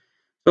 Okay,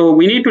 so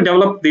we need to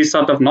develop these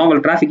sort of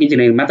novel traffic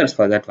engineering methods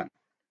for that one.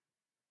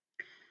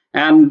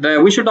 And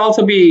we should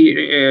also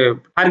be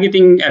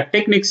targeting at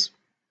techniques,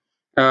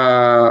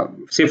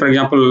 say for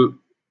example,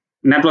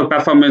 network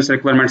performance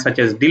requirements such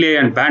as delay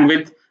and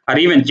bandwidth, or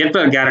even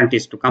gentler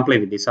guarantees to comply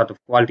with this sort of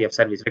quality of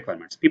service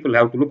requirements. People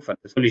have to look for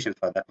the solutions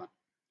for that one.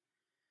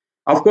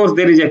 Of course,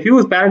 there is a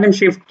huge paradigm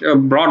shift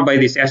brought by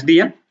this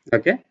SDN.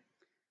 Okay,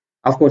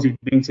 of course,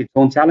 it brings its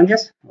own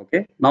challenges.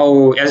 Okay,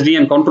 now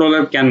SDN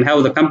controller can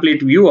have the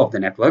complete view of the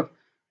network.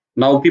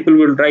 Now people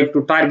will try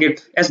to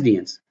target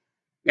SDN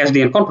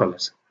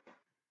controllers.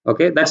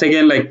 Okay, that's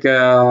again like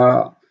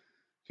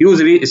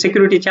huge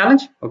security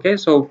challenge. Okay,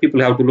 so people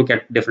have to look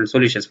at different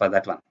solutions for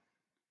that one.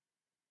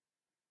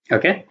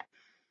 Okay.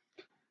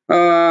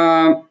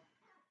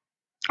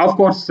 Of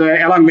course,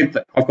 along with,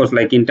 of course,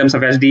 like in terms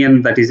of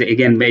SDN, that is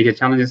again major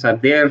challenges are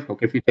there.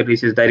 Okay, future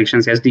research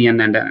directions, SDN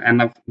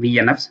and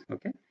VNFs,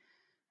 okay,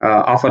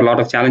 offer a lot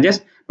of challenges.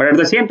 But at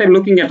the same time,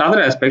 looking at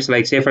other aspects,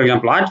 like say, for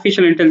example,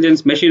 artificial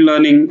intelligence, machine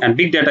learning, and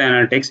big data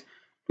analytics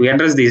to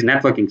address these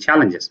networking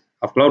challenges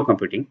of cloud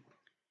computing.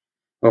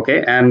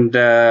 Okay, and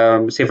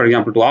say, for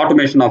example, to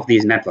automation of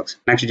these networks,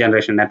 next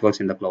generation networks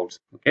in the clouds.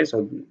 Okay,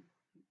 so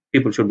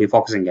people should be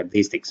focusing at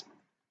these things.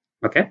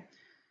 Okay.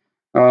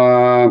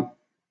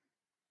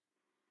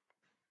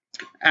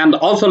 And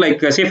also,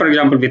 like say for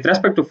example, with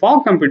respect to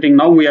fog computing,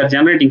 now we are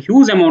generating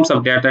huge amounts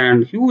of data,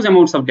 and huge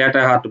amounts of data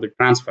have to be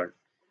transferred.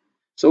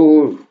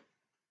 So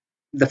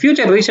the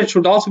future research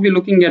should also be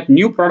looking at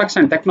new products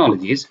and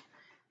technologies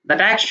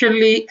that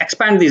actually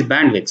expand these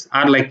bandwidths,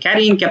 or like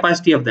carrying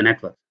capacity of the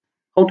network.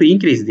 How to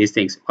increase these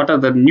things? What are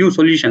the new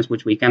solutions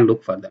which we can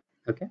look for them?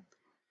 Okay,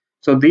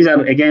 so these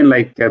are again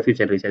like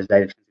future research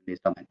directions in this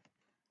domain.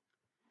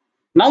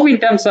 Now, in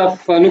terms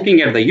of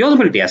looking at the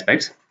usability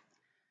aspects,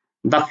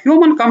 the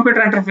human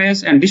computer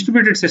interface and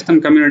distributed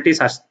system communities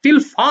are still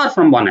far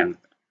from one another.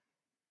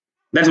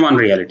 That's one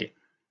reality.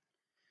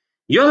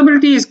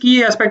 Usability is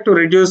key aspect to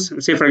reduce,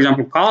 say for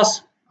example,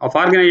 costs of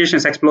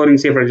organizations exploring,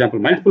 say for example,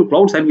 multiple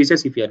cloud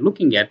services. If you are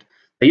looking at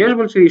the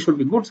usability should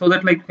be good, so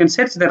that like you can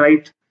search the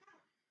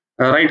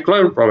right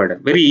cloud provider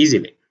very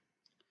easily.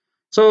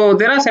 So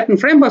there are certain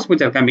frameworks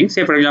which are coming.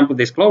 Say for example,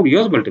 this cloud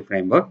usability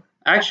framework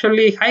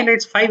actually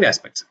highlights 5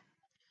 aspects.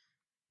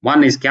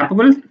 One is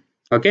capable,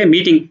 okay,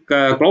 meeting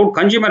cloud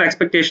consumer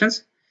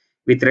expectations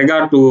with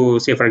regard to,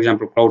 say for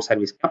example, cloud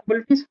service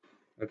capabilities,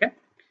 okay.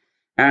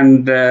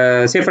 And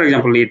say for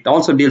example, it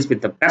also deals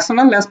with the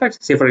personal aspects.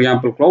 Say for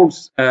example, cloud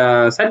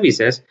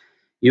services,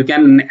 you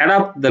can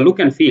adapt the look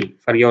and feel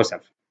for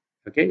yourself,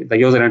 okay. The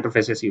user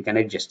interfaces you can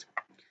adjust.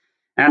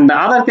 And the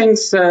other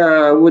things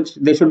which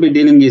they should be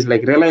dealing is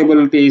like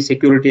reliability,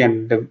 security,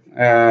 and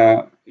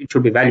it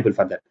should be valuable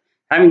for that.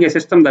 Having a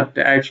system that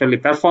actually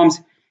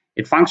performs,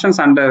 it functions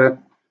under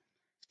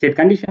state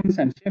conditions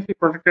and safely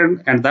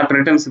protected, and that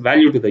returns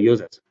value to the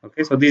users.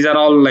 Okay, so these are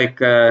all like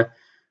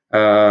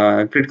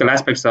critical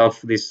aspects of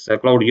this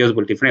cloud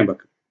usability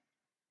framework.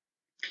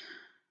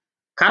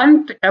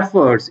 Current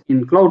efforts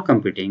in cloud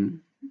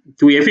computing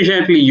to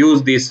efficiently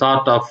use these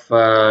sort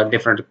of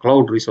different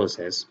cloud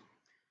resources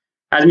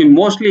has been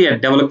mostly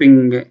at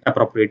developing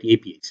appropriate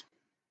APIs.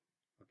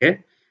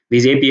 Okay,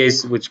 these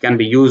APIs which can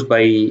be used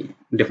by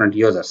different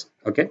users.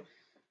 Okay,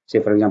 say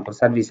for example,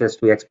 services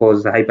to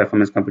expose high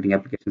performance computing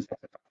applications,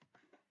 etc.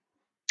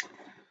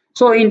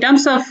 So in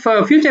terms of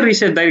future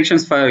research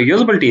directions for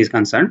usability is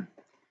concerned,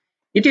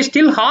 it is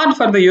still hard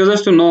for the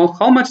users to know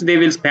how much they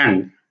will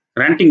spend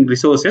renting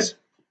resources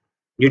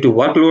due to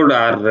workload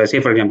or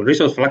say for example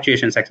resource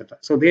fluctuations, etc.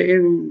 So they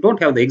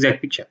don't have the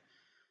exact picture.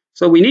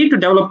 So we need to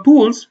develop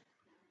tools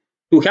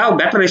to have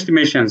better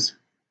estimations,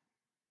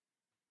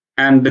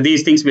 and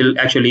these things will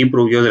actually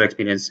improve user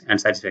experience and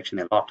satisfaction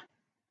a lot.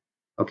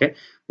 Okay,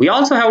 we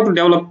also have to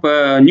develop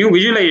new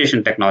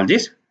visualization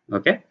technologies,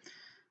 okay,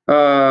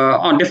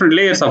 on different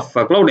layers of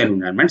cloud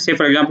environment. Say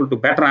for example, to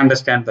better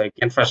understand the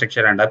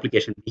infrastructure and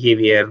application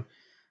behavior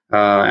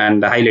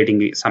and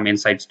highlighting some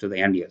insights to the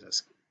end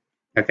users.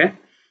 Okay,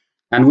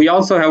 and we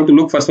also have to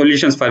look for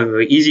solutions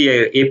for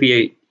easier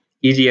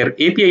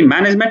API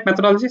management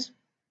methodologies,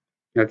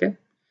 okay,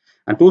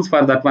 and tools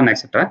for that one,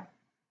 etc.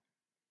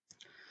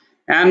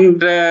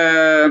 And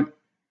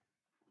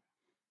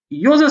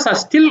users are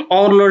still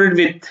overloaded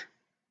with,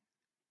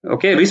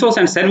 okay, resource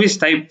and service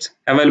types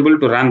available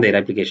to run their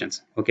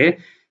applications. Okay,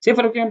 say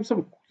for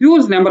example,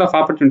 huge number of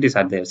opportunities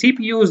are there: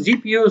 CPUs,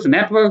 GPUs,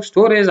 network,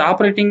 storage,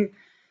 operating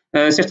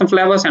system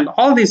flavors, and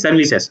all these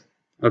services,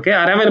 okay,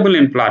 are available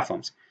in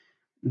platforms.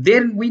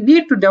 Then we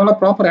need to develop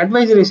proper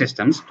advisory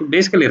systems to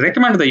basically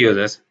recommend the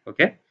users,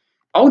 okay,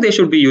 how they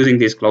should be using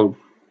these cloud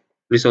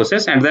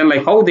resources, and then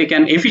like how they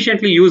can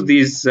efficiently use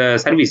these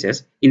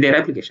services in their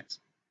applications.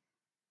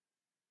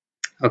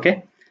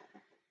 Okay,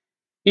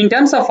 in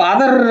terms of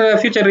other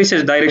future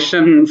research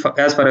direction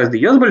as far as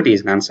the usability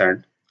is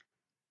concerned,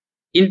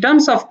 in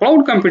terms of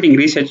cloud computing,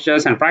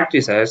 researchers and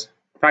practitioners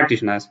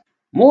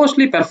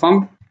mostly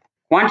perform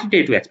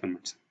quantitative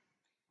experiments,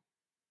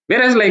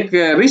 whereas like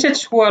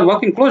research who are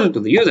working closer to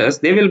the users,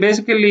 they will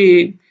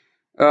basically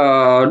do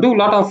a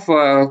lot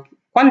of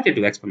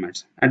qualitative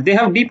experiments, and they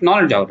have deep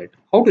knowledge of it,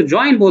 how to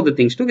join both the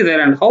things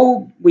together, and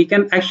how we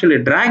can actually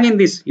drag in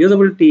this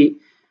usability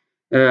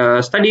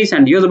studies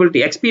and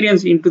usability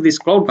experience into this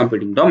cloud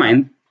computing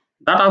domain.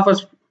 That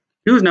offers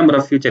huge number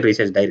of future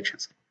research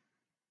directions.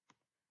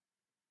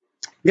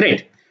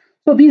 Great.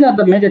 So these are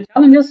the major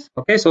challenges.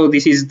 Okay, so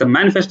this is the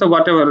manifesto,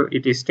 whatever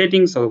it is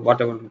stating. So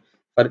whatever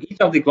for each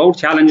of the cloud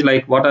challenge,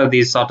 like what are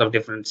these sort of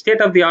different state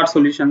of the art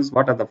solutions,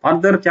 what are the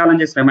further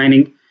challenges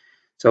remaining.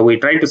 So we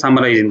try to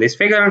summarize in this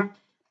figure,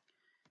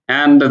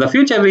 and the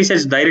future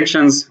research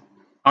directions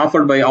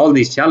offered by all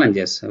these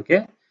challenges,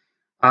 okay,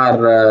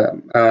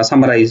 are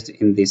summarized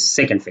in this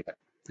second figure.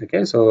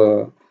 Okay,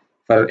 so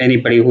for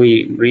anybody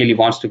who really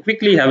wants to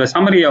quickly have a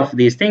summary of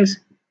these things,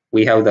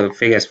 we have the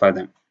figures for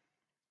them.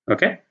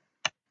 Okay,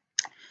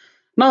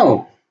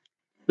 now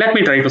let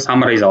me try to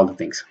summarize all the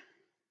things.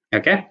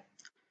 Okay,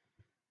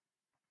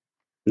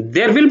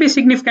 there will be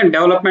significant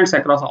developments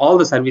across all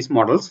the service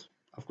models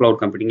of cloud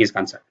computing is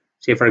concerned.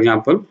 Say for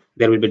example,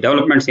 there will be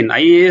developments in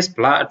IaaS,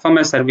 platform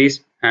as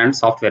service, and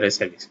software as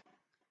service.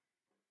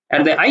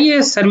 At the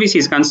IaaS service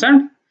is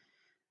concerned,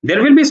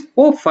 there will be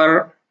scope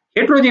for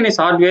heterogeneous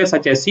hardware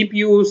such as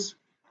CPUs,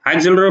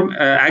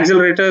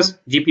 accelerators,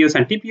 GPUs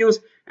and TPUs,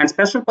 and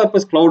special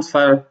purpose clouds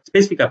for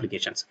specific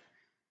applications.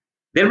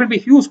 there will be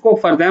huge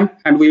scope for them,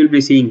 and we will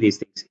be seeing these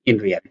things in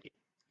reality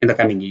in the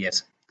coming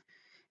years.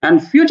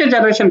 And future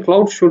generation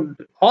clouds should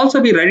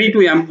also be ready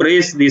to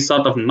embrace these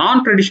sort of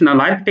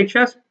non-traditional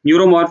architectures,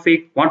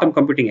 neuromorphic, quantum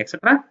computing,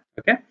 etc.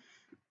 Okay.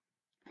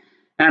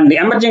 And the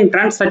emerging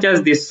trends such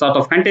as this sort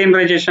of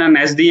containerization,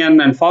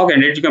 SDN, and fog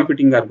and edge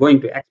computing are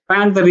going to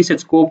expand the research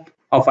scope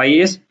of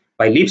IaaS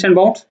by leaps and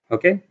bounds.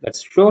 Okay,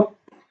 that's sure.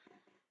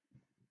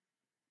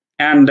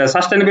 And the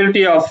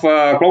sustainability of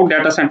cloud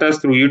data centers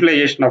through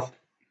utilization of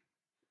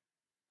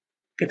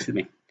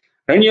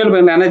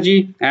renewable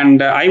energy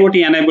and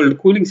IoT-enabled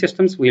cooling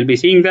systems. We'll be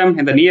seeing them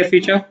in the near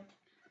future.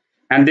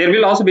 And there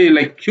will also be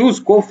like huge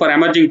scope for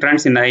emerging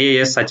trends in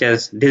IaaS such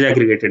as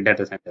disaggregated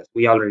data centers.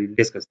 We already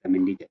discussed them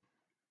in detail.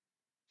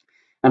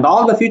 And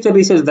all the future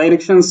research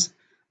directions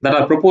that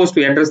are proposed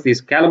to address the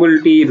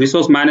scalability,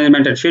 resource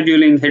management and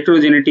scheduling,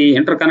 heterogeneity,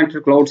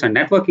 interconnected clouds, and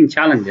networking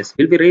challenges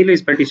will be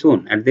released pretty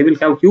soon. And they will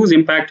have huge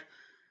impact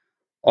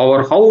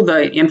over how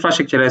the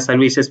infrastructure as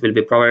services will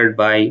be provided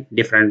by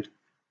different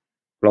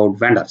cloud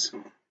vendors.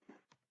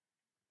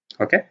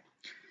 Okay.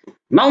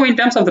 Now, in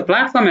terms of the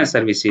platform as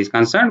service is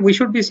concerned, we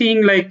should be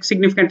seeing like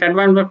significant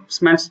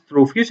advancements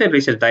through future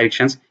research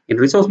directions in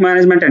resource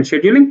management and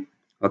scheduling.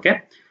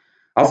 Okay.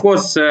 Of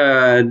course,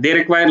 they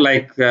require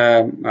like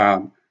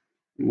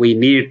we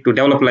need to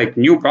develop like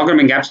new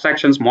programming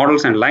abstractions,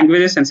 models, and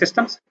languages and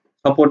systems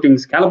supporting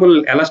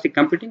scalable, elastic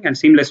computing and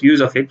seamless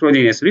use of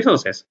heterogeneous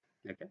resources.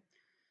 Okay,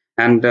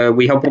 and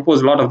we have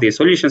proposed a lot of the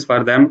solutions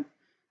for them.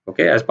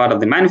 Okay, as part of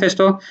the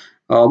manifesto,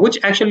 which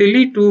actually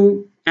lead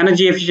to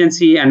energy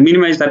efficiency and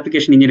minimized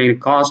application engineering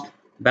cost,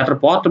 better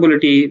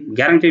portability,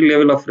 guaranteed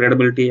level of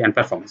readability and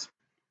performance.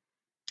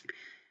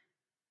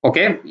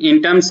 Okay,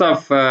 in terms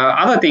of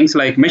other things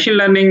like machine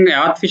learning,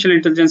 artificial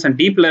intelligence, and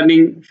deep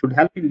learning should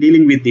help in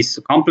dealing with this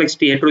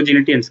complexity,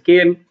 heterogeneity, and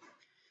scale,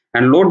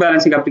 and load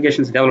balancing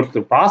applications developed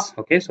through PaaS.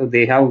 Okay, so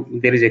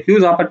there is a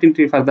huge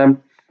opportunity for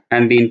them,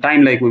 and in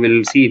time, like we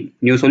will see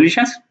new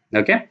solutions.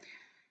 Okay,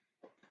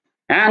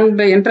 and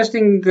the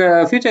interesting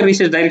future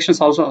research directions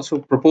also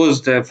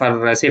proposed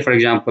for say for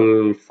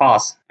example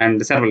FAS and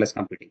serverless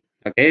computing.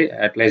 Okay,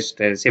 at least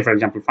say for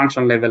example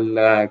functional level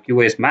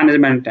QoS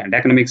management and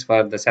economics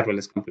for the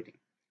serverless computing.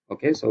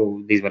 Okay,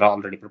 so these were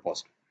already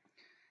proposed.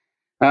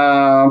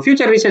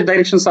 Future research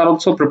directions are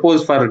also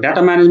proposed for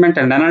data management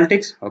and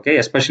analytics. Okay,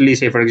 especially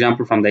say for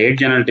example from the edge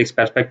analytics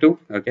perspective.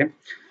 Okay,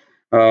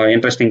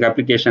 interesting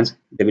applications.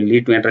 They will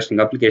lead to interesting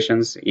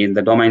applications in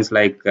the domains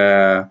like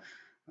say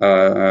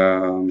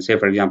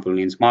for example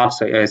in smart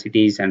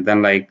cities, and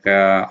then like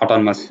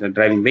autonomous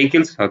driving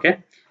vehicles. Okay,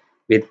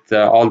 with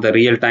all the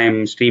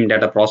real-time stream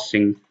data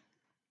processing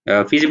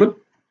feasible.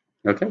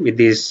 Okay, with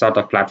these sort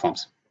of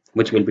platforms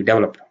which will be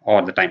developed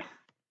all the time.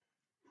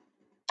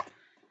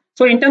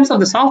 So in terms of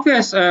the software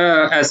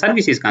as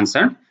service is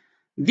concerned,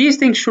 these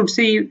things should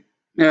see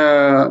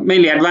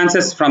mainly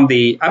advances from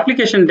the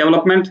application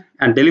development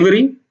and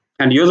delivery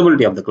and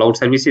usability of the cloud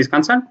service is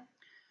concerned,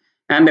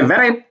 and a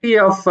variety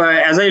of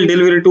agile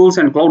delivery tools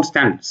and cloud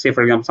standards. Say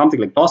for example something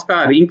like Tosca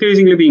are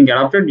increasingly being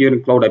adopted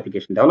during cloud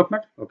application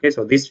development. Okay,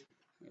 so this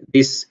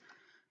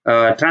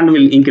trend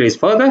will increase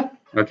further.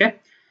 Okay,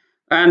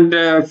 and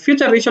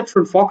future research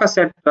should focus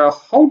at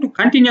how to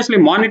continuously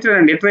monitor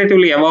and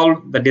iteratively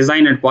evolve the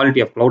design and quality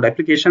of cloud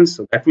applications.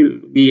 So that will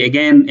be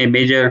again a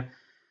major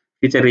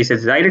future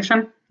research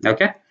direction.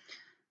 Okay,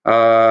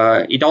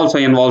 it also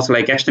involves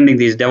like extending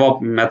these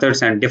DevOps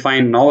methods and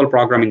define novel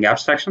programming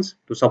abstractions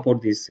to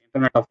support these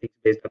Internet of Things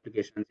based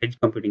applications, edge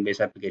computing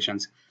based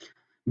applications,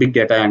 big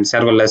data and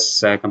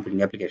serverless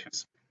computing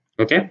applications.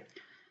 Okay,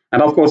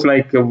 and of course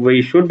like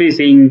we should be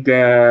seeing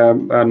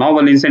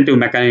novel incentive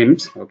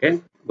mechanisms.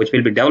 Okay, which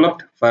will be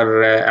developed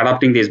for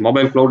adopting these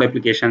mobile cloud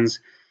applications,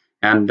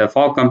 and the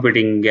fog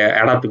computing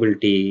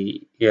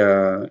adaptability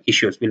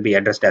issues will be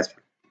addressed as well.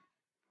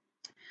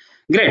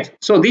 Great.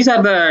 So these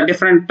are the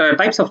different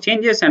types of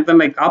changes and then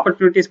like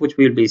opportunities which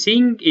we will be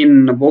seeing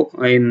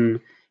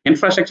in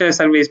infrastructure as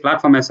service,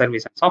 platform as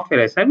service, and software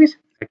as service.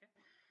 Okay.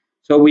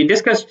 So we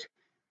discussed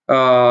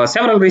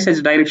several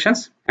research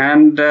directions,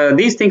 and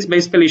these things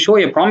basically show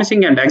a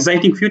promising and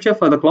exciting future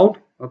for the cloud.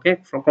 Okay,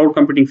 for cloud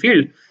computing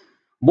field,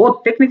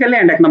 both technically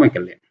and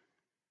economically.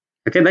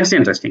 Okay, that's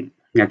interesting.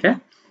 Okay,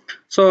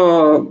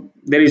 so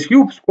there is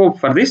huge scope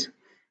for this,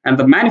 and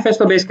the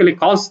manifesto basically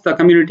calls the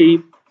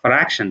community for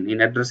action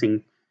in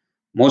addressing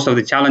most of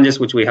the challenges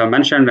which we have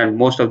mentioned and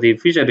most of the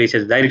future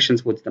research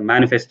directions which the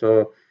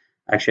manifesto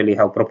actually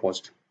have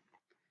proposed.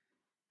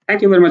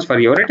 Thank you very much for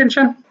your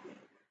attention.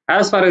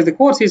 As far as the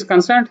course is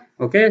concerned,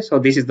 okay, so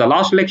this is the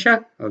last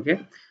lecture.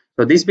 Okay,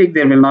 so this week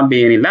there will not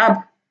be any lab,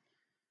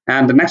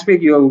 and the next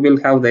week you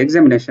will have the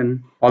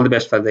examination. All the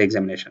best for the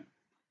examination.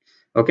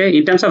 Okay,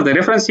 in terms of the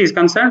reference is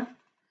concerned,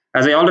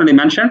 as I already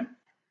mentioned,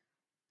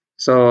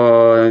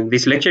 so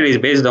this lecture is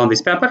based on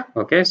this paper.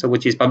 Okay, so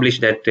which is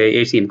published at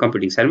ACM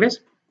Computing Service.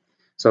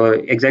 So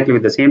exactly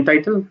with the same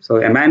title. So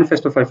a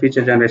manifesto for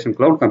future generation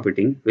cloud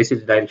computing,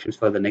 research directions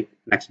for the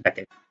next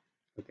decade.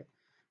 Okay,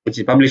 which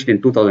is published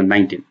in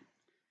 2019.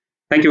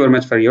 Thank you very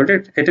much for your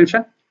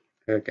attention.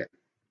 Okay.